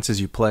experience points as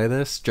you play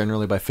this.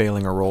 Generally, by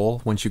failing a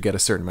roll, once you get a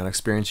certain amount of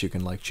experience, you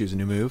can choose a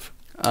new move,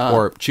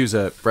 or choose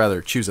a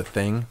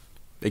thing.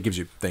 It gives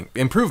you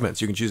improvements.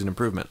 You can choose an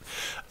improvement,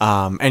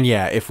 and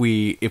yeah, if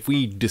we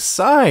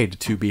decide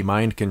to be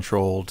mind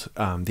controlled,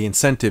 the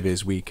incentive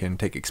is we can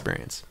take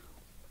experience.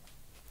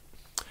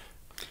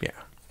 Yeah,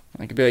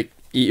 I could be like,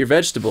 eat your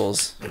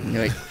vegetables. And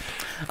you're like,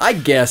 I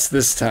guess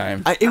this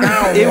time. it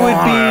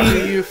would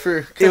be. You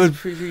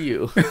for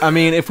you. I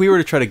mean, if we were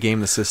to try to game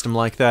the system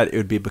like that, it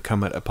would be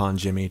incumbent upon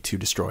Jimmy to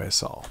destroy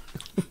us all.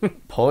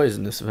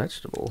 Poisonous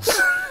vegetables.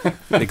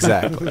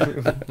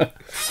 Exactly.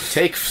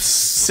 Take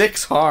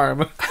 6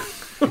 harm.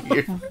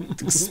 You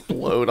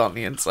explode on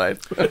the inside.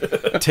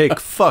 Take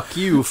fuck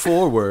you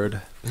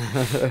forward.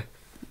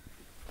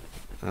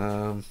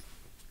 And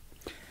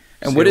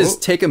what is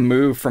take a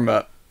move from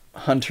a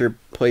hunter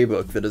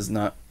playbook that is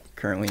not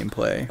currently in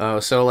play? Oh,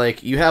 so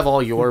you have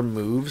all your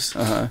moves,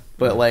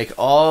 but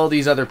all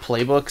these other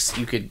playbooks,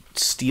 you could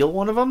steal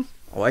one of them.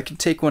 Oh, I could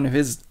take one of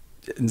his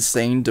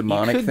insane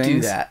demonic You could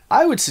things. do that.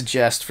 I would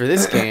suggest for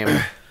this game,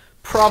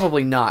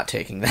 probably not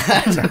taking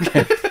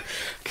that,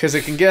 because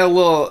it can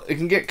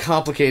get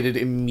complicated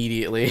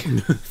immediately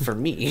for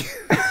me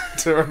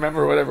to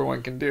remember what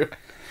everyone can do.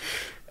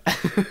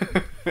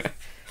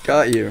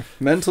 Got you.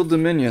 Mental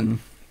dominion.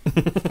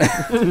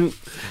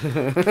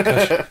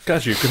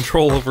 Got you.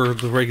 Control over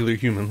the regular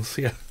humans.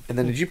 Yeah. And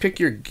then did you pick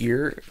your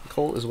gear,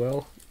 Colt, as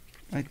well?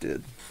 I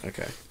did.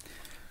 Okay.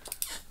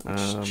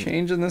 Just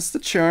changing this to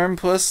charm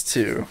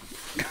 +2.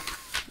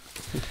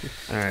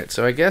 All right.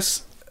 So I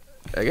guess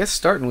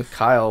starting with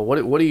Kyle,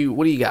 what do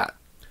you got?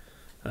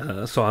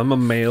 So I'm a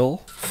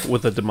male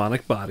with a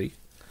demonic body.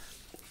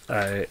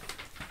 I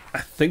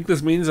think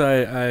this means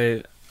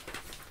I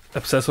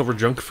obsess over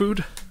junk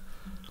food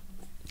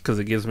because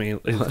it gave me a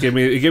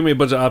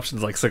bunch of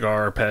options like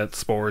cigar, pet,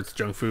 sports,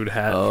 junk food,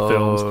 hat,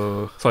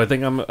 films. So I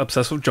think I'm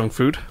obsessed with junk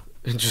food.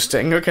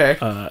 Interesting. Okay.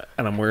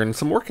 And I'm wearing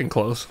some working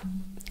clothes,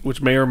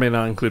 which may or may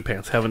not include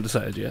pants. Haven't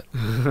decided yet.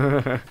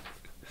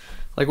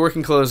 Like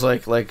working clothes,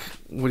 like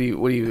what do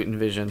you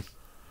envision?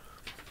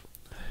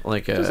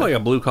 Like just like a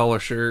blue collar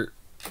shirt.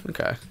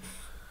 Okay.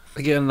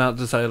 Again, not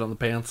decided on the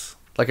pants.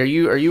 Like, are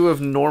you of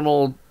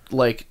normal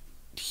like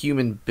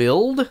human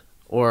build,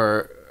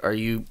 or are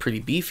you pretty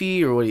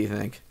beefy, or what do you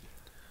think?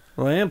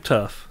 Well, I am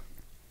tough.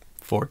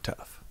 Ford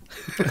tough.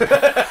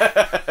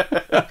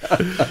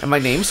 And my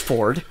name's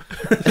Ford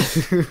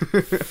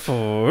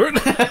Ford.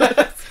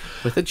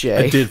 with a J.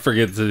 I did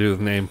forget to do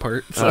the name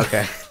part. So.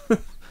 Okay.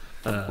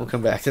 We'll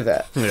come back to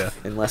that. Yeah.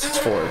 Unless it's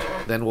Ford,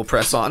 then we'll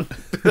press on.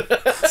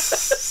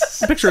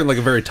 I'm picturing like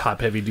a very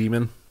top-heavy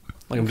demon.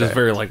 Like I'm just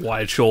very like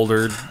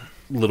wide-shouldered,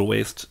 little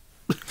waist.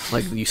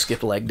 Like you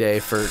skipped leg day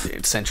for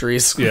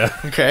centuries. Yeah.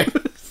 Okay.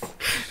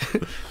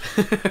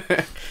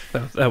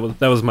 That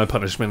was my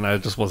punishment. I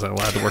just wasn't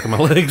allowed to work on my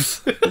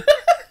legs.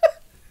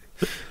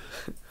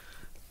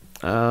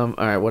 All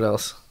right. What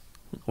else?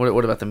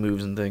 What about the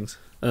moves and things?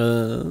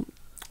 I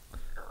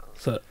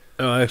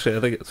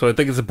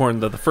think it's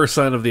important that the first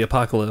sign of the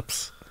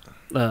apocalypse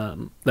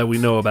that we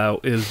know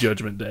about is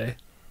Judgment Day.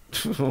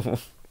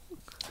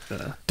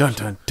 Dun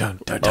dun dun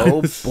dun dun.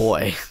 Oh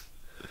boy.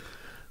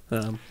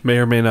 May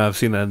or may not have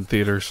seen that in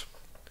theaters.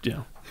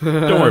 Yeah.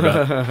 Don't worry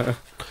about it.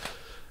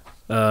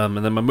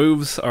 And then my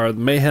moves are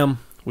Mayhem,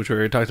 which we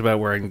already talked about,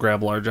 where I can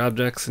grab large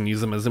objects and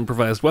use them as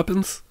improvised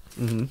weapons.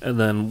 Mm-hmm. And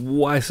then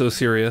Why So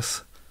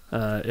Serious?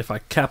 If I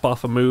cap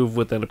off a move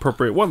with an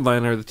appropriate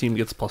one-liner, the team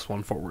gets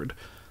 +1 forward.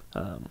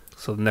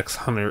 So the next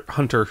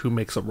hunter who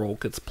makes a roll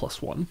gets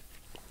 +1.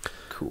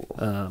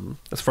 Cool.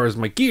 As far as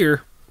my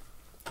gear,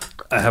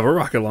 I have a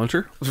rocket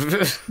launcher.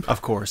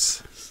 Of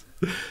course.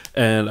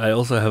 And I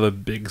also have a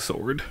big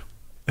sword.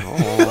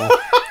 Oh.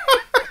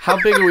 How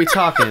big are we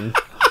talking?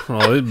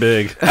 Oh, it's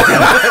big.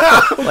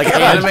 Like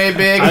anime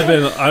big?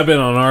 I've been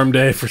on arm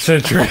day for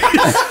centuries.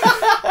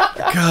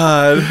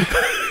 God.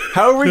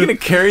 How are we gonna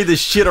carry this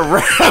shit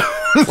around?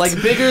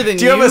 Like bigger than you?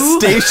 Do you have a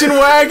station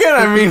wagon?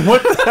 I mean,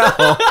 what the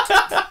hell?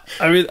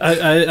 I mean,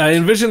 I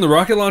envision the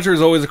rocket launcher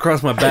is always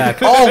across my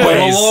back. Always. But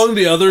along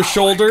the other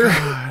shoulder,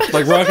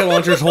 like rocket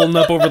launcher's holding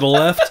up over the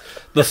left,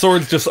 the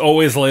sword's just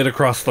always laid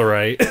across the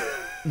right.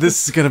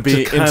 This is gonna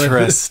be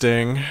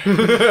interesting.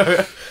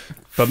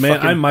 But man,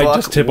 I might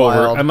just tip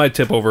over. I might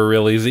tip over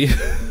real easy.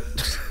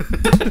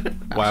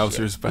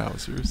 Wowzers,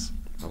 bowsers.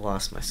 I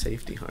lost my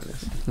safety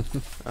harness.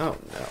 Oh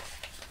no.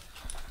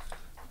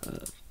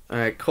 All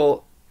right,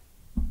 Colt.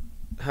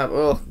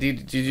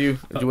 Did you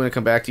want to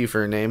come back to you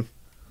for a name,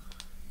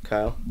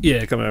 Kyle?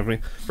 Yeah, come after me.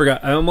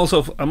 Forgot. I'm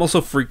also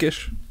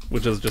freakish,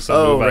 which is just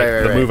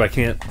a move I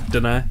can't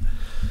deny.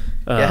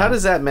 Yeah, how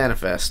does that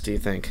manifest, do you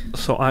think?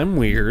 So I'm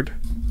weird,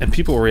 and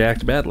people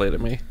react badly to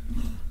me.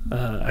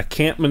 I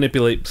can't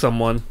manipulate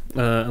someone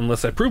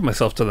unless I prove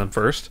myself to them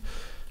first,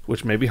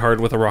 which may be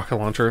hard with a rocket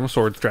launcher and a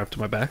sword strapped to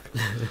my back.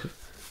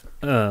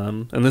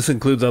 And this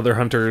includes other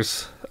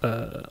hunters.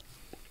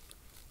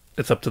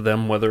 It's up to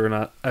them whether or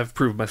not I've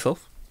proved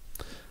myself.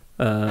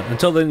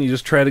 Until then, you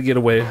just try to get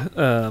away.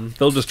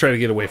 They'll just try to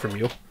get away from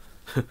you.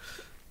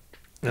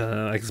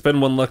 I can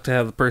spend 1 luck to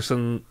have the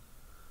person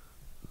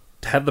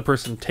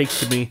take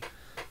to me.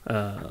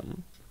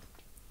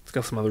 It's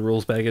got some other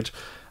rules baggage.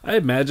 I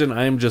imagine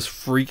I'm just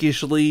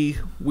freakishly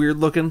weird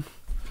looking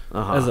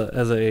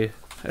as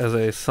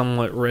a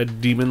somewhat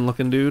red demon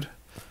looking dude.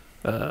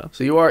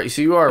 So you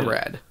are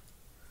red.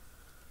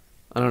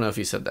 I don't know if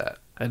you said that.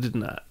 I did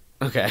not.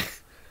 Okay.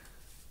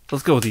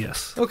 Let's go with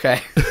yes.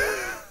 Okay.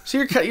 So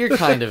you're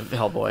kind of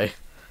Hellboy,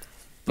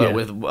 but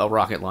with a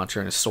rocket launcher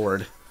and a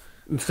sword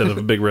instead of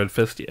a big red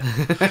fist.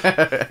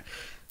 Yeah.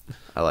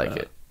 I like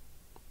it.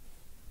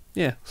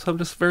 Yeah. So I'm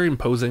just very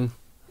imposing.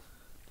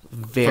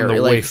 Very from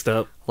the waist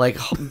up. Like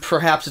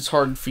perhaps it's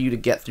hard for you to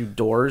get through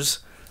doors.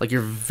 Like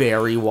you're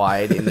very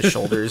wide in the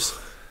shoulders.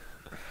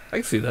 I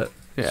can see that.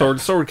 Yeah.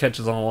 Sword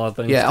catches on a lot of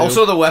things. Yeah. Too.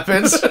 Also the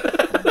weapons.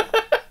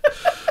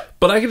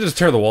 But I can just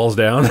tear the walls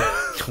down.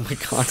 Oh my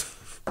god.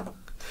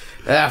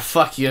 Ah,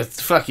 fuck you,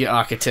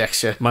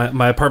 architecture.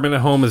 My apartment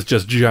at home is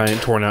just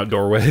giant torn out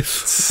doorways.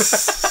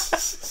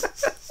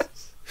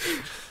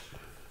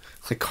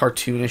 Like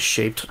cartoonish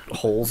shaped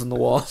holes in the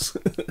walls.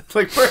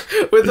 Like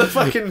with the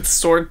fucking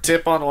sword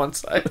tip on one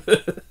side.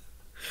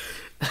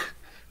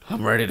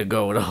 I'm ready to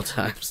go at all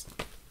times.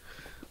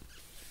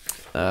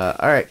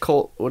 Alright,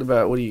 Colt, what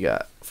do you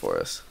got for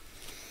us?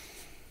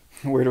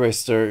 Where do I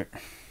start?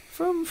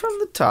 From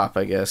the top,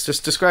 I guess.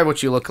 Just describe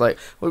what you look like.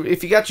 Well,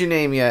 if you got your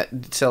name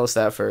yet, tell us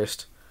that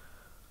first.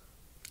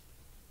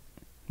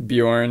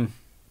 Bjorn.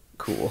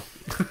 Cool.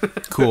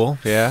 Cool.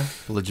 Yeah.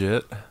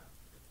 Legit.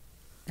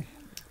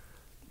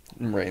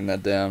 I'm writing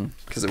that down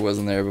because it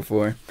wasn't there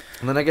before.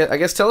 And then I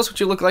guess tell us what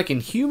you look like in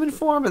human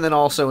form and then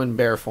also in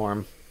bear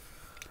form.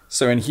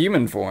 So in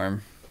human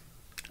form,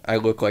 I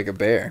look like a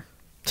bear.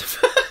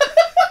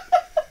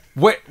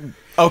 Wait.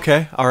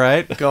 Okay. All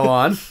right. Go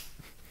on.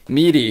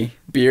 Meaty,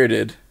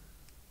 bearded,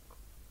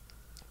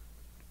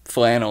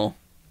 flannel,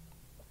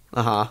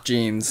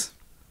 jeans,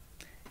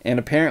 and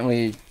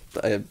apparently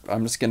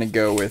I'm just gonna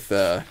go with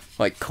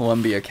like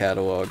Columbia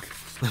catalog.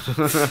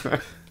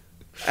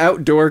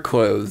 Outdoor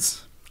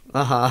clothes.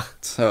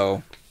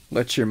 So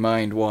let your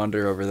mind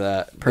wander over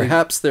that.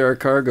 Perhaps there are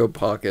cargo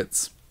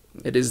pockets.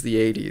 It is the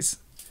 80s.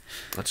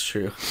 That's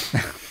true.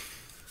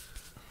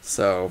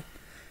 So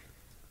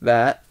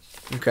that.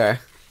 Okay.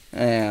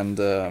 And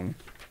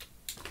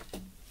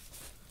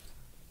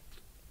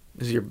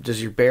does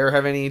your bear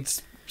have any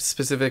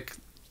specific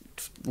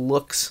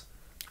looks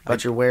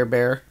about your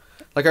bear?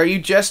 Like, are you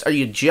just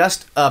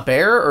a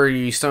bear, or are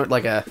you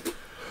like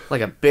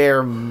a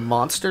bear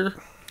monster?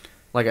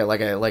 Like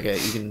a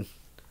you can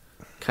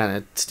kind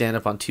of stand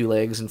up on two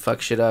legs and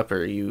fuck shit up,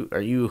 or are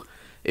you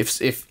if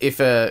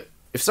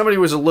somebody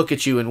was to look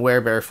at you in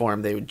bear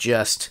form, they would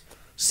just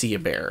see a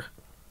bear.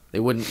 They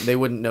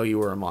wouldn't know you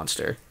were a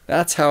monster.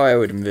 That's how I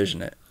would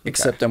envision it.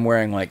 Except I'm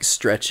wearing like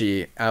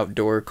stretchy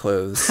outdoor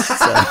clothes.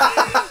 So.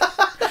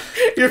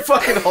 You're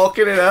fucking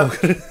hulking it up.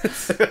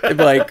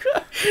 Like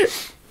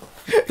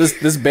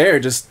this bear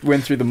just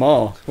went through the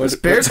mall. This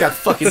bear's got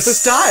fucking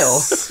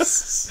style.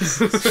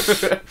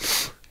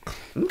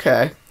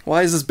 Okay.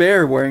 Why is this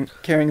bear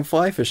carrying a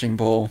fly fishing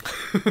pole?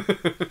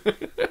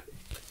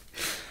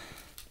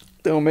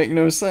 Don't make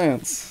no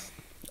sense.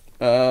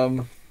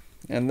 And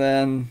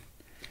then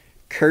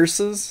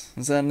curses,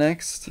 is that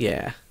next?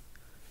 Yeah.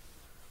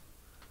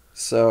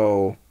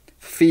 So,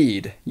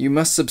 feed. You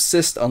must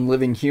subsist on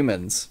living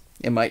humans.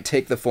 It might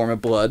take the form of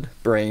blood,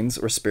 brains,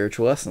 or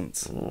spiritual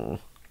essence. Oh.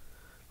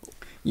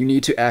 You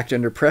need to act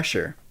under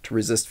pressure to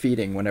resist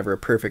feeding whenever a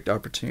perfect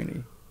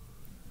opportunity.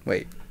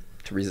 Wait,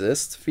 to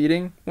resist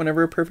feeding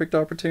whenever a perfect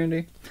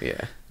opportunity?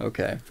 Yeah.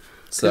 Okay.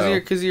 So,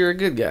 because you're a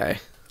good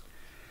guy.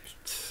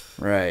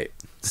 right.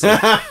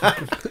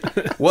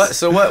 Wait,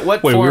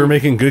 What we form? were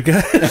making good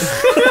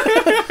guys?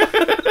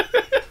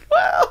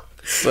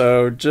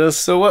 So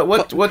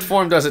what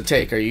form does it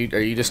take? Are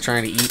you just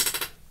trying to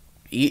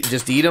eat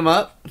them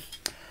up?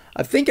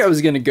 I think I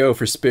was gonna go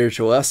for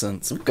spiritual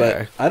essence, Okay.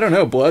 but I don't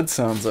know. Blood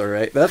sounds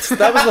alright. That was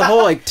the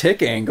whole like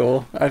tick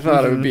angle. I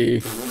thought it would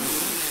be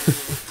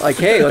like,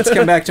 hey, let's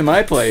come back to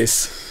my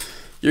place.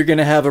 You're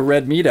gonna have a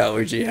red meat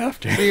allergy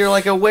after. So you're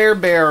like a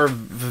werebear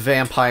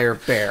vampire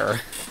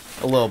bear,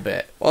 a little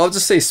bit. Well, I'll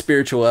just say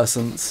spiritual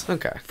essence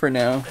Okay. for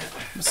now.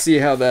 See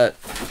how that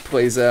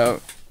plays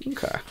out.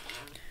 Okay.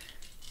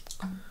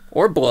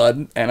 Or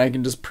blood, and I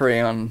can just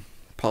prey on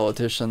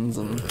politicians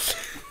and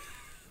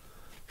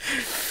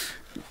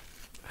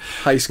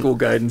high school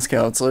guidance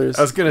counselors.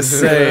 I was gonna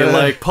say,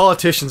 like,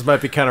 politicians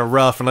might be kind of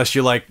rough unless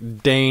you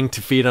like deign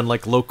to feed on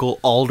like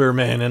local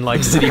aldermen and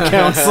like city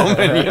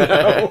councilmen, you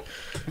know.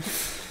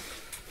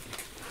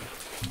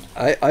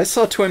 I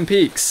saw Twin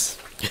Peaks.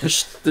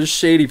 There's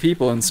shady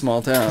people in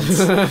small towns.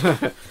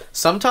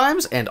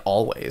 Sometimes and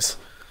always.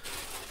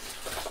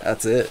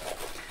 That's it.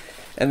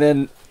 And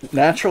then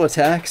natural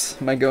attacks.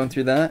 Am I going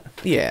through that?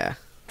 Yeah.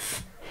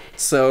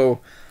 So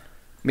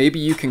maybe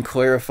you can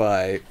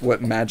clarify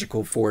what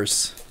magical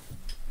force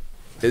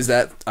is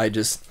that. I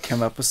just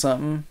come up with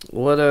something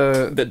What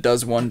that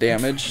does 1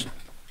 damage.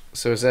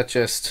 So is that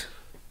just?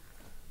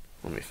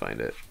 Let me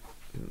find it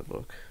in the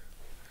book.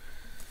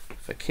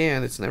 If I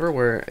can, it's never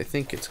where I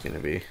think it's gonna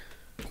be.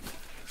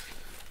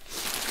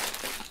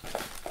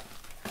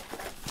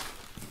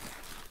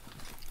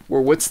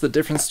 Or what's the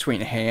difference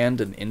between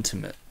hand and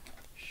intimate?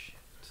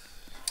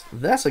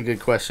 That's a good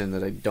question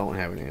that I don't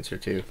have an answer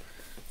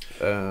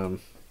to.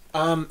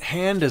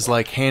 Hand is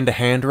like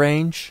hand-to-hand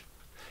range.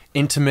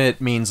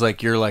 Intimate means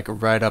like you're like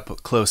right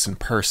up close and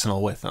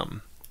personal with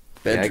them.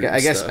 Yeah, Bedroom I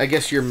stuff.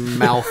 guess your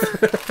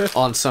mouth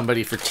on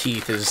somebody for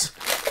teeth is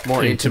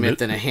more intimate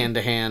than a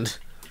hand-to-hand.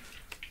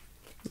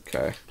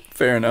 Okay.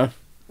 Fair enough.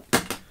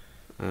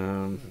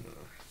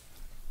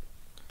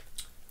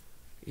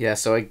 Yeah,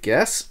 so I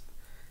guess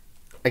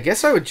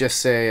I would just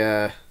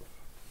say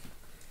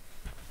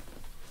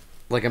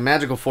like a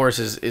magical force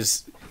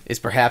is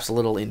perhaps a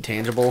little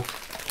intangible,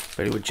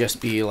 but it would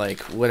just be like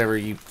whatever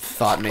you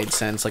thought made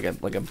sense, like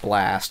a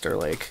blast or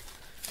like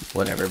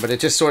whatever. But it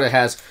just sort of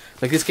has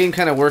like this game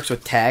kind of works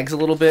with tags a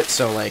little bit,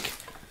 so like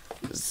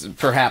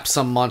perhaps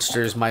some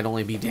monsters might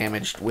only be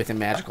damaged with a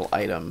magical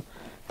item,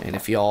 and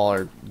if y'all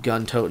are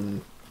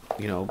gun-toting,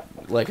 you know,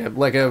 like a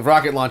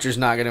rocket launcher's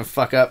not gonna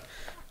fuck up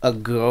a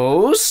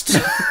ghost.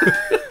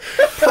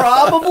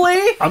 Probably.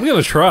 I'm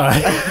gonna try.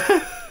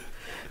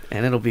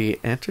 And it'll be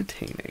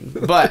entertaining.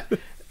 But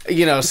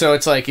you know, so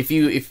it's like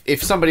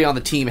if somebody on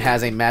the team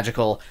has a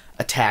magical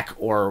attack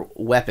or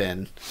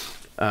weapon.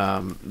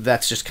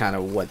 That's just kind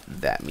of what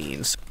that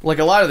means. Like,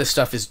 a lot of this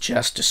stuff is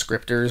just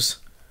descriptors.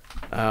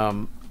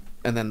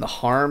 And then the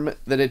harm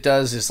that it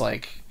does is,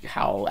 like,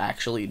 how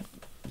actually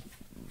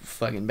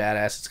fucking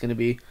badass it's going to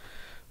be.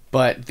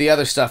 But the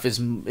other stuff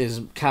is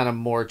kind of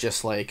more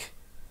just, like,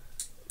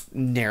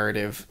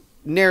 narrative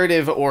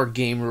or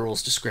game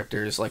rules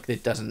descriptors. Like,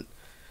 it doesn't...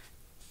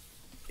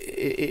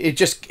 It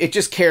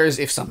just cares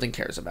if something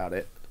cares about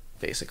it,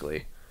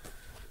 basically.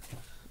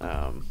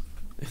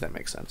 If that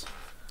makes sense.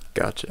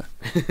 Gotcha.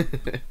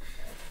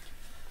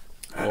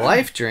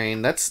 Life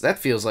drain. That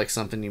feels like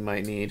something you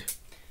might need.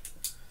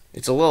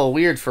 It's a little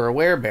weird for a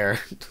werebear,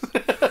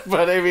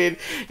 but I mean,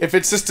 if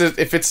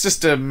it's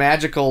just a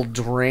magical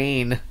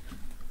drain,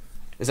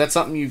 is that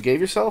something you gave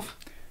yourself?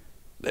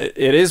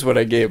 It is what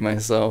I gave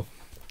myself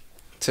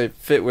to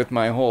fit with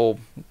my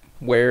whole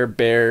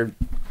werebear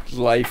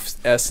life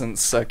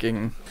essence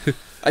sucking.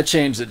 I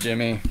changed it,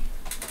 Jimmy.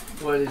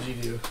 What did you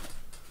do?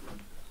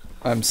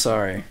 I'm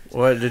sorry.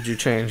 What did you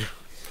change?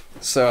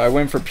 So I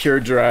went for pure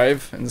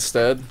drive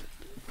instead.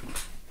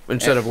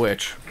 Instead of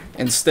which?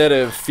 Instead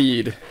of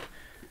feed.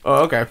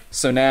 Oh, okay.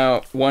 So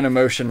now one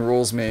emotion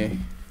rules me.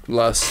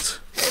 Lust.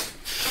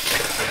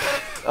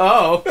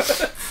 Oh.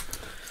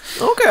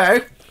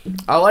 Okay.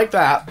 I like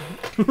that.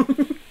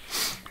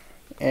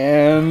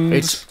 And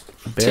It's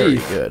very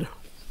teeth. good.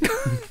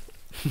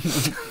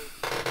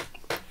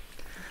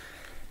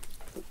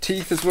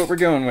 Teeth is what we're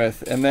going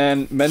with. And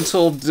then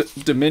mental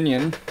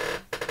dominion.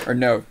 Or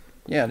no.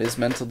 Yeah, it is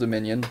mental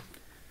dominion.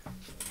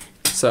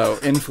 So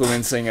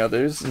influencing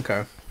others.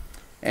 Okay.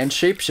 And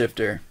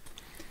shapeshifter.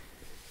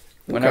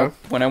 When Okay.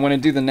 I want to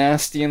do the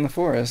nasty in the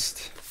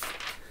forest.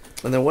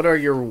 And then what are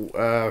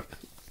your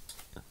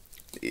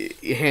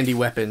handy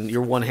weapon,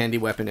 your one handy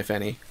weapon, if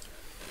any?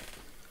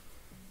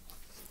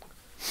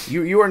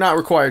 You are not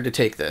required to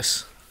take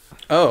this.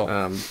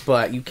 Oh.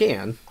 But you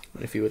can,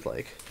 if you would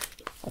like.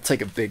 I'll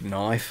take a big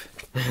knife.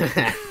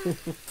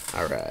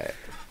 Alright.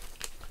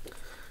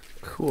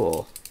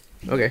 Cool.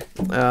 Okay.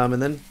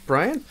 And then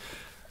Brian?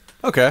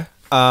 Okay.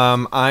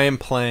 I am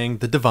playing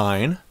the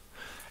Divine,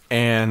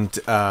 and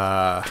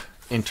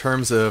in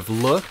terms of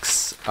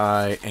looks,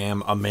 I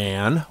am a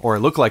man, or I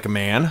look like a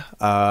man,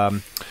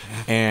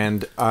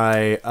 and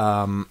I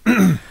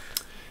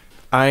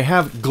I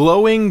have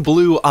glowing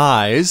blue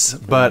eyes,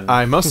 but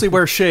I mostly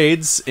wear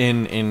shades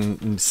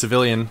in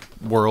civilian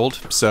world,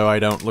 so I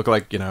don't look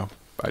like,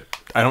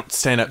 I don't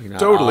stand up not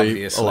totally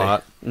obviously. a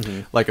lot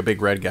like a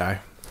big red guy.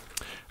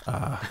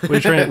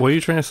 What are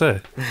you trying to say?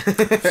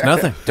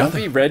 Nothing. Don't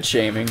be red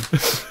shaming.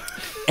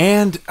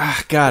 And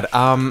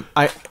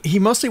he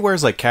mostly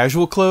wears like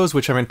casual clothes,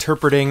 which I'm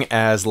interpreting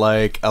as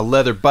like a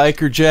leather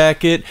biker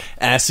jacket,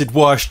 acid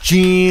wash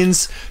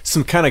jeans,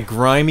 some kind of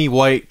grimy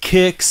white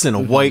kicks, and a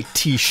white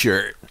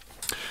t-shirt.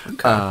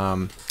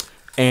 Okay.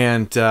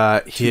 And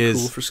Cool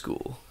his for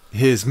school.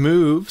 his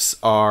moves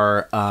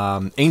are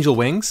angel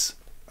wings,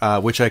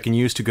 which I can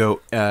use to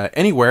go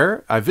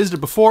anywhere I've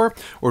visited before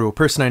or to a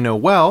person I know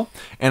well,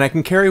 and I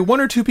can carry one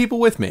or two people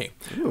with me.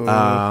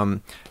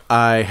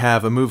 I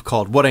have a move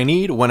called What I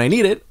Need When I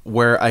Need It,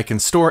 where I can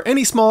store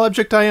any small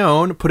object I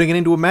own, putting it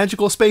into a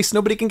magical space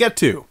nobody can get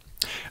to.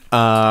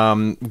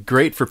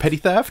 Great for petty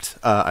theft,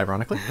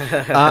 ironically.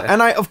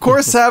 And I, of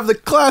course, have the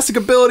classic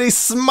ability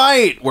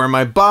Smite, where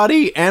my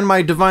body and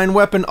my divine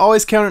weapon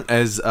always count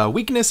as a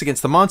weakness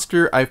against the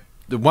monsters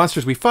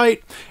we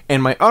fight,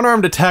 and my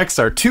unarmed attacks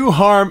are 2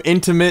 harm,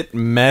 intimate,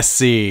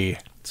 messy.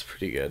 It's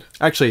pretty good.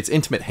 Actually, it's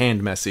intimate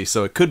hand messy,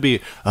 so it could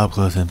be up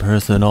close and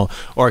personal,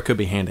 or it could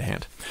be hand to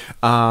hand.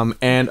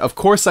 And of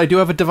course, I do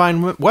have a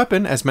divine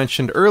weapon, as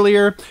mentioned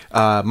earlier.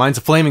 Mine's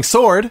a flaming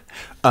sword,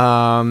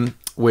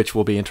 which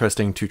will be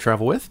interesting to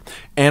travel with.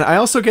 And I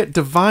also get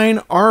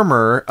divine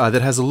armor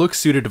that has a look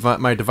suited to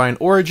my divine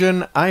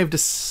origin. I have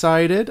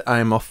decided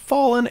I'm a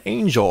fallen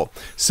angel,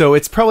 so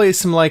it's probably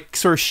some like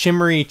sort of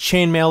shimmery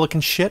chainmail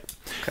looking shit,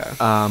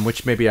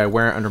 which maybe I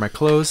wear under my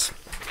clothes.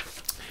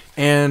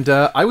 And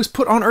I was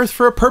put on Earth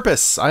for a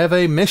purpose. I have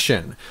a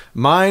mission.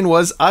 Mine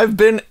was I've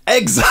been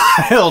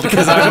exiled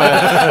because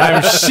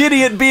I'm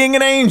shitty at being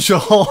an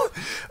angel.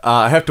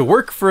 I have to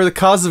work for the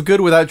cause of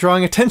good without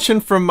drawing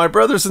attention from my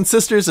brothers and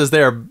sisters, as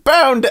they are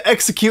bound to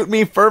execute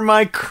me for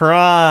my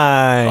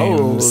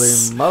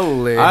crimes. Holy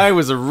moly. I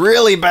was a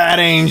really bad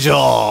angel.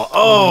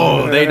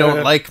 Oh, they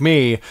don't like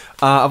me.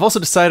 I've also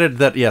decided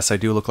that, yes, I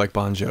do look like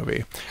Bon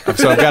Jovi.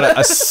 So I've got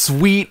a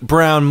sweet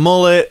brown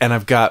mullet, and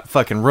I've got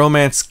fucking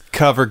romance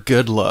cover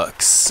good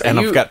looks, and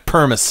I've got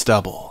perma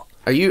stubble.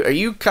 Are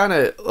you kind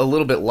of a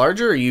little bit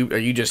larger, or are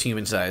you just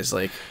human size?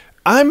 Like,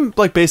 I'm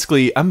like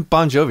basically I'm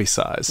Bon Jovi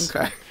size.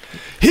 okay.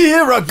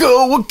 Here I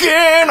go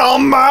again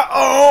on my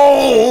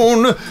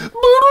own.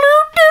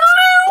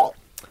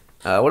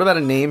 What about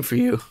a name for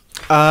you?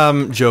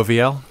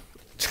 Jovial.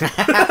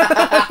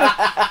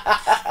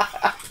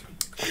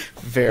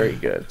 Very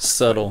good.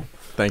 Subtle.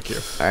 Thank you.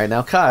 All right,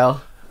 now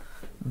Kyle,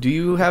 do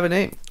you have a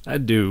name? I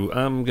do.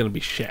 I'm gonna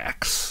be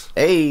Shax.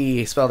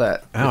 Hey, spell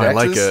that. Oh, With I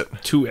like X's? it.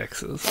 2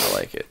 X's. I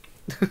like it.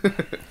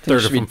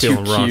 Third if I'm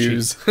feeling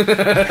raunchy.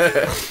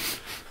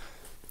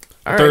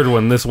 All right. Third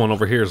one, this one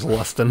over here is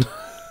Lustin.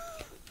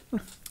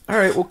 All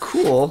right, well,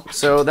 cool.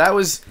 So that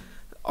was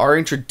our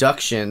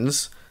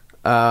introductions.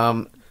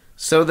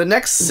 So the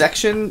next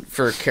section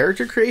for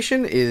character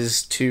creation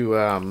is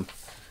to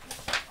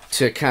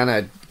kind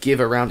of give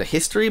a round of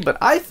history. But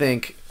I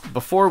think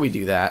before we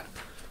do that,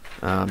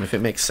 if it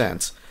makes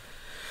sense,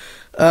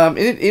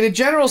 in a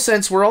general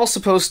sense, we're all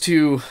supposed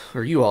to,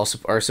 or you all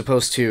are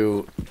supposed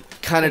to,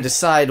 kind of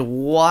decide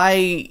why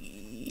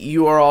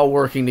you are all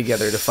working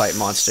together to fight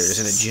monsters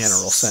in a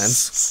general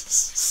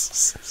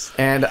sense.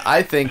 And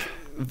I think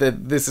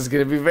that this is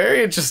going to be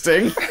very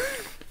interesting.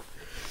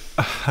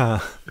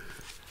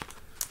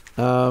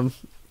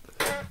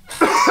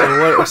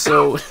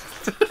 So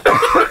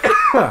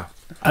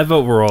I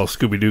vote we're all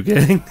Scooby-Doo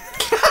gang.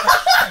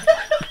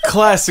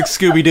 Classic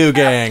Scooby-Doo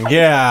gang,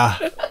 yeah.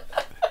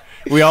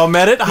 We all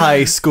met at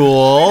high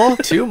school.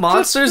 2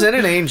 monsters and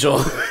an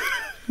angel.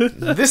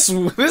 This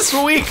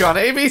week on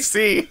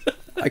ABC.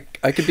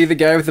 I could be the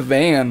guy with the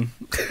van.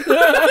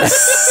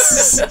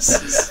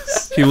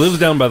 He lives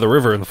down by the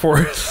river in the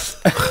forest.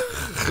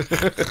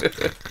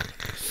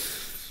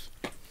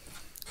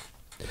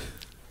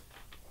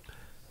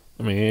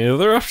 I mean, are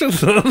there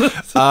options on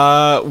this?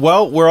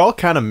 Well, we're all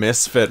kind of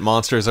misfit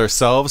monsters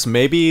ourselves.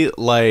 Maybe,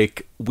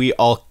 like, we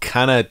all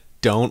kind of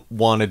don't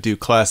want to do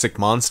classic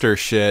monster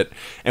shit,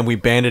 and we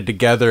banded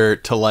together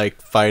to,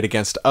 like, fight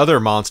against other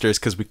monsters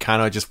because we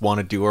kind of just want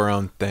to do our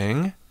own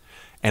thing,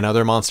 and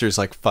other monsters,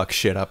 like, fuck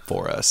shit up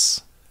for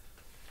us.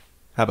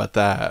 How about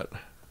that?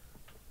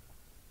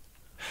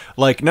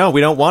 Like, no,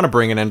 we don't want to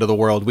bring an end to the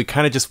world. We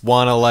kind of just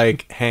want to,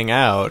 like, hang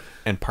out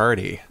and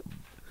party.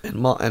 And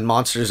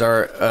monsters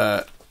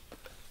are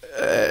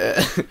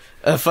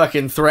a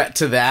fucking threat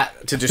to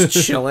that, to just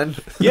chilling.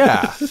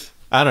 Yeah.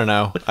 I don't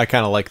know. I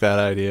kind of like that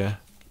idea.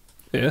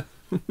 Yeah.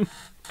 What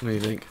do you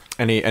think?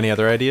 Any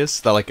other ideas?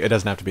 That, like, it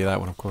doesn't have to be that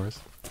one, of course.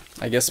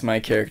 I guess my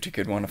character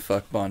could want to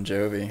fuck Bon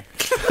Jovi.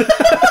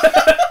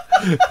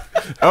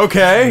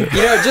 Okay.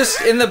 You know,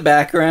 just in the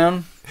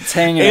background, it's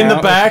hanging In out.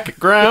 the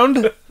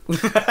background,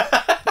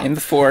 In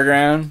the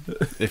foreground.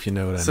 if you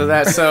know what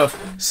I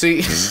mean.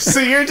 So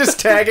you're just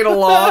tagging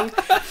along.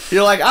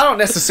 You're like, I don't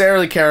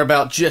necessarily care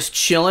about just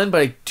chilling, but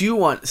I do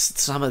want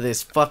some of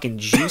this fucking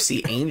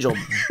juicy angel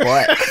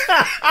butt.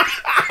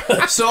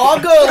 So I'll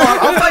go along.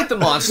 I'll fight the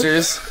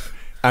monsters.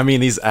 I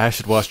mean, these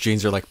acid wash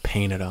jeans are like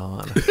painted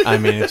on. I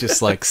mean, it's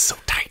just like so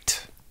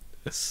tight.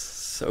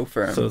 So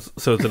firm.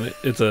 So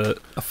it's a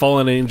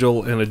fallen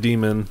angel and a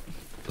demon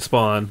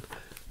spawn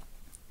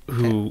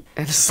who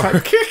And a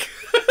sidekick.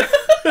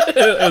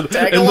 and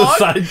the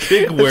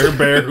sidekick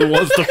werebear who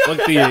wants to fuck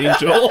the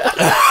angel.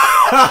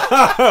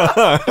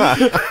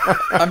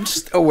 I'm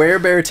just a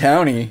werebear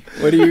townie.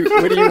 What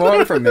do you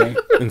want from me?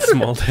 In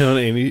small town,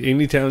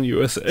 any town,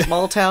 USA.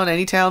 Small town,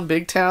 any town,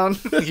 big town,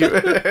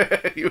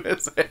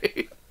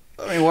 USA.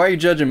 I mean, why are you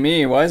judging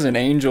me? Why is an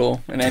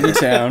angel in any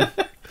town?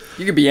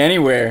 You could be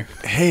anywhere.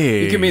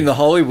 Hey, You could be in the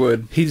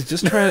Hollywood. He's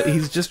just trying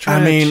to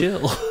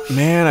chill.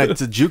 man,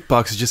 the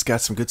jukebox has just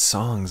got some good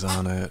songs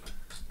on it.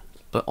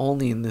 But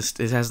only in this,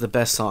 it has the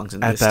best songs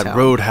in At this that town.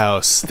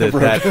 roadhouse that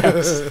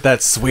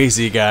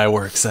Swayze guy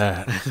works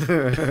at.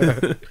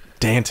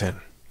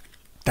 Danton.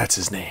 That's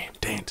his name,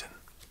 Danton.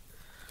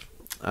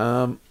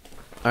 All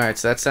right,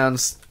 so that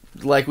sounds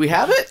like we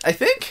have it, I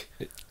think.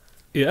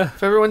 Yeah.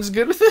 If everyone's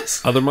good with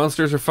this. Other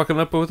monsters are fucking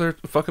our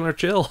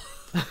chill.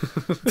 We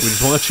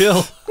just want to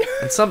chill.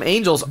 And some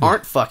angels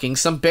aren't fucking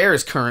some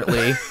bears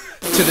currently,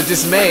 to the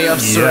dismay of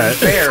certain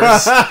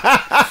bears.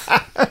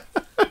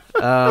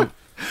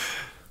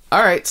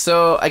 All right,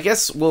 so I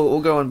guess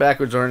we'll go in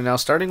backwards order now,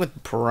 starting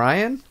with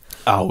Brian.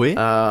 Are we?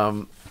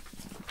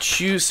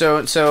 Choose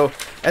so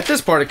at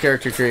this part of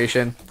character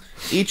creation,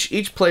 each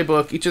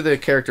playbook, each of the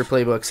character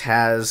playbooks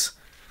has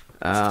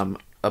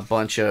a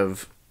bunch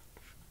of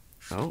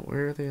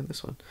where are they in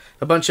this one?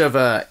 A bunch of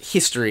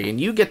history, and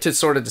you get to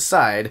sort of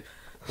decide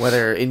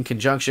whether in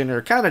conjunction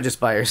or kind of just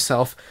by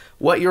yourself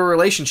what your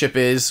relationship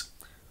is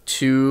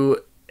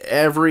to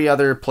every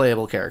other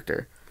playable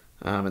character.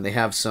 And they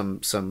have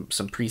some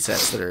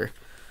presets that are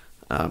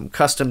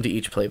custom to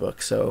each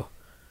playbook. So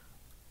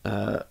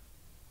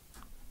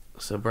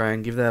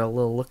Brian, give that a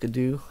little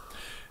look-a-do.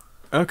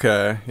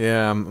 Okay,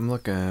 yeah, I'm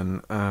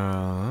looking.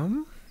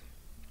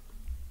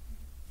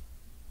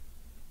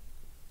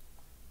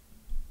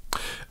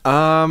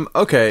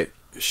 Okay,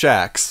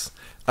 Shax.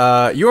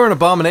 You're an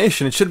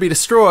abomination. It should be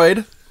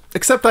destroyed.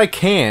 Except I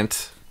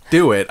can't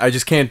do it. I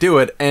just can't do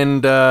it.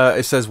 And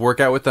it says work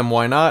out with them.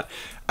 Why not?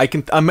 I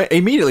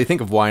immediately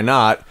think of why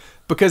not,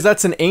 because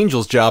that's an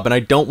angel's job, and I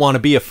don't want to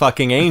be a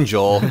fucking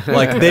angel.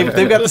 Like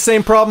they've got the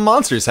same problem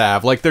monsters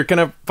have. Like they're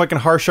gonna fucking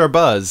harsh our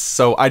buzz.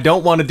 So I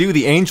don't want to do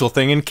the angel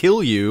thing and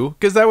kill you,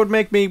 because that would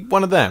make me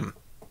one of them.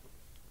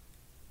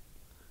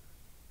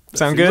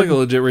 Sound Seems good? like a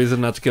legit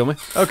reason not to kill me.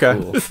 Okay.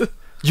 Cool.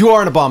 You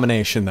are an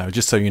abomination, though.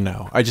 Just so you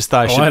know. I just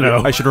thought I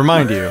know. I should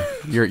remind you.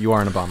 You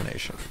are an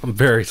abomination. I'm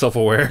very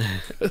self-aware.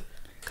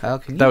 Kyle,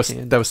 can you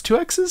That was 2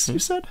 X's. You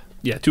said?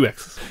 Yeah, 2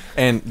 X's.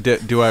 And do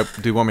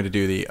you want me to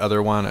do the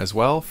other one as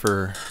well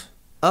for?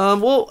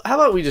 Well, how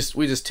about we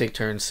just take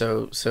turns?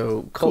 So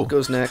Colt Cool.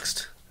 goes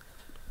next.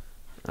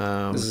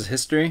 This is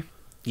history.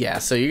 Yeah.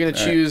 So you're gonna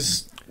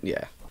choose.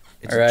 Yeah.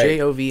 It's All right.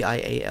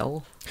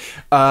 Jovial.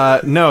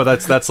 No,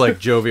 that's like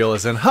jovial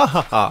as in ha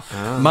ha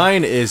ha.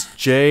 Mine is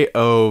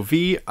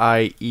Joviel.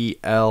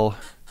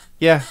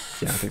 Yeah, I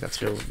think that's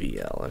good.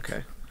 Jovial.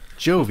 Okay.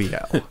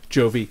 Jovial.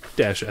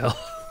 Jovi-L.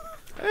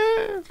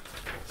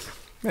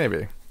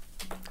 Maybe.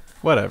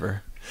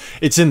 Whatever.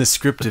 It's in the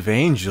script of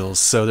angels,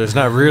 so there's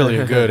not really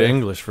a good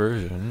English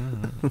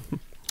version.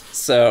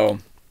 So,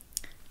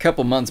 a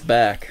couple months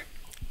back,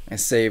 I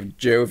saved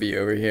Jovi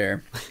over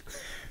here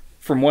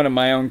from one of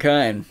my own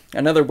kind.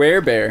 Another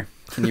werebear.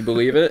 Can you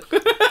believe it?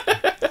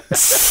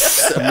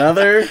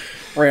 Another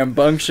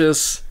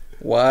rambunctious,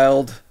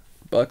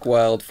 buck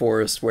wild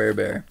forest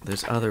werebear.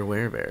 There's other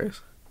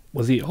werebears.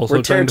 Was he also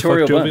We're trying to fuck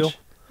territorial Jovial?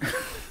 bunch.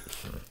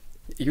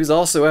 He was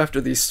also after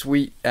these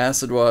sweet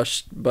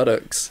acid-washed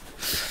buttocks.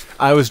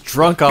 I was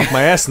drunk off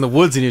my ass in the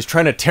woods and he was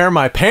trying to tear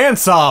my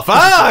pants off.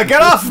 Ah,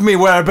 get off of me,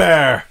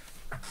 werebear!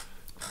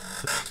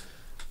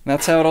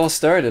 That's how it all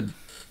started.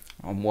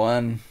 On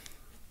one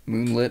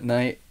moonlit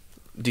night.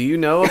 Do you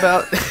know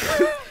about?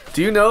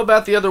 Do you know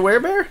about the other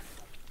werebear?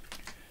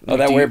 Oh,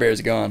 that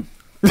werebear's gone.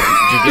 Did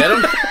you get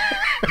him?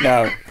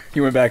 No, he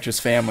went back to his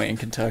family in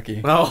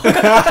Kentucky. Oh.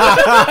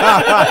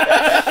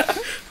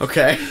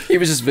 Okay. He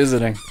was just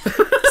visiting.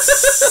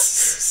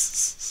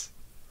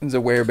 It was a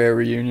werebear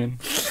reunion.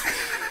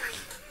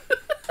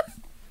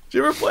 Did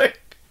you ever play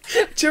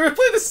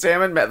the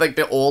Salmon like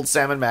the old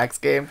Salmon Max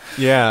game?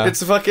 Yeah.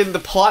 It's fucking the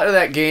plot of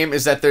that game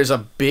is that there's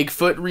a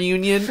Bigfoot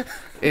reunion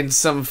in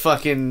some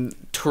fucking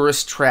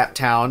tourist trap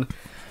town,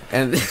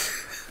 and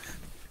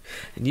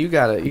and you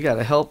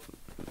gotta help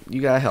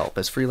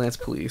as freelance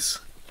police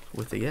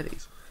with the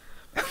Yetis.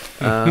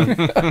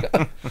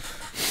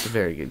 It's a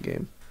very good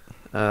game.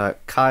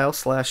 Kyle /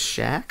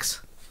 Shax.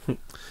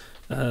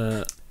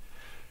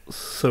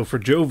 So for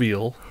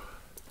Jovial,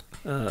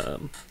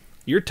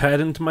 you're tied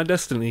into my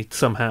destiny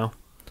somehow.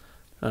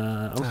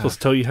 I'm supposed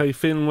to tell you how you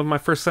fit in with my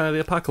first sign of the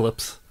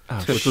apocalypse,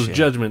 which was shit.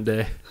 Judgment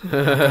Day.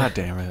 God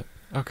damn it.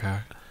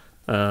 Okay.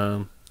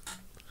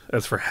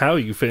 As for how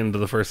you fit into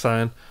the first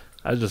sign,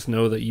 I just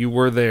know that you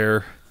were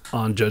there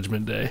on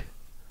Judgment Day.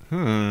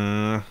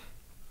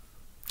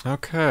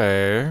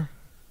 Okay.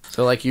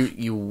 So like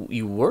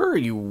you were, or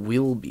you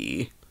will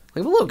be.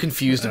 Like, I'm a little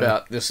confused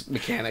about this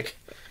mechanic.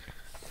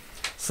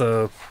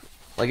 So,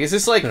 Like, is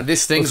this like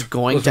this thing's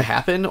going to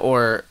happen,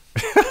 or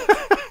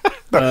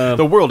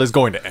The world is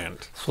going to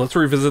end. so let's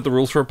revisit the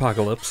rules for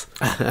apocalypse.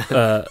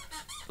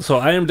 So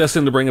I am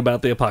destined to bring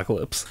about the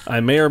apocalypse.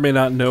 I may or may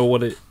not know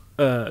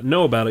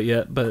about it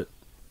yet, but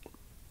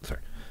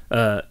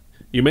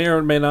you may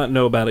or may not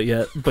know about it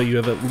yet, but you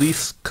have at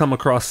least come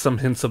across some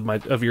hints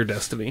of your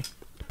destiny.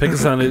 Pick a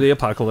sign of the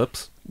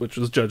apocalypse, which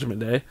was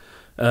Judgment Day,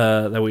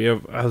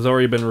 that has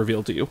already been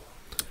revealed to you.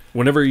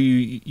 Whenever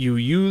you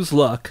use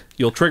luck,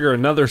 you'll trigger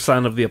another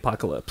sign of the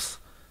apocalypse.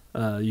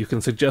 You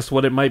can suggest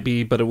what it might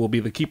be, but it will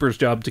be the keeper's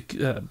job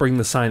to bring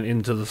the sign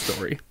into the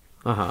story.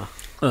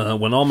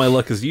 When all my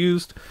luck is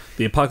used,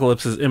 the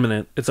apocalypse is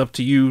imminent. It's up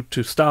to you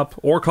to stop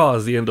or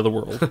cause the end of the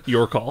world.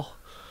 Your call.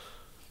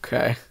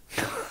 okay?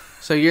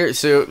 So your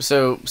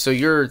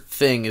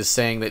thing is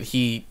saying that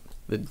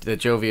the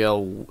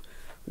Jovial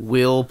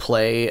will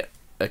play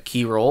a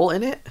key role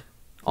in it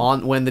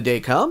on when the day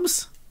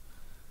comes.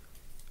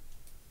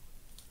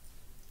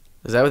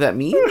 Is that what that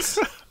means?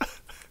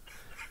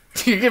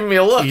 You're giving me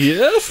a look.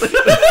 Yes.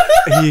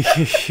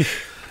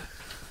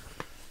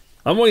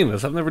 I'm waiting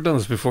this. I've never done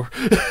this before.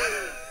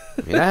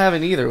 I mean, I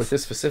haven't either with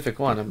this specific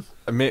one.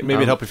 Maybe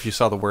it'd help if you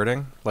saw the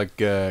wording. Like,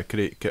 do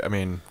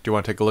you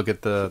want to take a look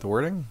at the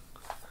wording,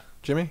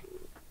 Jimmy?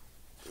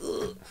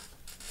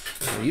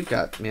 You've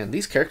got, man,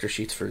 these character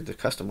sheets for the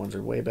custom ones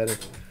are way better.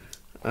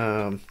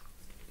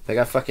 They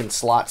got fucking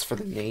slots for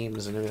the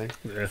names and everything.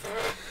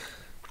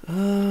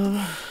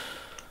 Yeah.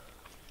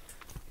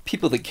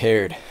 People that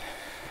cared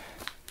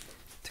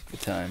took the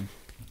time.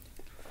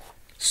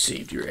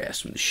 Saved your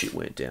ass when the shit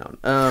went down.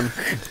 I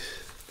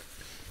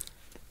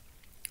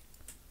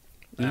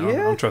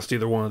don't trust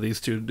either one of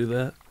these two to do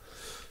that.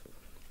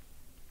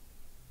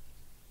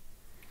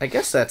 I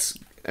guess that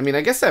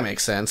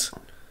makes sense.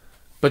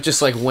 But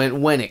just like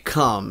when it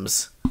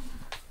comes,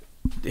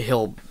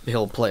 he'll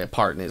play a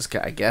part in his.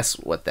 I guess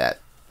what that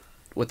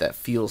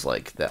feels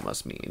like that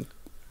must mean.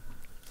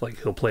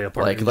 Like he'll play a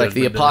part. Like in the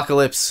Judgment Day.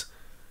 apocalypse,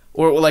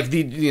 or like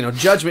the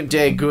Judgment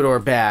Day, good or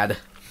bad.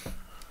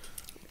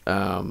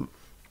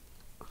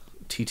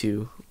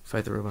 T2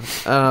 fight the robot.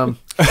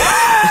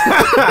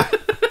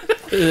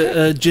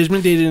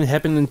 Judgment Day didn't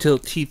happen until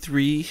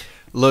T3.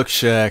 Look,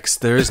 Shax,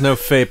 there is no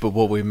fate but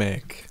what we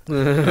make.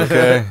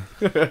 Okay.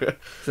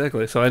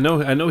 Exactly. So I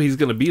know he's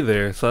gonna be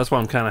there. So that's why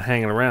I'm kind of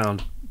hanging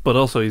around. But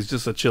also, he's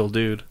just a chill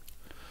dude.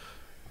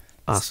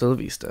 Hasta la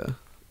vista.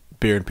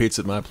 Beer and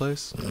pizza at my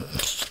place.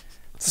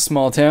 It's a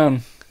small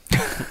town.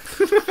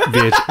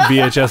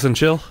 VHS and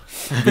chill.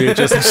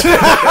 VHS and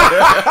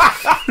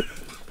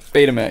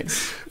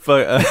Betamax,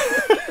 But,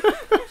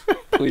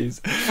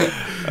 please.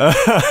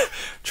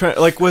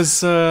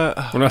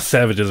 We're not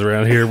savages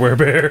around here. We're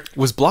bear.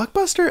 Was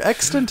Blockbuster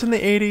extant in the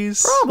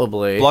 80s?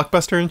 Probably.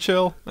 Blockbuster and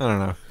chill? I don't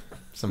know.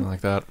 Something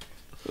like that.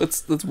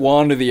 Let's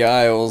wander the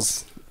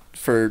aisles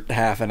for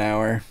half an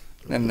hour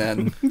and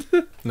then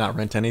Not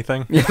rent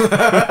anything? And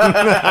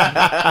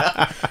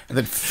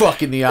then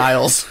fuck in the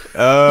aisles.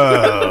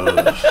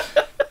 Oh.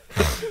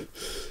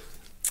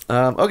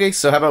 Okay,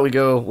 so how about we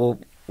go?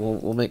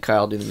 We'll make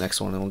Kyle do the next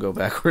one, and we'll go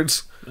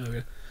backwards,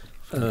 Okay.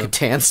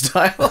 Catan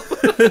style.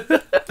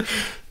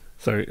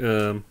 Sorry.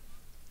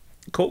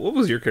 Colt, what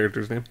was your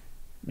character's name?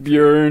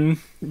 Bjorn.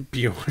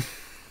 Bjorn.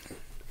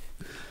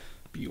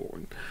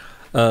 Bjorn.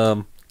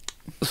 So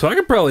I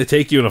could probably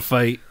take you in a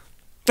fight.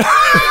 But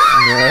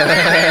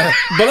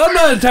I'm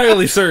not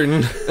entirely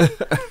certain.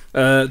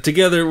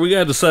 Together, we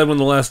gotta decide when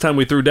the last time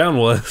we threw down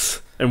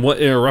was and what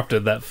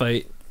interrupted that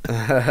fight.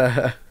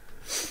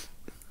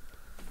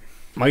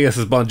 My guess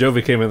is Bon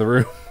Jovi came in the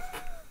room.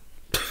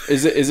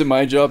 Is it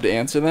my job to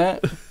answer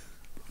that?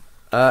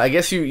 I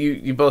guess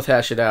you both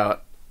hash it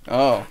out.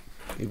 Oh.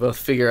 You both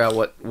figure out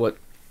what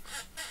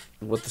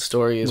the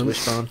story is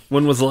Wishbone.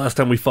 When was the last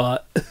time we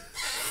fought?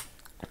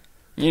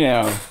 You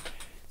know,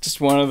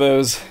 just one of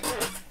those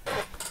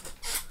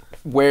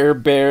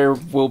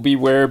werebear will be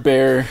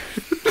werebear.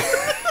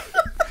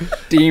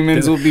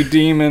 Demons will be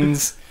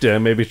demons. Did I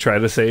maybe try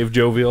to save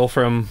Jovial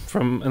from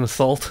an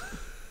assault?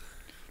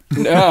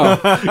 No.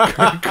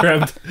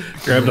 grabbed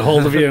a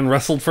hold of you and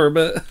wrestled for a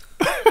bit?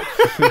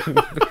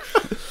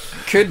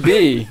 Could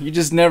be. You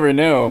just never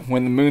know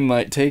when the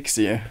moonlight takes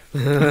you.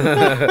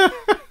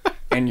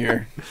 And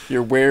your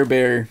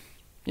werebear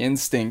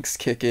instincts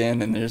kick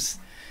in and there's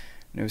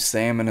no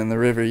salmon in the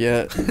river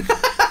yet.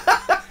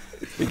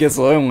 It gets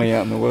lonely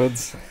out in the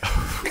woods.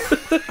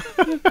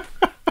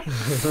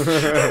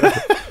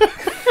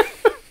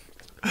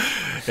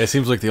 It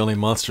seems like the only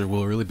monster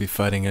we'll really be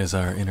fighting is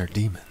our inner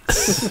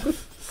demons.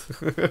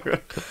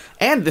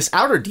 And this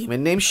outer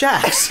demon named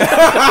Shax.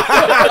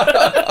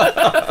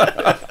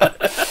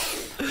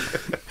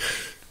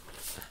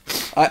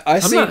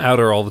 I'm not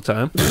outer all the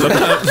time.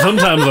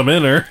 Sometimes I'm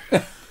inner.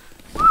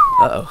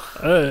 Uh-oh.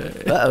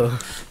 Hey. Uh-oh.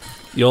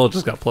 Y'all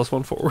just got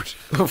 +1 forward.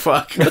 Oh,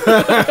 fuck.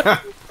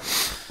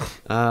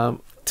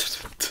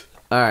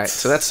 Alright,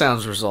 so that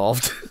sounds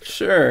resolved.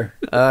 Sure.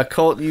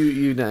 Colt,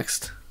 you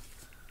next.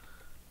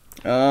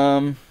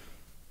 Shax.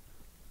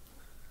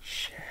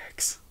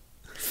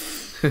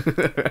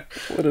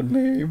 What a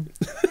name.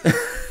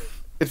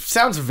 It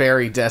sounds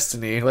very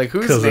Destiny. Like,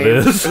 'Cause it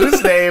is.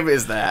 Whose name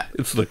is that?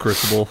 It's the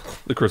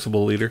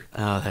Crucible leader.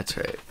 Oh, that's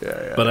right.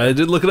 Yeah. But I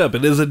did look it up.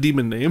 It is a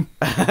demon name.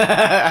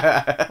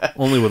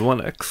 Only with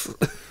 1 X.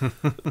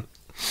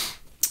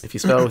 If you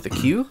spell it with a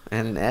Q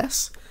and an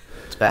S,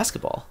 it's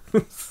basketball.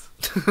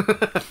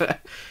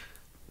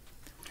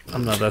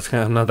 I'm not that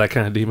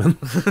kind of demon.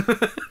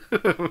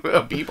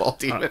 A b-ball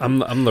demon.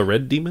 I'm the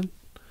red demon.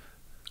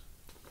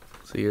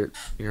 So you're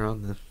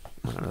on the.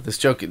 I don't know. This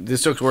joke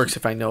works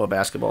if I know a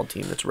basketball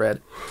team that's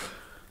red,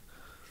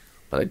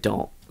 but I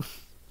don't.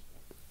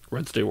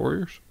 Red State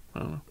Warriors. I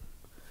don't know.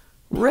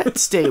 Red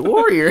State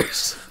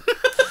Warriors.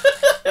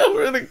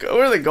 We're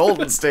the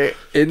Golden State.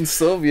 In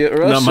Soviet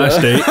Russia. Not my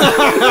state.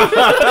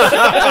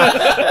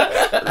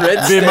 Red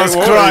They State must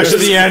Warriors. crush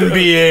the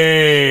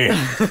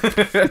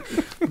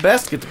NBA.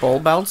 Basketball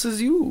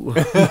bounces you.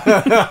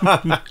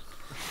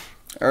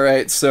 All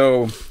right,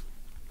 so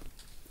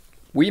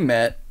we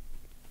met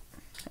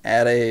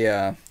at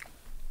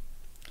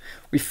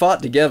we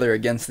fought together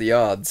against the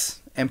odds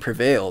and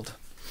prevailed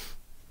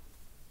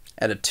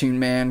at a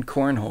Toon-Man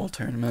cornhole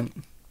tournament.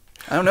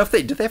 I don't know if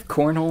did they have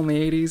cornhole in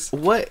the 80s?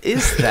 What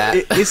is that?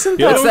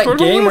 Isn't Yeah. It's that that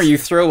game where you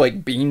throw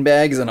like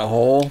beanbags in a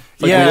hole.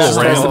 Like, Yeah. it just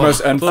has the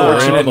most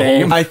unfortunate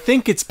name. I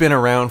think it's been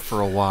around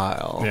for a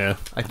while. Yeah.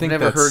 I I've think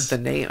never heard that's- the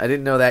name. I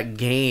didn't know that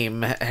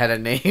game had a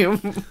name.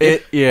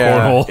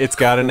 Cornhole. It's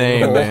got a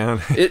name,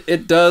 man.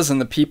 It does,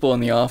 and the people in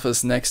the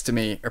office next to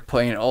me are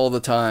playing it all the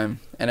time.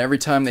 And every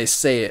time they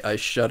say it, I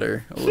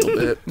shudder a little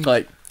bit.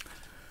 Like,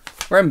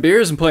 we're having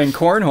beers and playing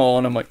cornhole,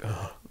 and I'm like,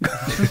 ugh.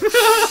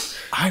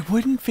 I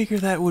wouldn't figure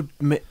that would.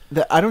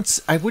 I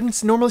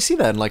wouldn't normally see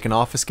that in like an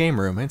office game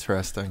room.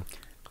 Interesting.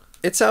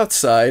 It's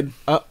outside.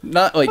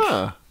 Not like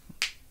Huh.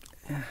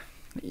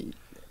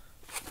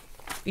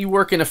 You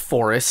work in a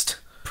forest.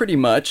 pretty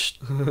much.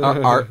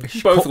 Are,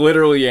 Both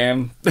literally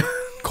and.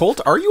 Colt,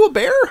 are you a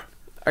bear?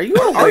 Are you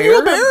a Are you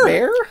a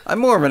bear? I'm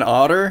more of an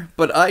otter,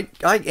 but I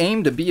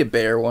aim to be a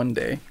bear one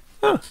day.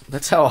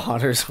 That's how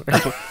otters work.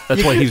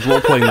 That's why he's role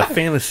playing the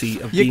fantasy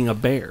of being a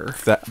bear.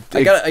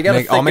 I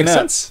gotta all thicken makes up.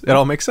 sense. It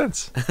all makes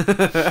sense.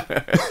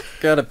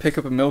 Gotta pick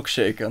up a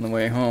milkshake on the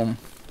way home.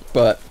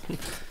 But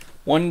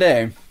one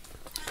day,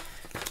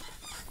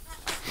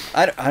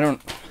 I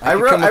don't. I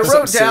could come up with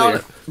wrote something down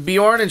sillier.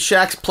 Bjorn and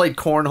Shax played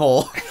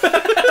cornhole.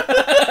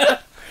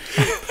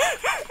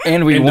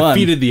 And we and won.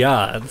 defeated the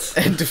odds.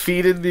 And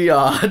defeated the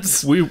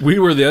odds. We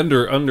were the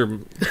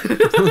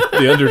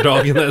the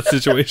underdog in that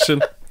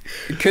situation.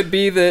 It could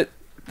be that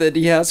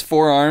he has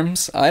 4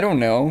 arms. I don't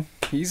know.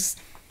 He's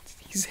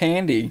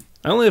handy.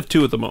 I only have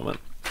 2 at the moment.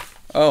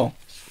 Oh,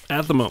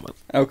 At the moment.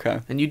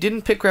 okay. And you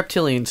didn't pick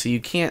reptilian, so you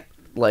can't,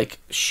 like,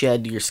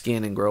 shed your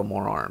skin and grow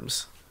more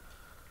arms.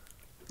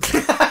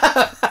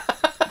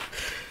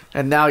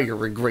 And now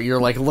you're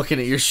like looking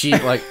at your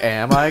sheet like,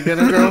 am I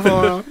gonna grow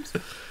more arms?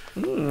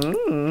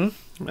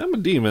 I'm a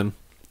demon.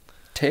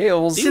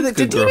 Tails. See, the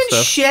could grow demon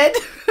stuff. shed?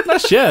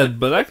 Not shed,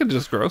 but I could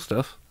just grow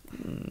stuff.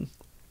 I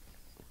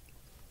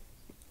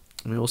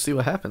mean, we'll see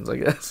what happens, I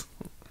guess.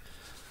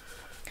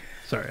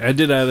 Sorry, I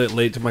did add it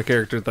late to my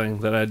character thing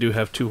that I do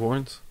have 2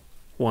 horns.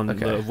 One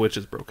Okay. of which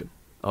is broken.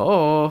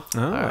 Oh.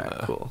 Alright,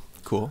 cool.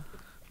 Cool.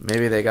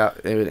 Maybe they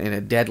got it in a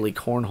deadly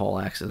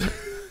cornhole accident.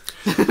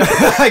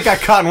 I got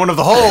caught in one of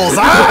the holes.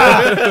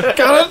 Got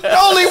it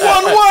only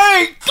one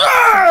way.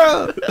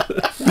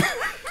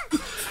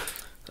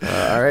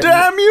 Alright.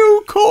 Damn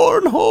you,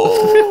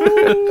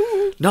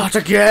 cornhole! Not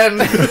again!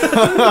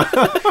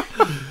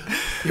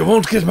 You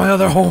won't get my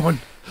other horn.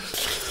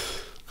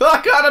 Oh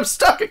god, I'm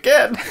stuck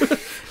again!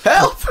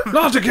 Help!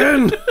 Not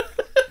again!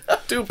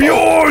 Too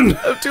Bjorn!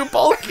 I'm too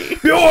bulky.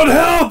 Bjorn,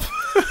 help!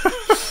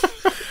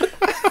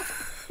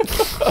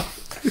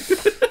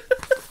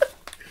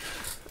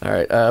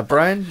 Alright,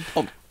 Brian?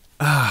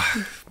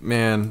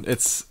 Man,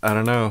 I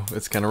don't know.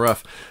 It's kind of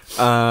rough.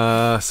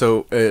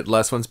 So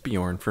last one's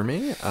Bjorn for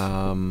me.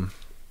 I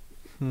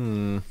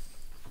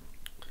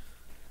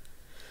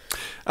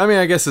mean,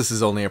 I guess this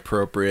is only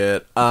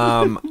appropriate.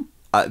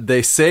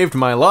 They saved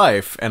my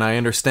life, and I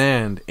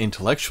understand,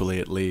 intellectually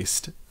at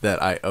least,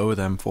 that I owe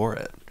them for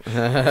it.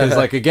 Because,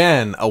 like,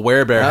 again, a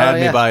werebear had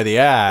me by the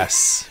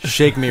ass,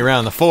 shake me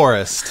around the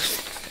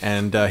forest,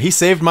 and he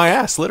saved my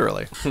ass,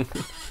 literally.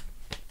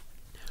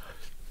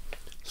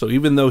 So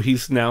even though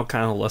he's now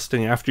kind of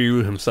lusting after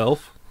you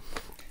himself,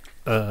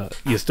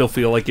 you still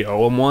feel like you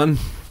owe him one?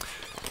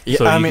 Yeah,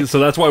 So, so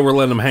that's why we're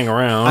letting him hang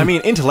around. I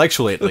mean,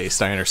 intellectually at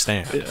least, I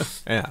understand.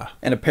 Yeah.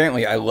 And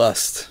apparently I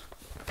lust.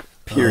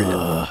 Period.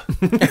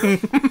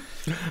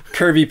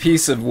 Curvy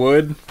piece of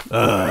wood. Cool.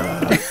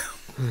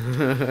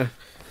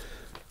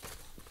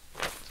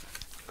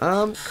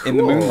 In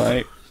the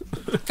moonlight.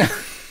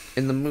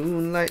 In the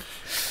moonlight.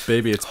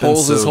 Baby, it's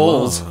Holes been is so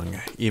holes.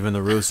 long. Even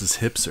the rose's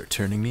hips are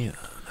turning me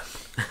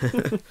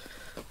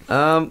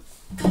on.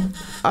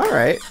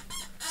 Alright.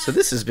 So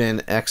this has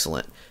been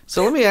excellent.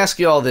 So let me ask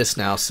you all this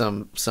now,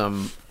 some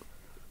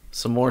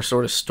more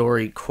sort of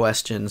story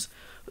questions.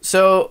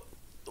 So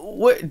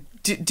what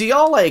do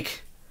y'all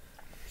like?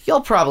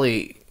 Y'all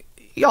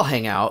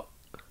hang out.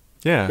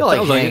 Yeah. Y'all like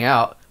sounds like hang it.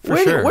 out. For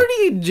sure. Where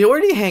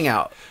do you hang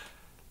out?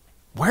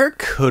 Where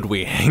could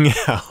we hang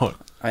out?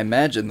 I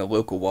imagine the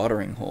local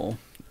watering hole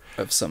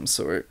of some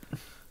sort.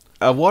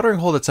 A watering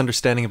hole that's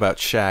understanding about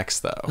shacks,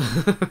 though.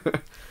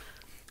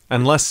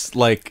 Unless,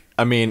 like,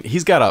 I mean,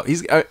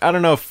 I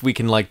don't know if we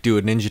can, like, do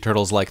a Ninja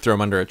Turtles, like, throw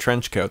him under a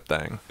trench coat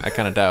thing. I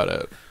kind of doubt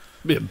it.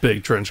 Be a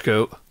big trench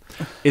coat.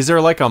 Is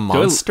there, like, a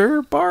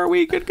monster bar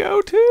we could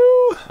go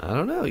to? I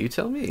don't know. You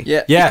tell me.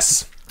 Yeah.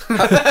 Yes. In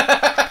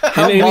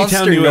any monster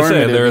town USA,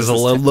 normative there is is a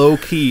this low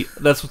key.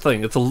 That's the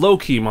thing. It's a low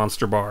key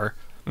monster bar.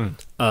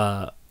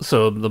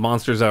 So the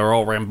monsters that are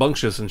all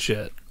rambunctious and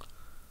shit.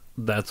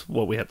 That's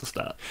what we have to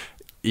stop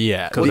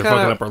Yeah. because they're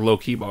fucking up our low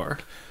key bar.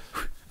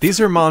 These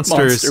are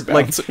monsters. Monster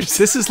Like bouncers.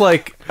 this is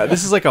like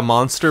a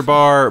monster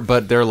bar,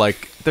 but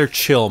they're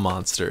chill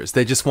monsters.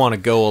 They just want to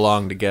go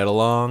along to get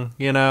along.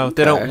 You know,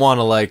 they don't want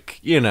to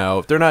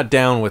they're not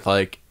down with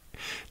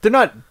they're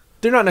not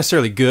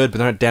necessarily good, but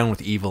they're not down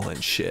with evil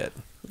and shit.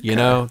 You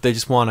know, they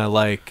just want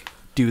to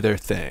do their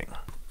thing.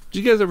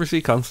 Did you guys ever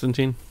see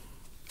Constantine?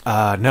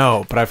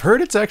 No, but I've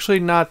heard it's actually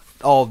not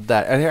all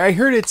that. I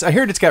heard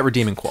it's got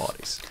redeeming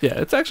qualities. Yeah,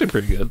 it's actually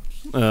pretty good.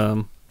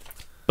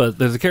 But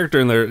there's a character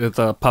in there. It's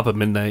Papa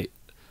Midnight,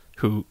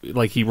 who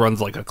he runs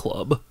like a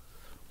club,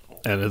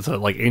 and it's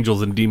like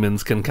angels and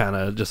demons can kind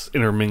of just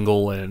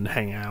intermingle and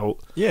hang out.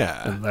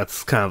 Yeah, And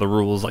that's kind of the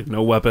rules. Like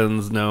no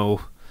weapons,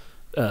 no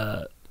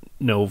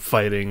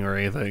fighting or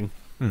anything.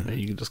 And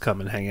you can just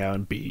come and hang out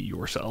and be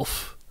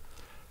yourself.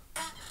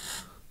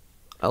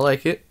 I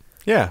like it.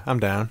 yeah, I'm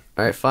down.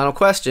 All right, final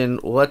question.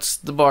 What's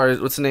the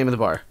name of the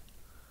bar?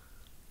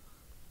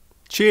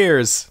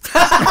 Cheers.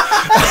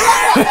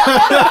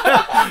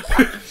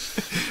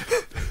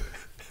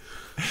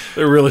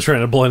 They're really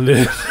trying to blend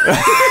in.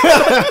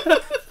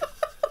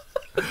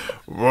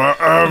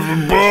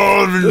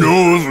 Everybody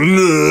knows the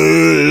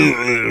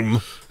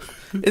name.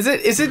 Is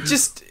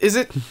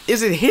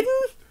it hidden?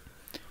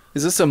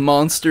 Is this a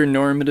monster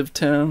normative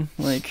town?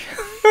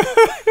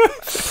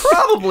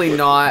 Probably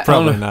not.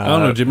 Probably I not. don't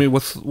know, Jimmy.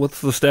 What's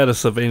the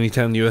status of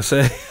Anytown,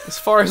 USA? As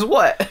far as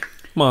what?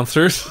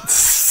 Monsters.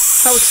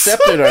 How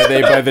accepted are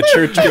they by the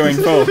church-going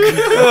folk?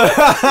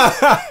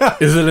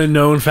 Is it a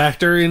known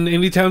factor in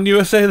Anytown,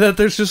 USA that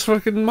there's just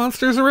fucking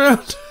monsters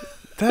around?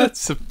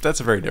 That's a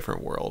very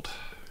different world.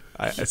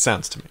 It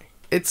sounds to me.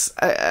 It's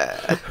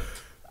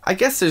I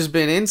guess there's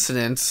been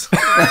incidents.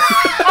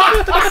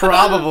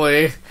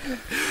 Probably.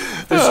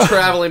 There's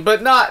traveling,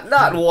 but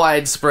not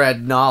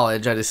widespread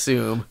knowledge, I'd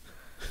assume.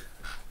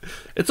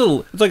 It's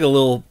like a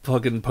little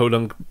fucking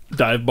podunk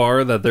dive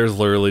bar that there's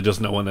literally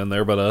just no one in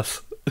there but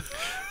us.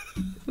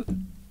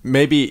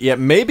 Maybe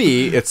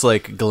it's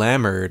like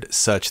glamoured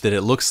such that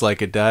it looks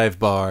like a dive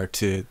bar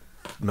to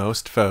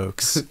most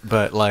folks,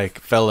 but like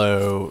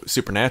fellow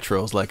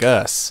supernaturals like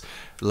us,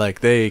 like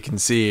they can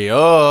see,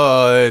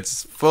 oh,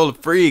 it's full of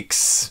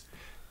freaks.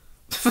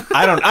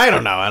 I don't know. I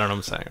don't know what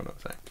I'm saying.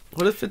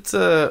 What if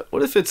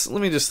it's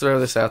let me just throw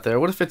this out there.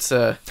 What if it's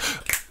a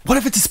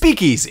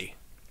speakeasy?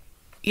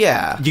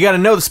 Yeah. You got to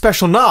know the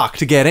special knock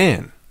to get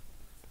in.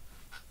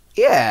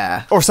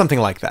 Yeah. Or something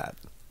like that.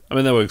 I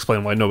mean, that would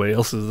explain why nobody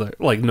else is there.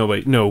 Like,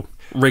 no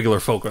regular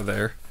folk are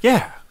there.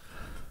 Yeah.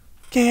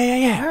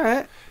 Yeah. All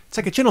right. It's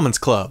like a gentleman's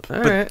club. All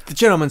but right. the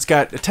gentleman's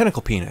got a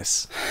tentacle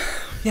penis.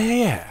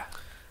 Yeah.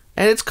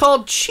 And it's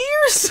called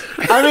Cheers?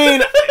 I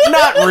mean,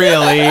 not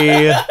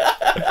really.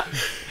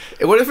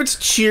 What if it's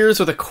Cheers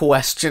with a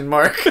question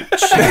mark? Cheers?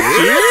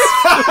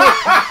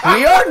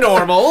 We are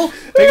normal.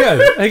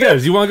 Hey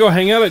guys, you want to go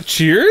hang out at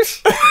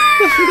Cheers?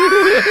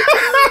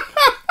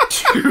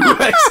 2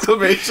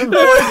 exclamation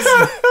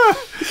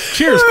points.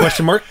 Cheers?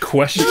 Question mark?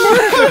 Question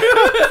mark?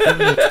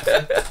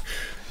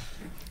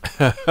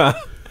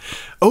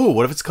 Oh,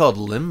 what if it's called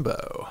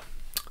Limbo?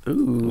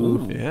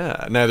 Ooh.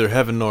 Yeah, neither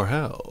heaven nor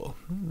hell.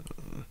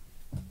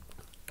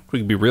 We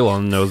could be real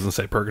on the nose and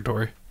say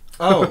purgatory.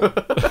 Oh.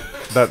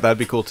 That'd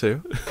be cool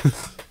too.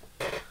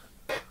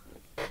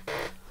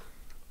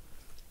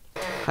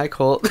 Hi,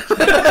 Colt.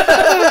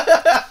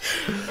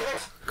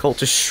 Colt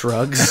just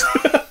shrugs.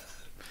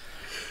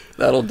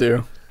 That'll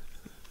do.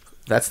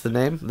 That's the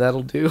name?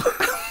 That'll do.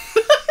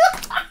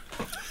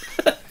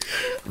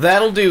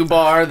 That'll do,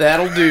 bar.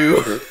 That'll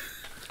do.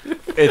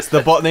 It's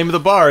the name of the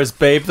bar is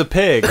Babe the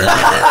Pig.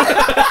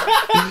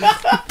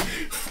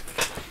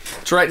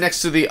 It's right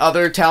next to the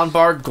other town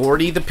bar,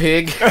 Gordy the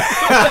Pig.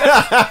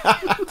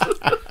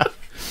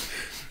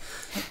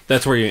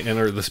 That's where you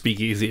enter the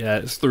speakeasy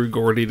at. It's through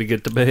Gordy to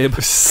get to Babe.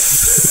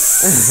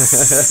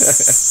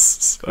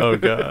 Oh,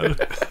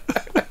 God.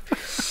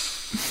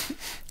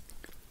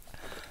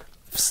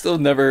 Still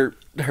never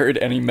heard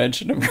any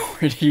mention of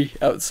Gordy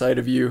outside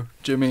of you,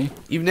 Jimmy.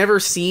 You've never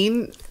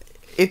seen...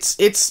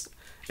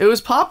 It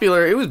was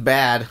popular. It was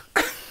bad.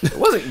 It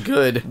wasn't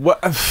good.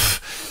 What?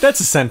 That's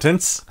a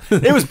sentence.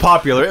 It was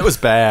popular. It was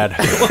bad.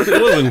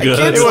 It wasn't good.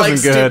 Kids It like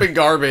wasn't good. stupid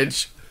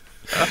garbage.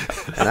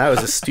 And I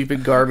was a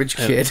stupid garbage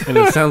kid. And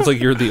it sounds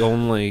like you're the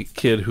only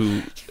kid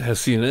who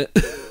has seen it.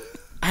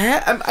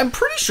 I'm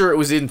pretty sure it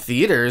was in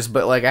theaters,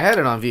 but like I had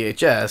it on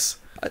VHS.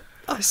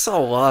 I saw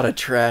a lot of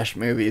trash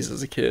movies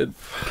as a kid.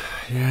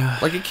 Yeah.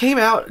 Like it came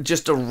out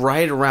just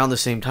right around the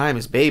same time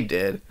as Babe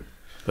did,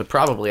 but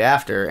probably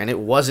after, and it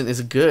wasn't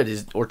as good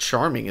as or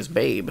charming as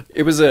Babe.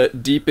 It was a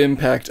Deep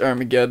Impact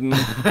Armageddon.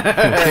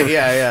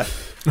 Yeah.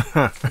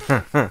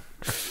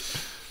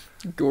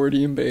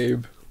 Gordy and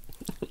Babe.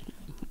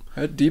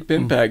 That Deep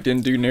Impact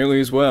didn't do nearly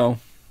as well.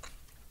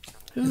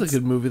 It was a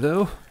good movie,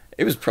 though.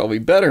 It was probably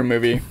a better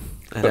movie.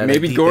 And But had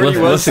maybe a deep- Gordy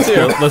was too.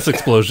 Less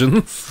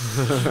explosions.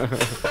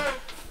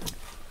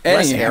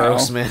 Less Anyhow.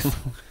 Aerosmith.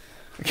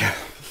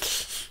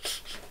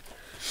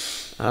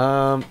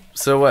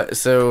 So what?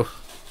 So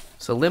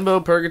Limbo,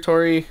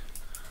 Purgatory.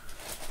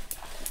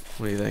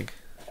 What do you think?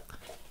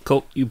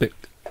 Colt, you pick.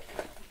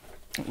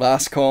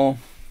 Last call.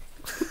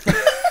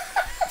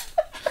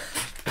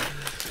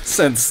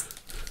 Since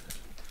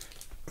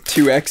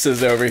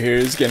 2X's over here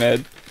is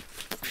gonna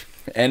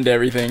end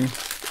everything.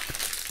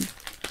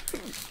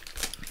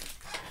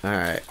 All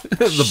right.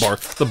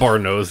 The bar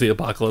knows the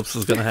apocalypse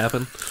is gonna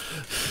happen.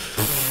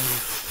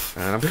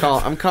 And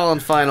I'm calling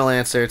final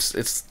answer.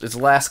 It's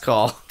last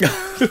call.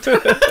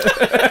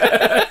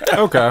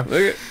 Okay.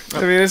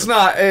 I mean, it's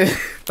not.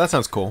 That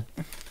sounds cool.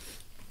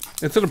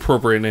 It's an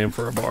appropriate name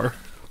for a bar.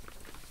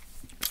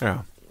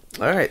 Yeah.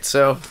 All right,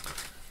 so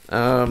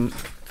I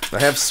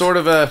have sort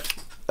of a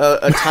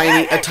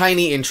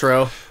tiny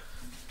intro.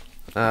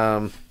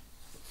 And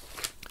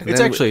It's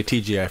then actually a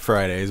TGI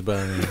Fridays, but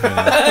I mean, you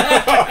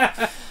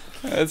know.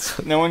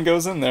 No one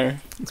goes in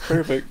there. It's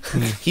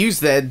perfect. use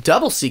the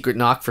double secret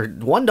knock for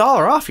 $1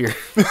 off your.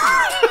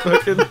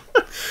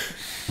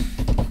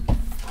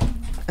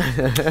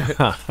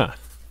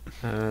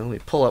 Let me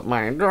pull up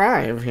my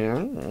drive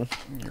here.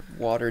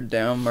 Watered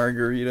down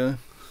margarita.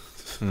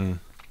 All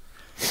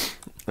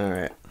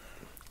right.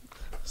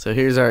 So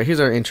here's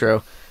our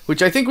intro,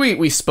 which I think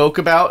we spoke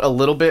about a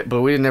little bit,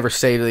 but we didn't ever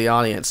say to the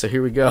audience. So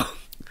here we go.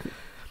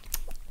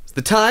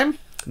 The time,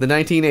 the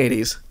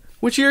 1980s.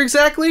 Which year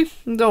exactly?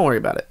 Don't worry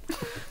about it.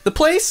 The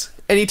place,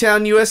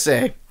 Anytown,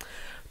 USA.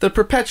 The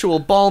perpetual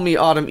balmy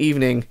autumn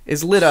evening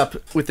is lit up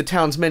with the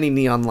town's many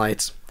neon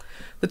lights.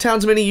 The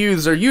town's many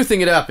youths are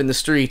youthing it up in the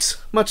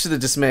streets, much to the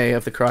dismay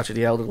of the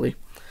crotchety elderly.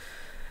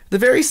 The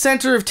very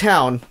center of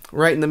town,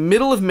 right in the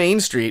middle of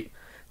Main Street,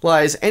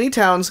 lies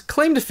Anytown's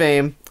claim to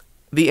fame,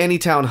 the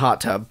Anytown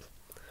Hot Tub.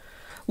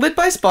 Lit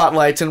by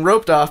spotlights and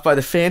roped off by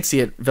the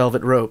fanciest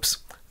velvet ropes,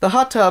 The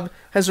hot tub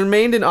has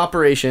remained in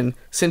operation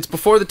since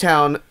before the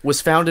town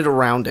was founded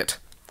around it.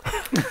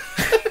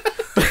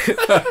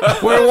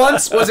 Where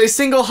once was a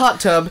single hot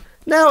tub,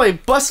 now a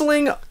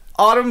bustling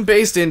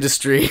autumn-based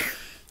industry.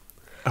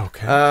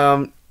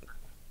 Okay.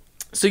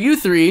 So you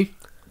three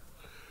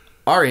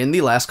are in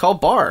the Last Call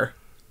bar.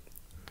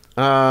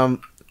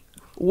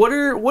 What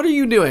are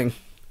you doing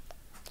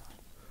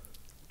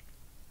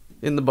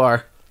in the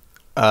bar?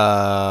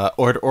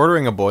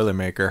 Ordering a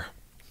Boilermaker.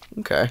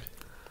 Okay.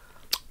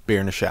 Beer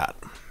and a shot.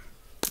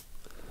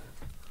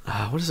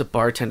 What does a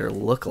bartender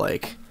look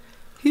like?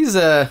 He's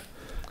like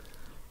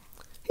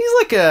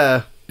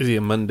a... Is he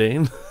a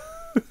mundane?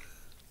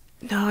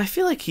 No, I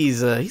feel like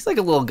he's like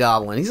a little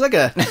goblin. He's like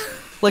a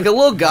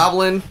little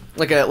goblin,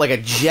 like a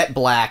jet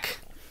black,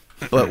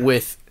 but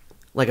with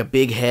like a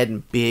big head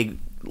and big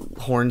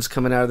horns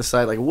coming out of the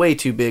side, like way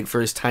too big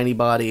for his tiny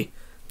body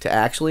to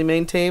actually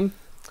maintain.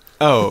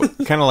 Oh,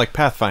 kind of like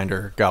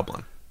Pathfinder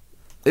Goblin.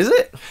 Is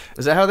it?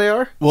 Is that how they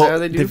are? Is Well, that how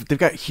they do? they've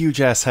got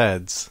huge ass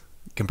heads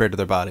compared to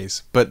their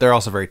bodies, but they're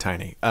also very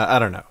tiny. I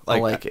don't know. I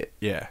like it.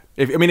 Yeah.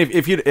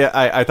 If you,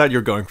 I thought you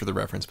were going for the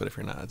reference, but if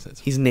you're not, it's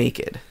He's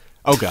naked,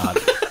 oh god.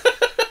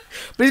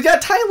 but he's got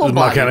a tiny little This is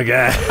my body. kind of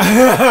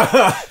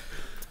guy.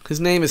 His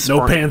name is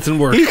No pants and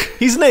work.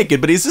 He's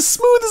naked, but he's as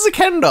smooth as a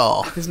Ken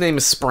doll. His name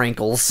is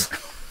Sprankles.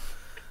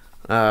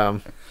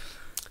 And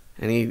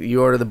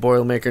you order the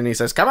Boilermaker, and he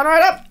says, "Coming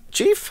right up,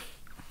 Chief."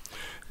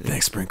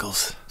 Thanks,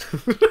 Sprinkles.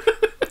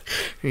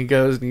 He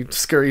goes and he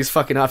scurries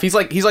fucking off. He's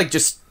like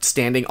just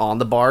standing on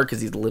the bar because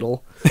he's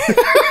little.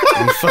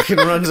 And he fucking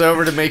runs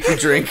over to make you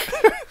drink.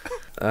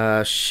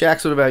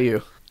 Shax, what about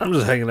you? I'm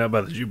just hanging out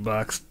by the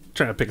jukebox,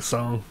 trying to pick a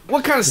song.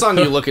 What kind of song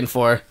are you looking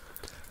for?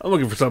 I'm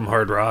looking for something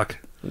hard rock.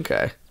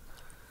 Okay.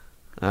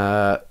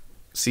 So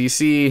you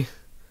see,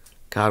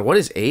 God, what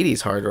is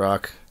 80s hard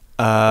rock?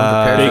 Big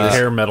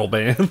hair metal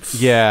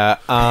bands. Yeah.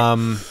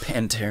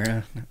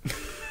 Pantera.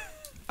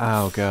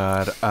 Oh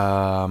god.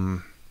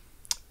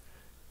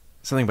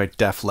 Something by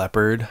Def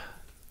Leppard.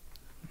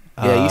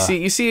 Yeah,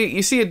 you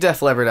see a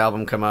Def Leppard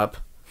album come up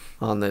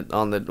on the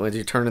when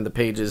you're turning the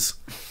pages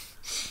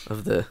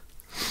of the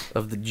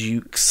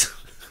jukes.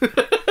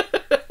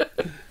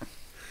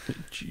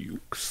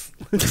 Jukes.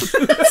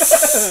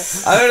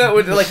 I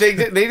don't know. Like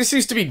they just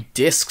used to be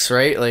discs,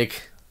 right?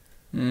 Like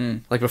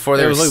before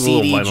they It were was like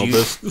CD little vinyl juke.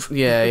 discs.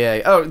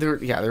 Yeah. Oh,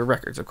 they're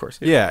records, of course.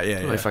 Yeah. What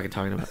am I fucking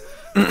talking about?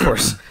 Of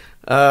course.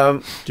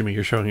 Jimmy,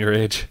 you're showing your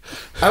age.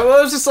 I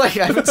was just like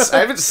I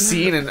haven't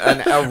seen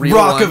a real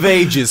Rock one. of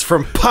Ages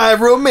from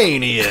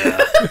Pyromania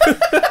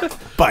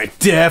by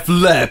Def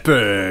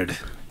Leppard.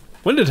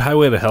 When did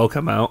Highway to Hell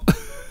come out?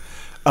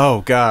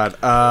 Oh god,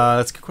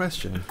 that's a good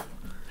question.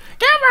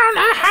 Come on,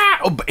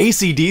 oh,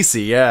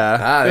 AC/DC, yeah.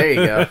 Ah, there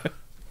you go.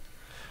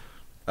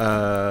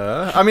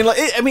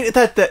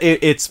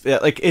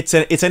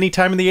 It's any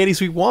time in the 80s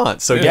we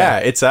want. So yeah,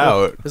 it's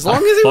out. As long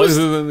as it was,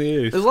 in the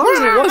 80s. as long as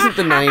it wasn't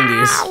the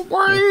 90s.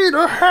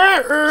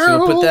 So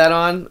you put that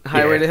on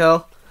Highway to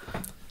Hell.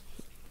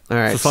 All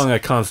right. It's a song I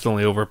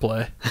constantly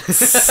overplay. You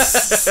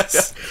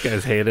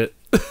guys hate it.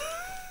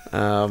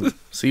 So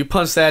you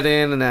punch that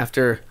in, and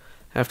after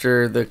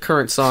the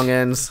current song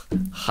ends,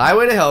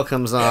 Highway to Hell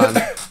comes on.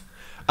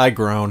 I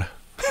groan.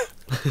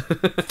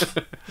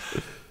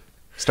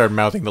 Start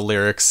mouthing the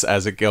lyrics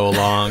as it go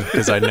along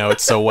because I know it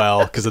so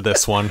well because of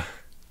this one.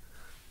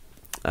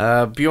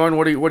 Bjorn,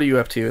 what are you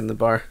up to in the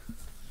bar?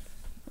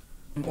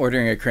 I'm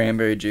ordering a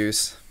cranberry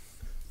juice.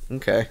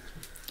 Okay.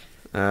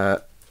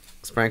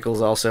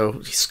 Sprankles also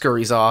he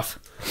scurries off.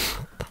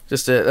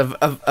 Just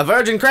a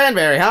virgin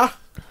cranberry, huh?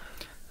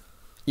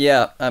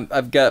 Yeah,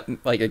 I've got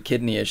like a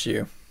kidney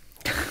issue.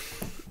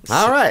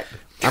 All right.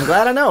 I'm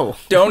glad I know.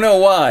 Don't know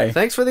why.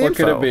 Thanks for the what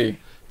info. could it be?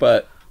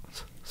 But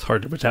It's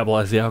hard to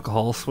metabolize the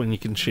alcohols when you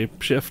can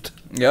shape shift.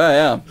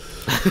 yeah.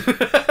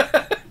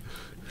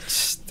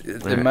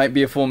 It might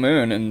be a full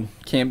moon and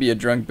can't be a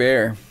drunk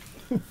bear.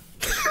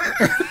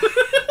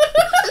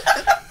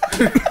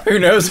 Who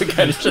knows what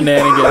kind of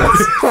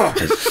shenanigans?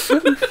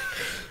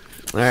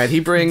 All right, he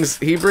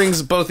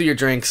brings both of your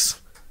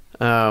drinks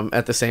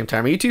at the same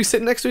time. Are you two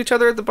sitting next to each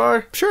other at the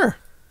bar? Sure.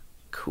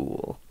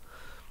 Cool.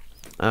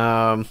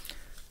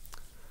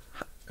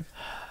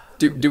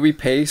 Do we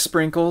pay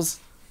Sprinkles?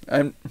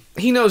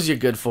 He knows you're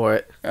good for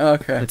it.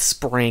 Okay. It's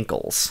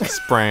Sprankles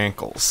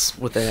Sprankles.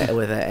 with a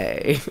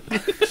A.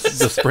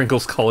 The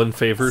Sprinkles call in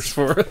favors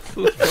for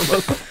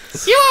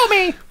us. You owe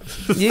me.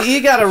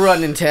 You got a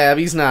running tab.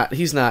 He's not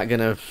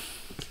gonna.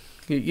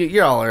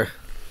 You all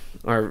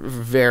are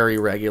very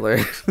regular.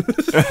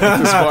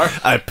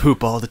 I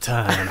poop all the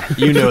time.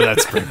 You know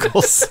that,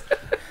 Sprinkles.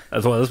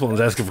 That's why this one's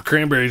asking for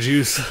cranberry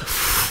juice.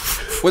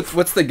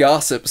 What's the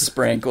gossip,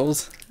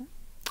 Sprankles?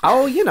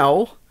 Oh,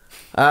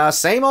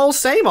 same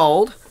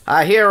old.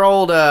 I hear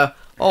old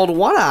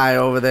One Eye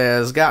over there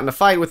has gotten a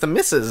fight with the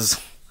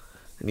missus.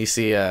 And you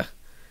see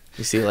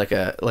like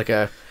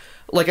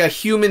a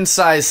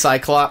human-sized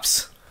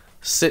Cyclops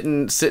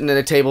sitting at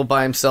a table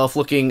by himself,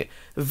 looking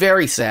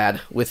very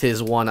sad with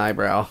his one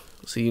eyebrow.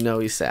 So you know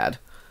he's sad.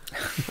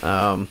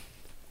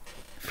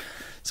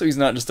 So So he's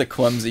not just a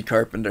clumsy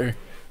carpenter.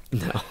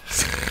 No.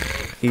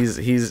 He's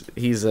a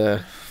He's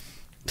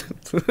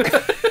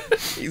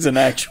an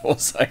actual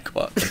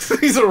Cyclops.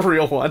 he's a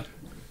real one.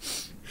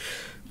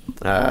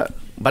 But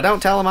don't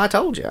tell him I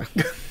told you,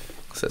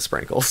 says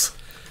Sprinkles.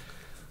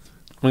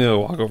 I'm gonna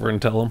walk over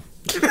and tell him.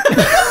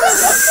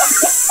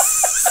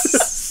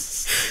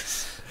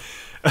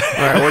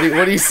 All right,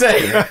 what do you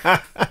say?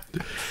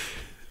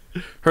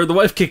 Heard the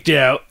wife kicked you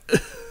out.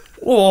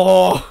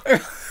 Oh,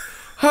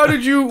 how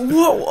did you?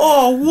 Whoa,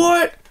 oh,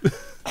 what?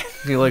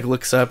 He like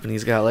looks up and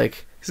he's got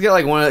like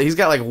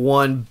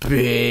one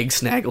big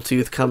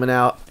snaggletooth coming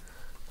out,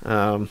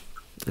 and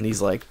he's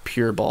like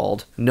pure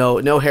bald.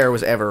 No hair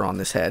was ever on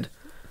this head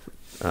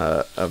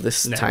of this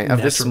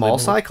small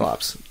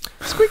Cyclops.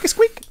 Squeaky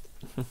squeak.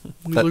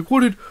 He's like,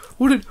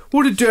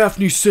 what did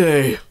Daphne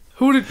say?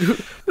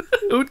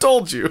 Who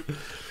told you?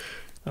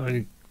 I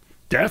mean,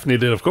 Daphne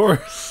did, of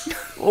course.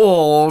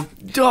 Oh,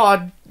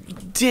 God,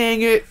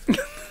 dang it!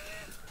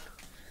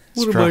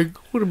 What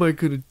am I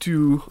gonna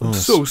do? I'm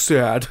so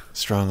sad.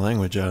 Strong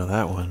language out of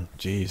that one.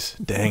 Jeez,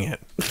 dang it.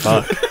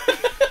 Fuck.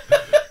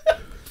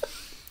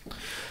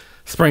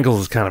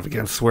 Sprinkles is kind of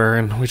against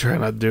swearing. We try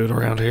not to do it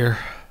around here.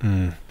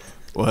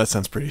 Well, that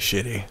sounds pretty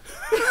shitty.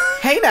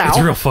 Hey now, It's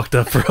real fucked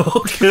up for a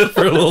little kid,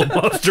 for a little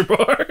monster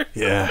bar.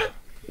 Yeah.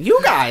 you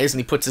guys, and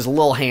he puts his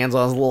little hands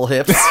on his little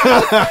hips.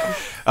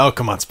 Oh,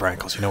 come on,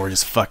 Sprinkles. You know we're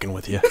just fucking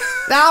with you.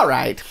 All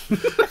right.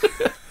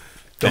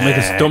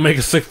 Don't make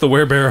us sick the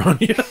werebear on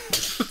you.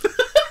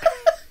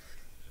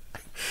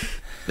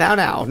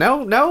 Now,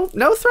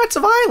 no threats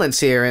of violence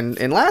here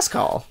in last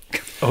call.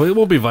 Oh, it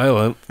won't be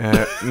violent.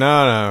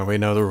 No, we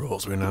know the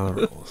rules. We know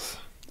the rules.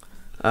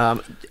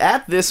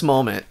 At this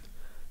moment,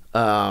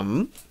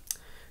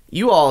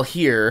 you all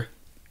hear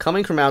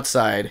coming from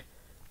outside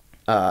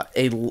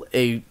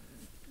a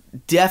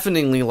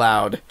deafeningly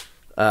loud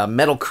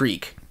metal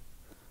creak,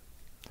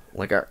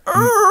 like a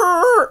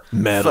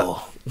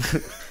Metal.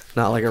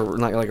 not like a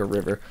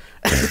river.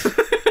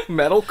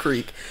 Metal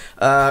creak.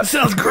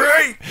 Sounds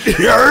great.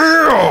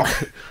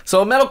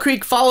 So a metal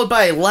creak followed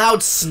by a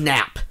loud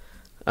snap,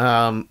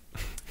 and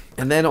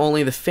then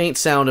only the faint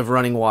sound of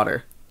running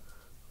water.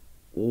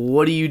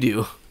 What do you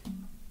do?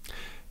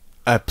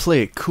 I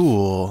play it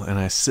cool, and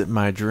I sip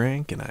my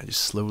drink, and I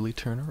just slowly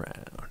turn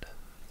around.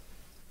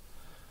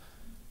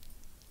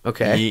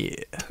 Okay.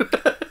 Yeah.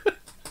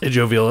 Hey,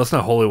 Jovial, that's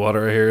not holy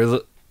water right here, is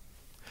it?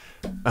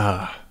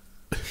 I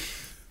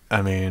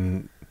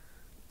mean,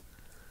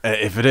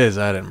 if it is,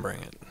 I didn't bring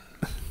it.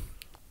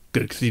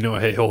 Good, because you know I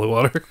hate holy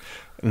water.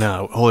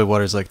 No, holy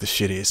water's like the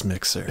shittiest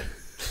mixer.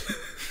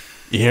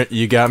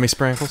 You got me,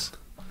 Sprinkles?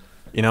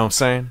 You know what I'm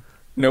saying?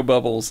 No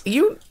bubbles.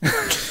 You know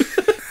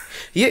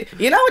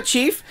what,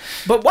 Chief?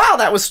 But wow,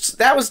 that was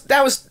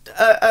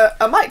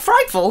a mite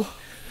frightful.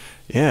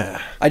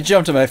 Yeah. I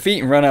jump to my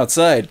feet and run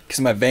outside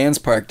because my van's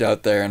parked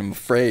out there and I'm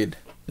afraid.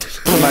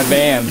 My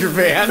van. Your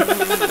van.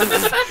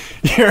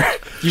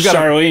 You got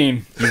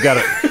Charlene. You've got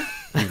a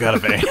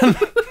van.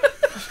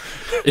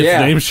 It's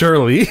named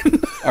Shirley.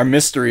 Our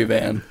mystery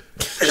van.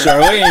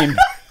 Charlene.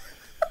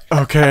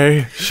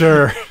 Okay,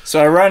 sure.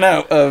 So I run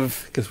out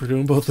of Guess we're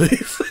doing both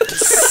these.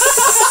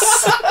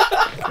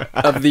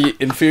 the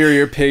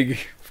inferior pig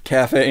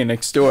cafe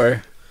next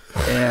door,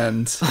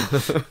 and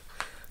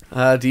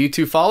Do you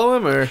two follow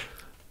him or?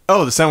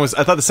 Oh, I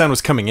thought the sound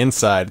was coming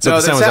inside. So No,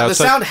 the sound was outside. the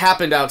sound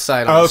happened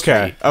outside on the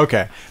street.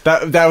 Okay.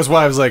 That was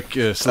why I was like,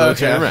 slow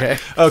turn around.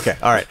 Okay,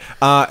 all right.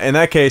 In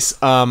that case,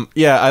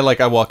 yeah,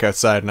 I walk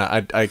outside and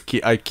I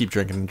keep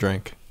drinking and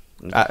drink.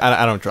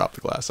 I don't drop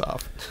the glass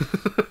off.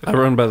 I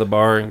run by the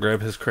bar and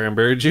grab his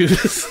cranberry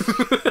juice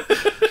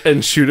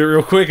and shoot it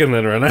real quick and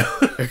then run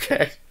out.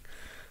 Okay.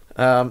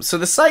 So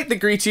the sight that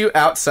greets you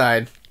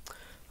outside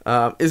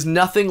is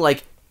nothing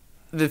like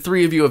the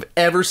three of you have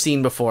ever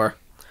seen before.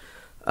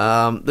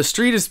 The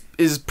street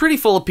is pretty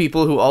full of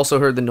people who also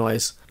heard the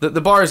noise.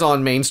 The bar is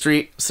on Main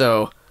Street,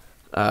 so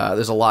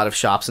there's a lot of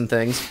shops and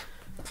things.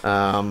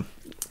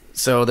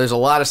 So there's a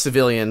lot of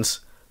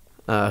civilians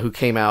who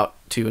came out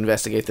to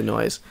investigate the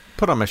noise.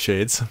 Put on my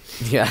shades.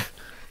 Yeah.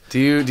 Do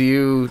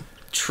you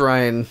try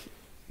and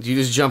do you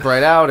just jump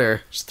right out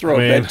or just throw a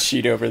bed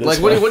sheet over this? like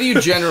what do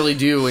you generally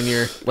do when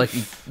you're like?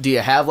 Do you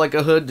have like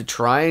a hood to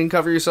try and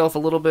cover yourself a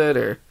little bit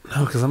or?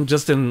 No, because I'm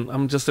just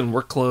in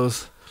work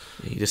clothes.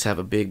 You just have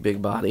a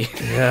big body.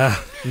 Yeah.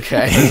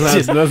 Okay.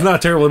 That's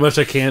not terribly much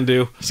I can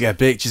do. She's got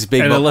big. She's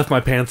big. And I left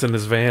my pants in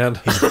his van.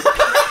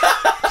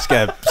 She's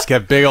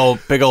got big old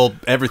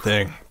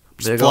everything.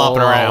 Just Big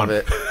flopping ol' all around.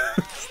 of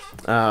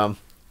it.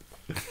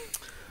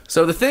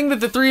 So the thing that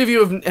the three of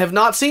you have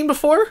not seen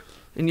before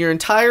in your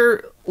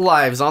entire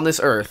lives on this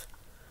earth,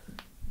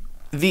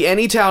 the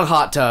Anytown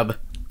hot tub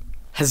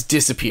has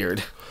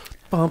disappeared.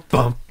 Bum,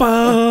 bum,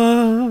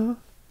 bum.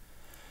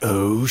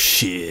 Oh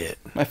shit!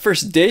 My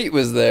first date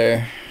was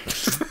there.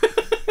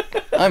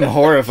 I'm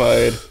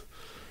horrified.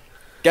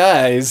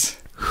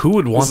 Guys, Who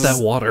would want that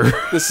water?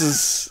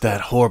 this That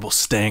horrible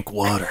stank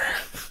water.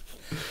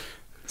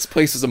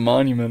 place is a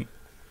monument.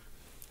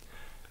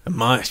 A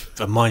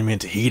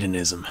monument to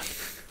hedonism.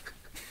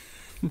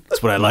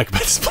 That's what I like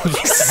about this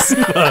place.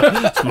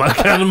 It's my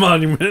kind of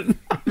monument.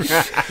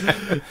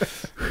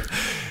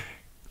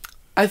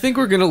 I think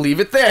we're gonna leave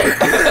it there.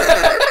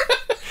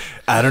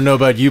 I don't know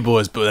about you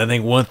boys, but I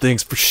think one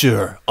thing's for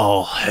sure: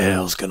 all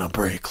hell's gonna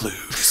break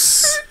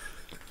loose.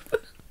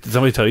 Did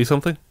somebody tell you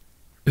something?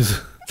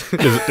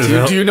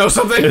 Do you know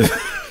something?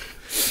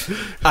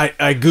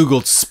 I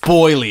googled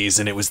spoilies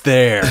and it was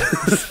there.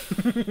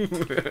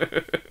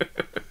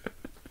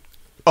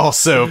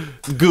 Also,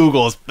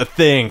 Google's a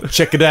thing.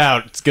 Check it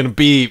out. It's gonna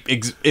be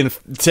in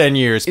 10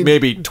 years,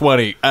 maybe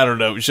 20. I don't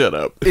know. Shut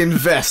up.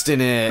 Invest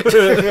in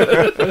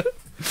it.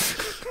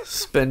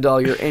 Spend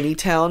all your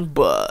Anytown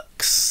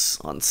bucks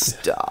on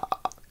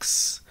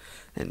stocks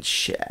and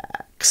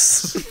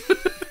shacks.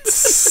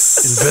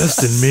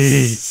 Invest in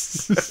me.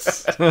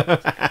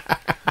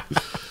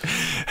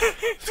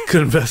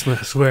 Good investment,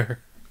 I swear.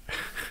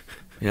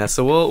 Yeah,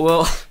 so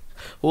we'll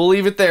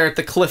leave it there at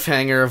the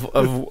cliffhanger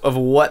of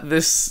what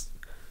this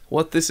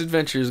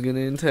adventure is going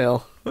to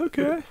entail.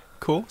 Okay,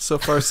 cool. So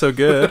far, so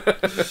good.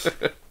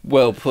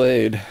 Well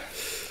played.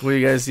 What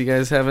you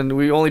guys having?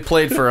 We only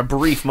played for a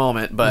brief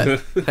moment,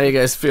 but how you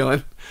guys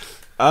feeling?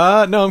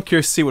 No, I'm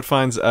curious to see what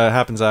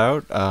happens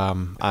out.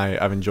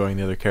 I'm enjoying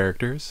the other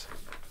characters.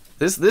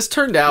 This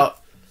turned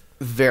out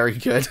very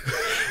good.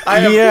 I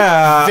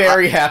am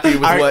very happy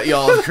with what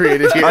y'all have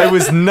created here. I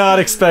was not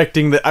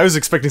expecting that. I was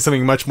expecting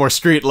something much more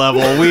street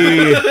level.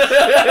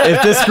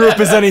 If this group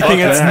is anything,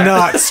 it's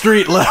not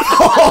street level.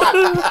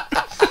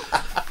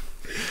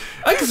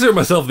 I consider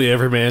myself the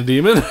everyman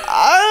demon.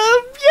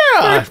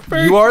 Yeah,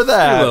 you are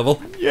that. Street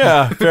level.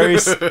 Yeah, very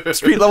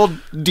street level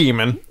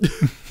demon.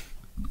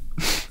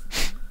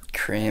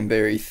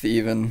 Cranberry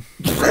thieving.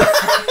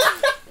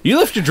 You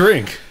left your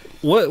drink.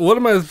 What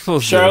am I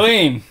supposed to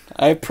Charlene,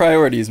 I have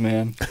priorities,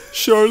 man.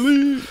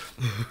 Charlie.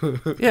 do?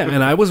 Yeah,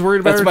 and I was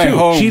worried about That's her my too.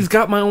 home. She's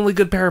got my only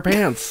good pair of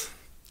pants.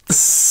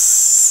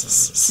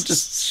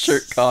 Just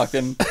shirt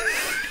cocking.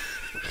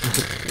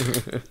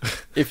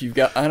 If you've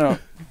got, I don't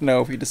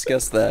know if we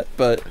discussed that,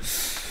 but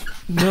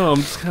No, I'm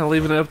just kind of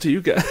leaving it up to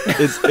you guys.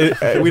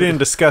 We didn't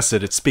discuss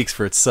it. It speaks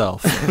for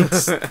itself.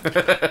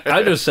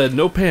 I just said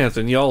no pants,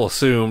 and y'all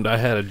assumed I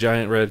had a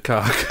giant red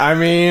cock. I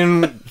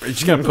mean, you're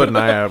just gonna put an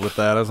eye out with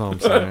that. That's all I'm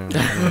saying.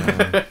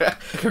 Yeah.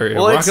 Carry a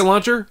Well, rocket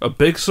launcher, a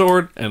big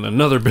sword, and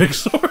another big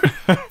sword.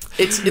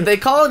 They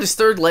call it his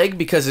third leg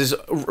because his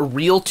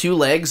real two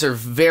legs are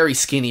very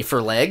skinny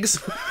for legs.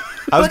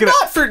 Not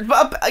for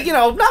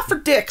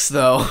dicks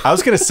though. I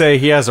was gonna say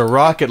he has a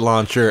rocket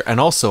launcher and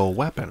also a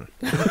weapon.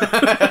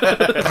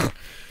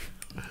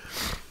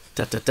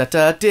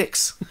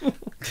 Dicks.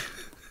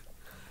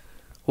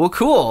 Well,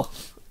 cool.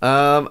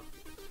 So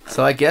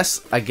I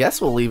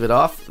guess we'll leave it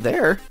off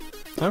there.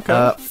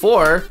 Okay.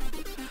 For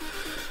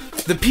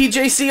the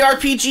PJC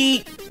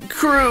RPG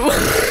crew,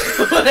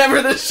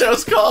 whatever this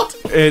show's called.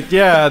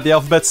 The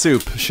Alphabet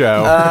Soup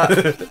show.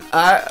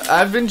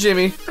 I've been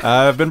Jimmy.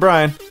 I've been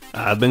Brian.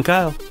 I've been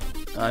Kyle.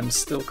 I'm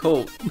still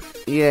cold.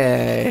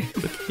 Yay.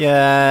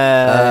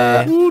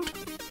 Yeah.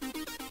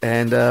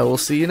 And we'll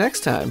see you next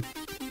time.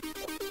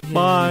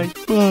 Bye.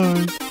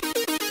 Bye.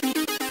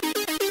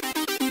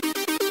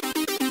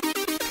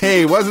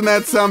 Hey, wasn't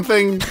that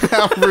something?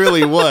 That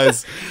really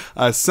was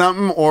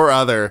something or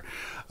other.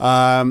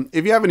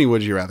 If you have any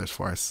would you rathers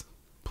for us,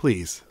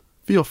 please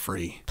feel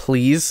free.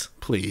 Please.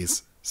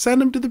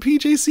 Send them to the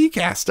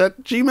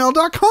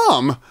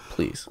pjccast@gmail.com.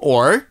 Please.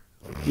 Or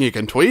you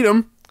can tweet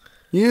them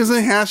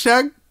using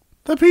hashtag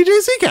the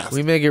PJCcast.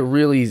 We make it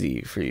real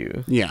easy for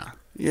you. Yeah.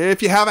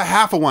 If you have a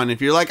half of one,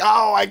 if you're like,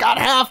 oh, I got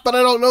half, but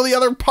I don't know the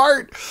other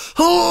part.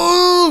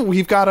 Oh,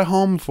 we've got a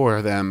home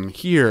for them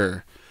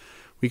here.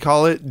 We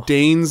call it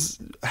Dane's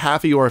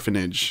Halfie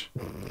Orphanage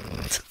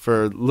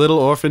for little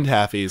orphaned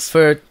halfies.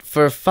 For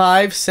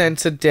 5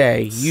 cents a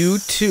day, you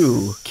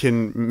too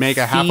Can make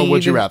a half of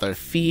would you rather.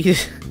 feed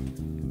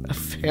a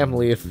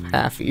family of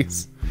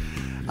halfies.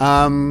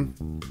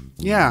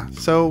 Yeah,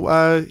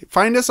 so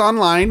find us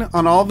online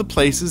on all the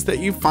places that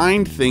you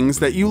find things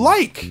that you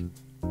like.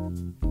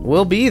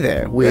 We'll be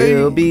there.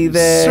 We'll be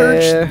there.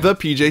 Search the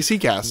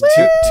PJCcast.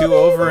 Two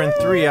over and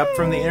 3 up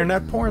from the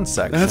internet porn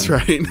section. That's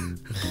right.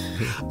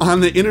 On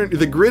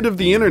the grid of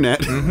the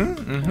internet.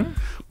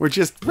 We're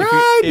just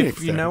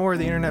If you know where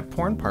the internet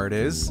porn part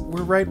is,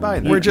 we're right by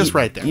there. We're just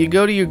right there. You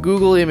go to your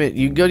Google image,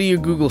 you go to your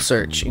Google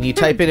search, and you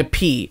type in a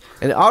P,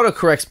 and it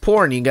autocorrects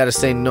porn. You got to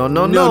say no.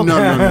 No. You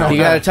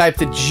got to type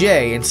the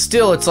J, and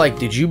still it's like,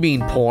 did you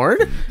mean porn?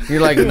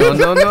 You're like,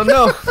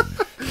 no.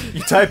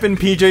 You type in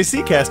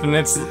PJCcast and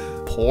it's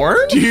porn?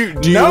 Do you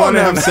want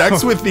to have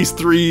sex with these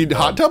 3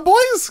 hot tub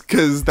boys?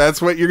 Because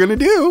that's what you're going to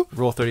do.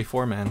 Rule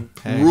 34, man.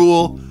 Hey,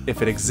 Rule.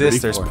 if it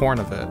exists, 34. there's porn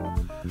of it.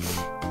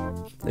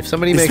 If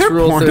somebody Is makes there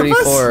Rule porn of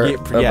us?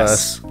 34 of Yes.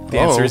 us, The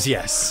answer is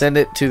yes. send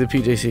it to the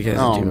PJCcast.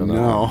 Oh,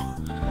 no.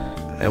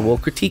 And we'll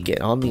critique it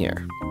on the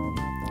air.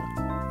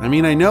 I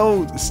mean, I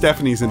know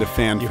Stephanie's into You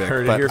fanfic,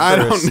 heard it but here I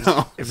first. don't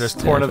know. If there's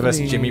porn of us,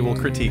 Jimmy will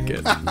critique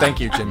it. Thank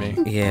you, Jimmy.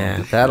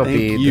 Yeah, that'll Thank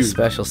be you. the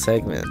special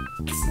segment.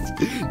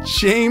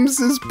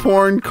 James's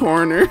porn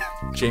corner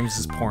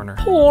James's porner.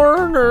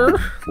 Porner,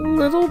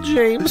 little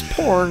James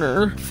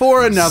Porner,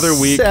 for another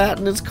week. sat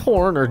in his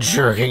corner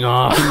jerking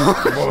off.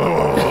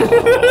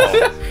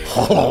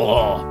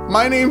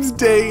 My name's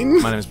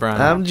Dane, My name is Brian.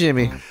 I'm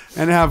Jimmy.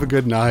 and have a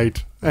good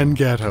night and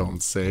get home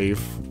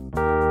safe.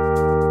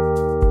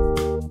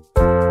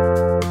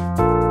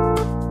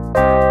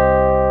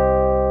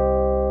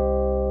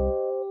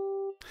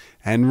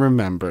 And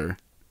remember,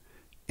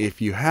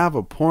 if you have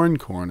a porn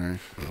corner,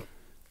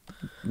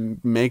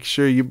 make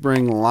sure you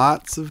bring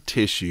lots of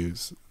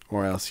tissues,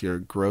 or else you're a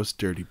gross,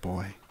 dirty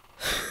boy.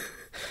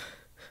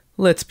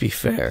 Let's be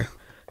fair.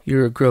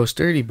 You're a gross,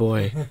 dirty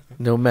boy,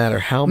 no matter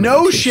how many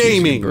No tissues you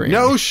shaming. bring.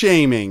 No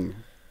shaming.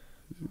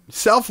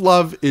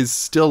 Self-love is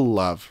still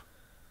love.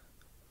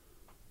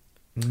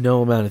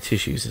 No amount of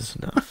tissues is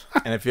enough.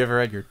 And if you ever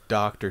had your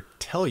doctor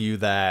tell you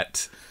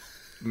that,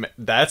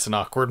 that's an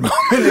awkward moment,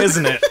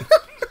 isn't it?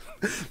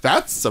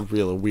 That's a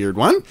real weird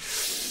one.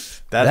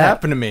 That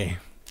happened to me.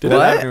 Did What?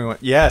 it happen to me?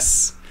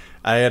 Yes.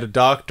 I had a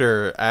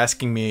doctor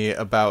asking me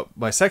about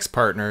my sex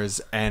partners,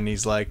 and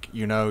he's like,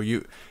 you know,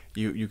 you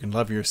can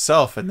love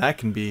yourself, and that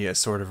can be a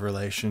sort of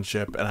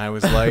relationship. And I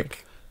was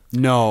like,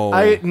 No.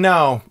 I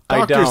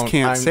Doctors don't.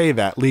 can't say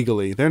that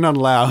legally. They're not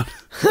allowed.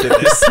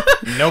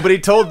 Nobody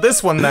told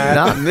this one that.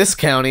 Not in this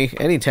county,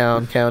 any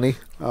town, county.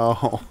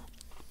 Oh.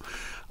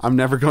 I'm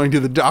never going to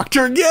the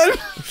doctor again.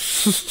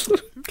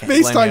 Can't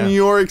Based blame on ya.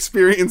 your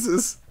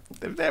experiences.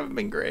 They haven't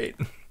been great.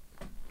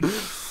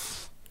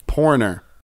 Porner.